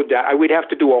slow down. We'd have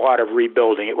to do a lot of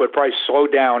rebuilding. It would probably slow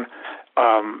down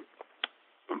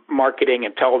marketing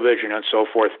and television and so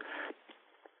forth.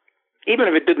 Even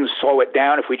if it didn't slow it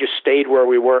down, if we just stayed where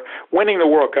we were, winning the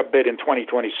World Cup bid in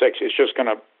 2026 is just going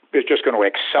to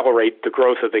accelerate the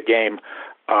growth of the game,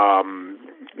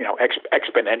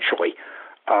 exponentially.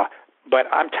 But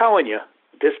I'm telling you,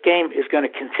 this game is going to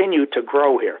continue to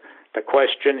grow here. The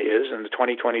question is, and the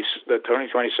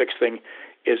 2026 thing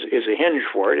is a hinge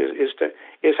for it,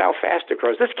 is how fast it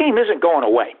grows. This game isn't going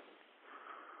away,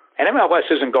 and MLS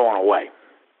isn't going away.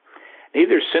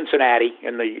 Neither is Cincinnati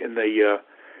in the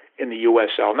in the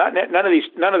USL.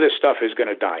 None of this stuff is going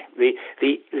to die. The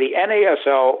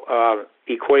NASL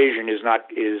equation is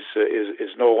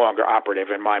no longer operative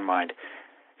in my mind.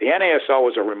 The NASL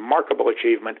was a remarkable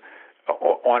achievement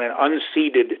on an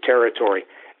unceded territory.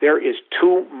 There is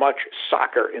too much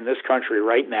soccer in this country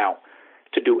right now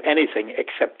to do anything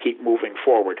except keep moving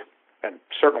forward. And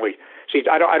certainly,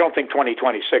 I don't think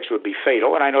 2026 would be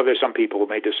fatal, and I know there's some people who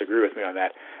may disagree with me on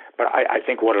that. But I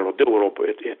think what it'll do,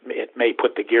 it may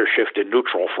put the gear shift in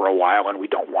neutral for a while, and we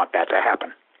don't want that to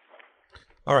happen.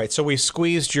 All right, so we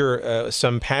squeezed your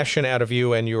some passion out of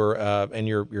you and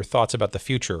your thoughts about the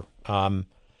future. Why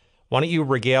don't you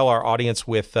regale our audience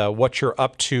with what you're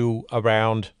up to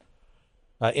around?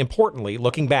 Importantly,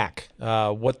 looking back,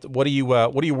 what are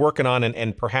you working on,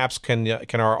 and perhaps can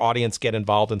our audience get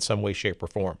involved in some way, shape, or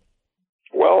form?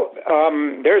 Well,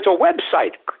 there's a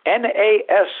website,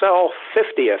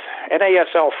 NASL50th,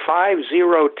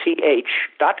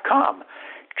 NASL50th.com.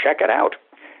 Check it out,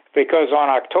 because on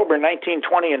October 19,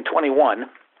 20, and 21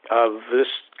 of this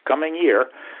coming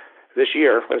year, what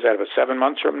is that, about 7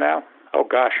 months from now? Oh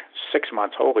gosh, 6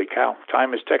 months, holy cow,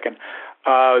 time is ticking.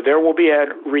 There will be a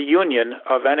reunion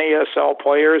of NASL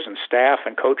players and staff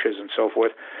and coaches and so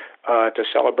forth to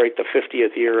celebrate the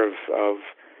 50th year of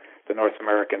the North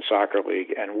American Soccer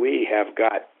League. And we have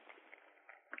got,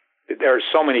 there's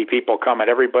so many people coming,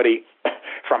 everybody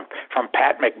from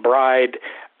Pat McBride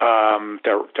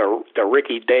to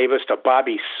Ricky Davis to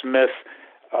Bobby Smith,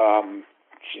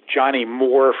 Johnny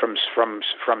Moore from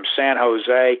San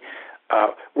Jose.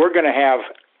 We're going to have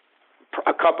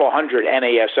a couple hundred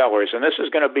NASLers, and this is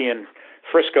going to be in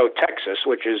Frisco, Texas,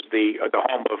 which is the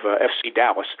home of FC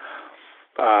Dallas.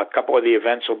 A couple of the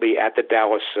events will be at the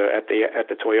Dallas at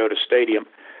the Toyota Stadium,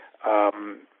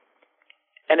 and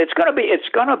it's going to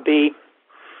be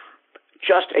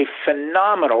just a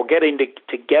phenomenal getting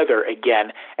together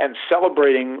again and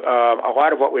celebrating a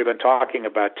lot of what we've been talking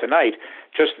about tonight.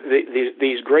 Just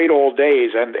these great old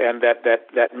days and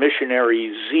that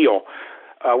missionary zeal.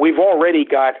 We've already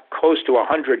got close to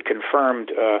 100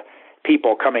 confirmed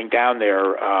people coming down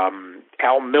there.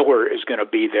 Al Miller is going to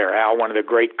be there. Al, one of the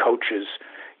great coaches.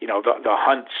 You know, the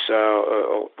Hunts,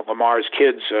 Lamar's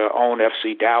kids own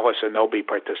FC Dallas, and they'll be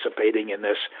participating in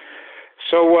this.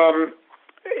 So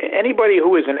anybody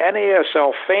who is an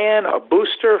NASL fan, a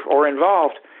booster, or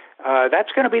involved,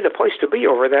 that's going to be the place to be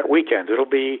over that weekend.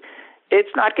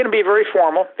 It's not going to be very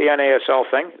formal, the NASL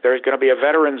thing. There's going to be a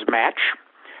veterans match,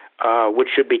 which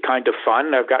should be kind of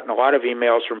fun. I've gotten a lot of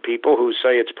emails from people who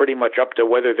say it's pretty much up to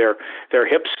whether their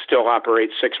hips still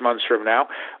operate 6 months from now.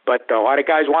 But a lot of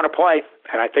guys want to play,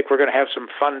 and I think we're going to have some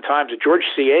fun times. George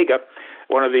Siega,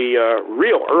 one of the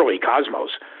real early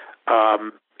Cosmos,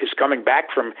 is coming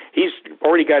back from. He's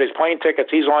already got his plane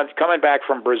tickets. He's coming back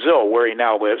from Brazil, where he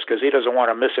now lives, because he doesn't want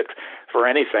to miss it for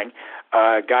anything.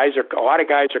 A lot of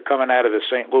guys are coming out of the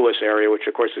St. Louis area, which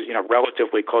of course is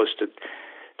relatively close to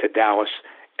Dallas.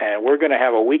 And we're going to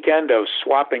have a weekend of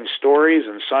swapping stories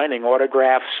and signing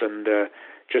autographs and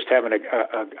just having a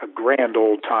grand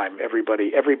old time.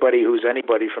 Everybody who's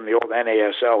anybody from the old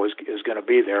NASL is going to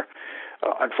be there.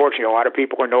 Unfortunately, a lot of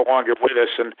people are no longer with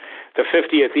us. And the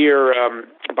 50th year,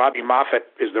 Bobby Moffett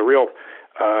is the real.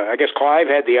 I guess Clive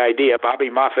had the idea. Bobby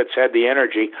Moffat's had the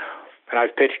energy, and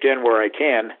I've pitched in where I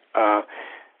can.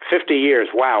 50 years,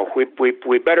 wow. We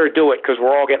better do it because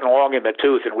we're all getting long in the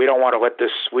tooth, and we don't want to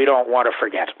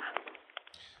forget.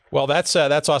 Well, that's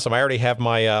awesome. I already have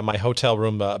my hotel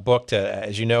room booked.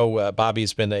 As you know,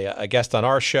 Bobby's been a guest on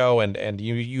our show, and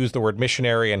you used the word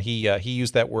missionary, and he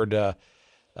used that word a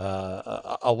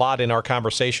lot in our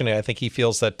conversation. And I think he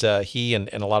feels that he and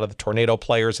a lot of the Tornado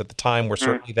players at the time were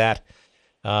certainly that.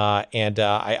 And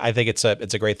I think it's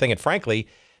a great thing. And frankly,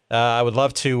 I would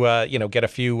love to get a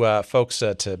few folks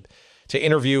to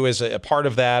interview as a part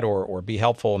of that or be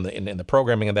helpful in the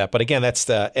programming of that. But again, that's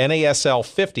the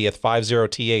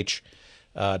NASL50th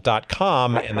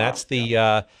 50th.com, and that's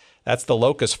the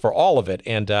locus for all of it.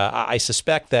 And I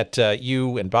suspect that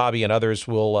you and Bobby and others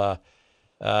will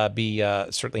be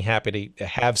certainly happy to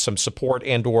have some support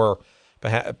and or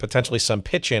potentially some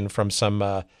pitch in from some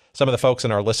of the folks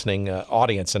in our listening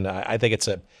audience. And I think it's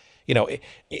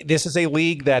this is a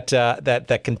league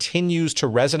that continues to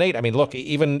resonate. I mean, look,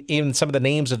 even some of the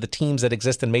names of the teams that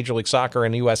exist in Major League Soccer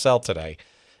and USL today,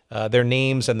 their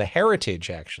names and the heritage,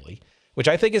 actually, which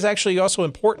I think is actually also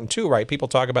important too, right? People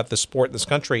talk about the sport in this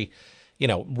country,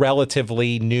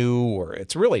 relatively new, or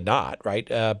it's really not, right?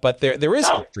 But there is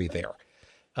history there.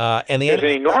 And there's an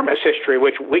enormous history,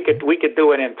 which we could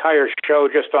do an entire show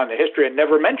just on the history and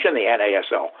never mention the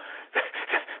NASL.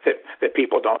 that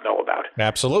people don't know about.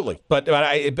 Absolutely, but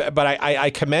I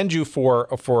commend you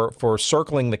for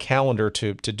circling the calendar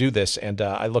to do this, and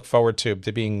I look forward to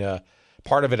being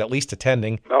part of it, at least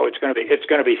attending. Oh, it's going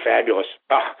to be fabulous.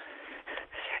 At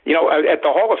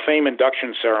the Hall of Fame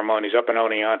induction ceremonies up in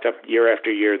Oneonta, year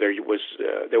after year,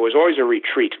 there was always a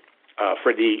retreat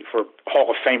for Hall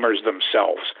of Famers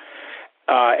themselves,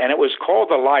 and it was called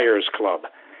the Liars Club.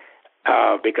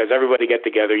 Because everybody get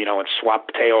together, and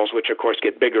swap tales, which of course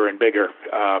get bigger and bigger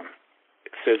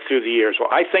through the years. Well,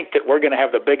 I think that we're going to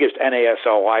have the biggest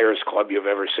NASL Liars Club you've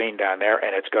ever seen down there,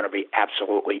 and it's going to be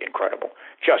absolutely incredible.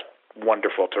 Just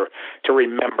wonderful to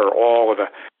remember all of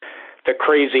the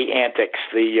crazy antics,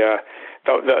 the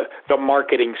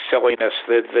marketing silliness,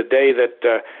 the day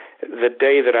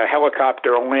that a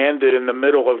helicopter landed in the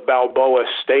middle of Balboa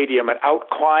Stadium and out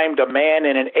climbed a man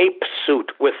in an ape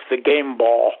suit with the game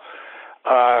ball.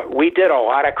 We did a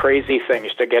lot of crazy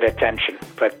things to get attention,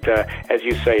 but as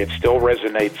you say, it still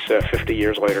resonates 50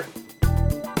 years later.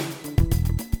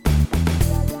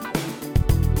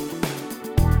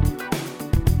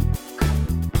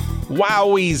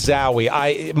 Wowie zowie!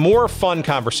 More fun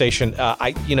conversation.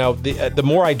 The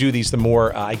more I do these, the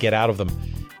more I get out of them.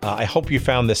 I hope you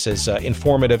found this as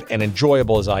informative and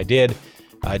enjoyable as I did.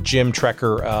 Jim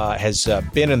Trecker has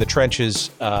been in the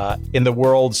trenches in the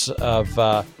worlds of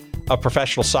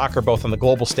professional soccer, both on the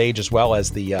global stage as well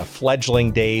as the fledgling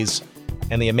days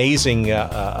and the amazing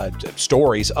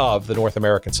stories of the North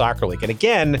American Soccer League. And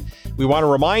again, we want to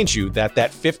remind you that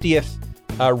 50th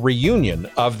reunion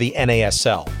of the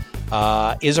NASL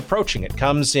is approaching. It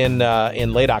comes in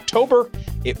late October.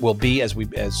 It will be, as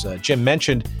Jim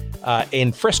mentioned,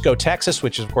 in Frisco, Texas,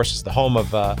 which of course is the home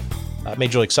of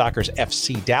Major League Soccer's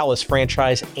FC Dallas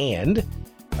franchise, and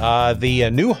the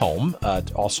new home,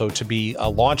 also to be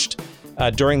launched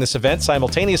during this event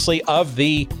simultaneously, of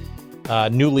the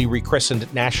newly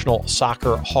rechristened National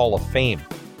Soccer Hall of Fame,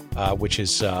 which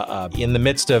is in the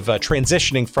midst of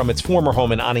transitioning from its former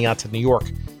home in Oneonta, New York,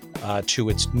 to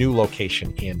its new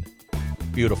location in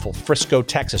beautiful Frisco,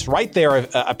 Texas. Right there,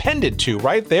 appended to,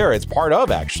 right there, it's part of,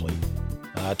 actually,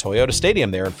 Toyota Stadium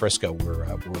there in Frisco, where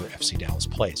FC Dallas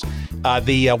plays.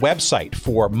 The website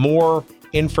for more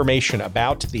information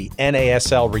about the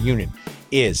NASL reunion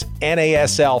is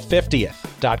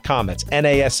NASL50th.com. That's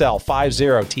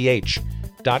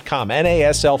NASL50th.com.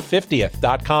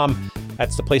 NASL50th.com.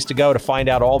 That's the place to go to find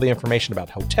out all the information about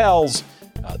hotels,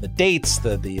 the dates,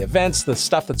 the events, the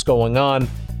stuff that's going on.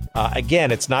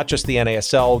 Again, it's not just the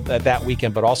NASL that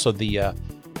weekend, but also the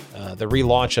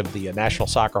relaunch of the National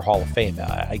Soccer Hall of Fame.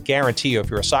 I guarantee you, if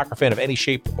you're a soccer fan of any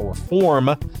shape or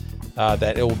form,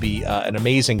 that it will be an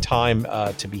amazing time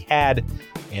to be had.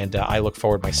 And I look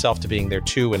forward myself to being there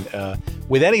too. And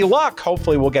with any luck,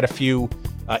 hopefully we'll get a few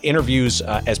interviews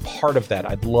as part of that.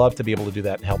 I'd love to be able to do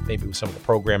that and help maybe with some of the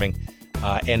programming.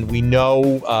 And we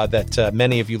know that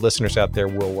many of you listeners out there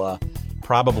will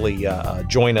probably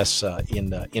join us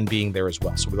in being there as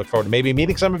well. So we look forward to maybe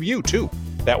meeting some of you too.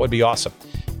 That would be awesome.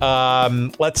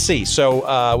 Let's see.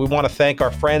 So we want to thank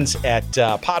our friends at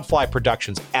Podfly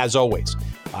Productions, as always.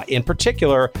 In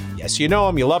particular, yes, you know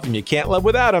him, you love him, you can't live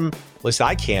without him. At least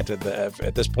I can't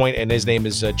at this point, and his name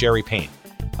is Jerry Payne.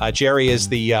 Jerry is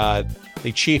the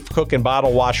chief cook and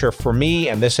bottle washer for me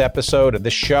and this episode of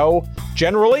this show.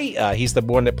 Generally, he's the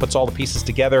one that puts all the pieces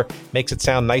together, makes it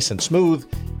sound nice and smooth,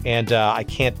 and I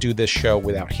can't do this show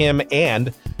without him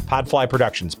and Podfly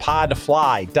Productions.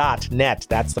 Podfly.net,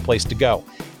 that's the place to go.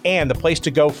 And the place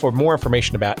to go for more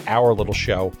information about our little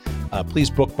show, please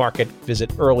bookmark it,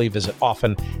 visit early, visit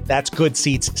often. That's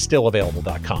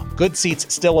GoodSeatsStillAvailable.com.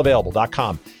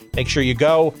 GoodSeatsStillAvailable.com. Make sure you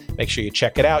go, make sure you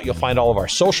check it out. You'll find all of our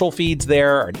social feeds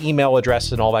there, an email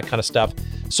address, and all that kind of stuff.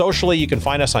 Socially, you can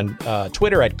find us on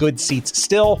Twitter at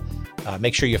GoodSeatsStill.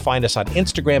 Make sure you find us on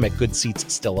Instagram at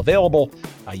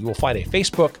GoodSeatsStillAvailable. You will find a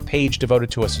Facebook page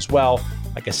devoted to us as well.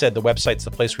 Like I said, the website's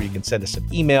the place where you can send us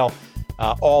an email,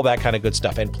 all that kind of good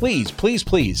stuff. And please, please,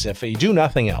 please, if you do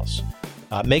nothing else,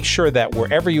 make sure that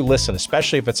wherever you listen,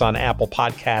 especially if it's on Apple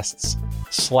Podcasts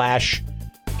 /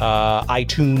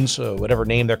 iTunes, whatever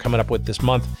name they're coming up with this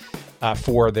month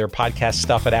for their podcast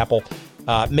stuff at Apple,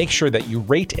 make sure that you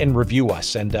rate and review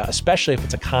us. And especially if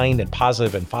it's a kind and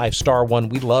positive and 5-star one,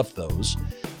 we love those.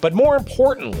 But more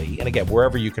importantly, and again,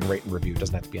 wherever you can rate and review, it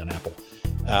doesn't have to be on Apple,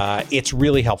 it's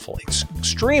really helpful. It's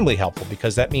extremely helpful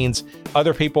because that means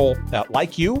other people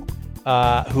like you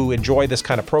who enjoy this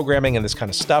kind of programming and this kind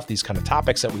of stuff, these kind of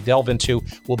topics that we delve into,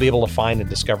 will be able to find and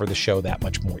discover the show that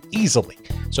much more easily.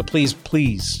 So please,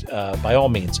 by all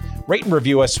means, rate and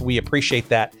review us. We appreciate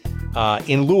that.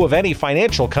 In lieu of any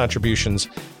financial contributions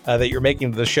that you're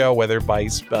making to the show, whether by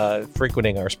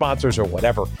frequenting our sponsors or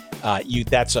whatever,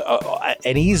 that's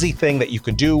an easy thing that you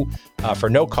can do for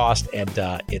no cost, and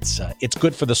it's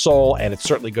good for the soul, and it's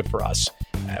certainly good for us.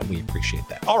 We appreciate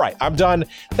that. All right, I'm done.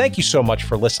 Thank you so much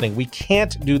for listening. We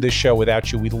can't do this show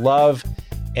without you. We love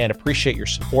and appreciate your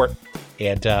support.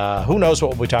 And who knows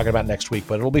what we'll be talking about next week,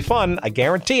 but it'll be fun. I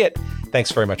guarantee it.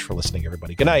 Thanks very much for listening,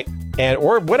 everybody. Good night.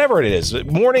 Or whatever it is,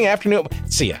 morning, afternoon.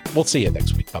 See ya. We'll see you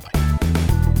next week. Bye-bye.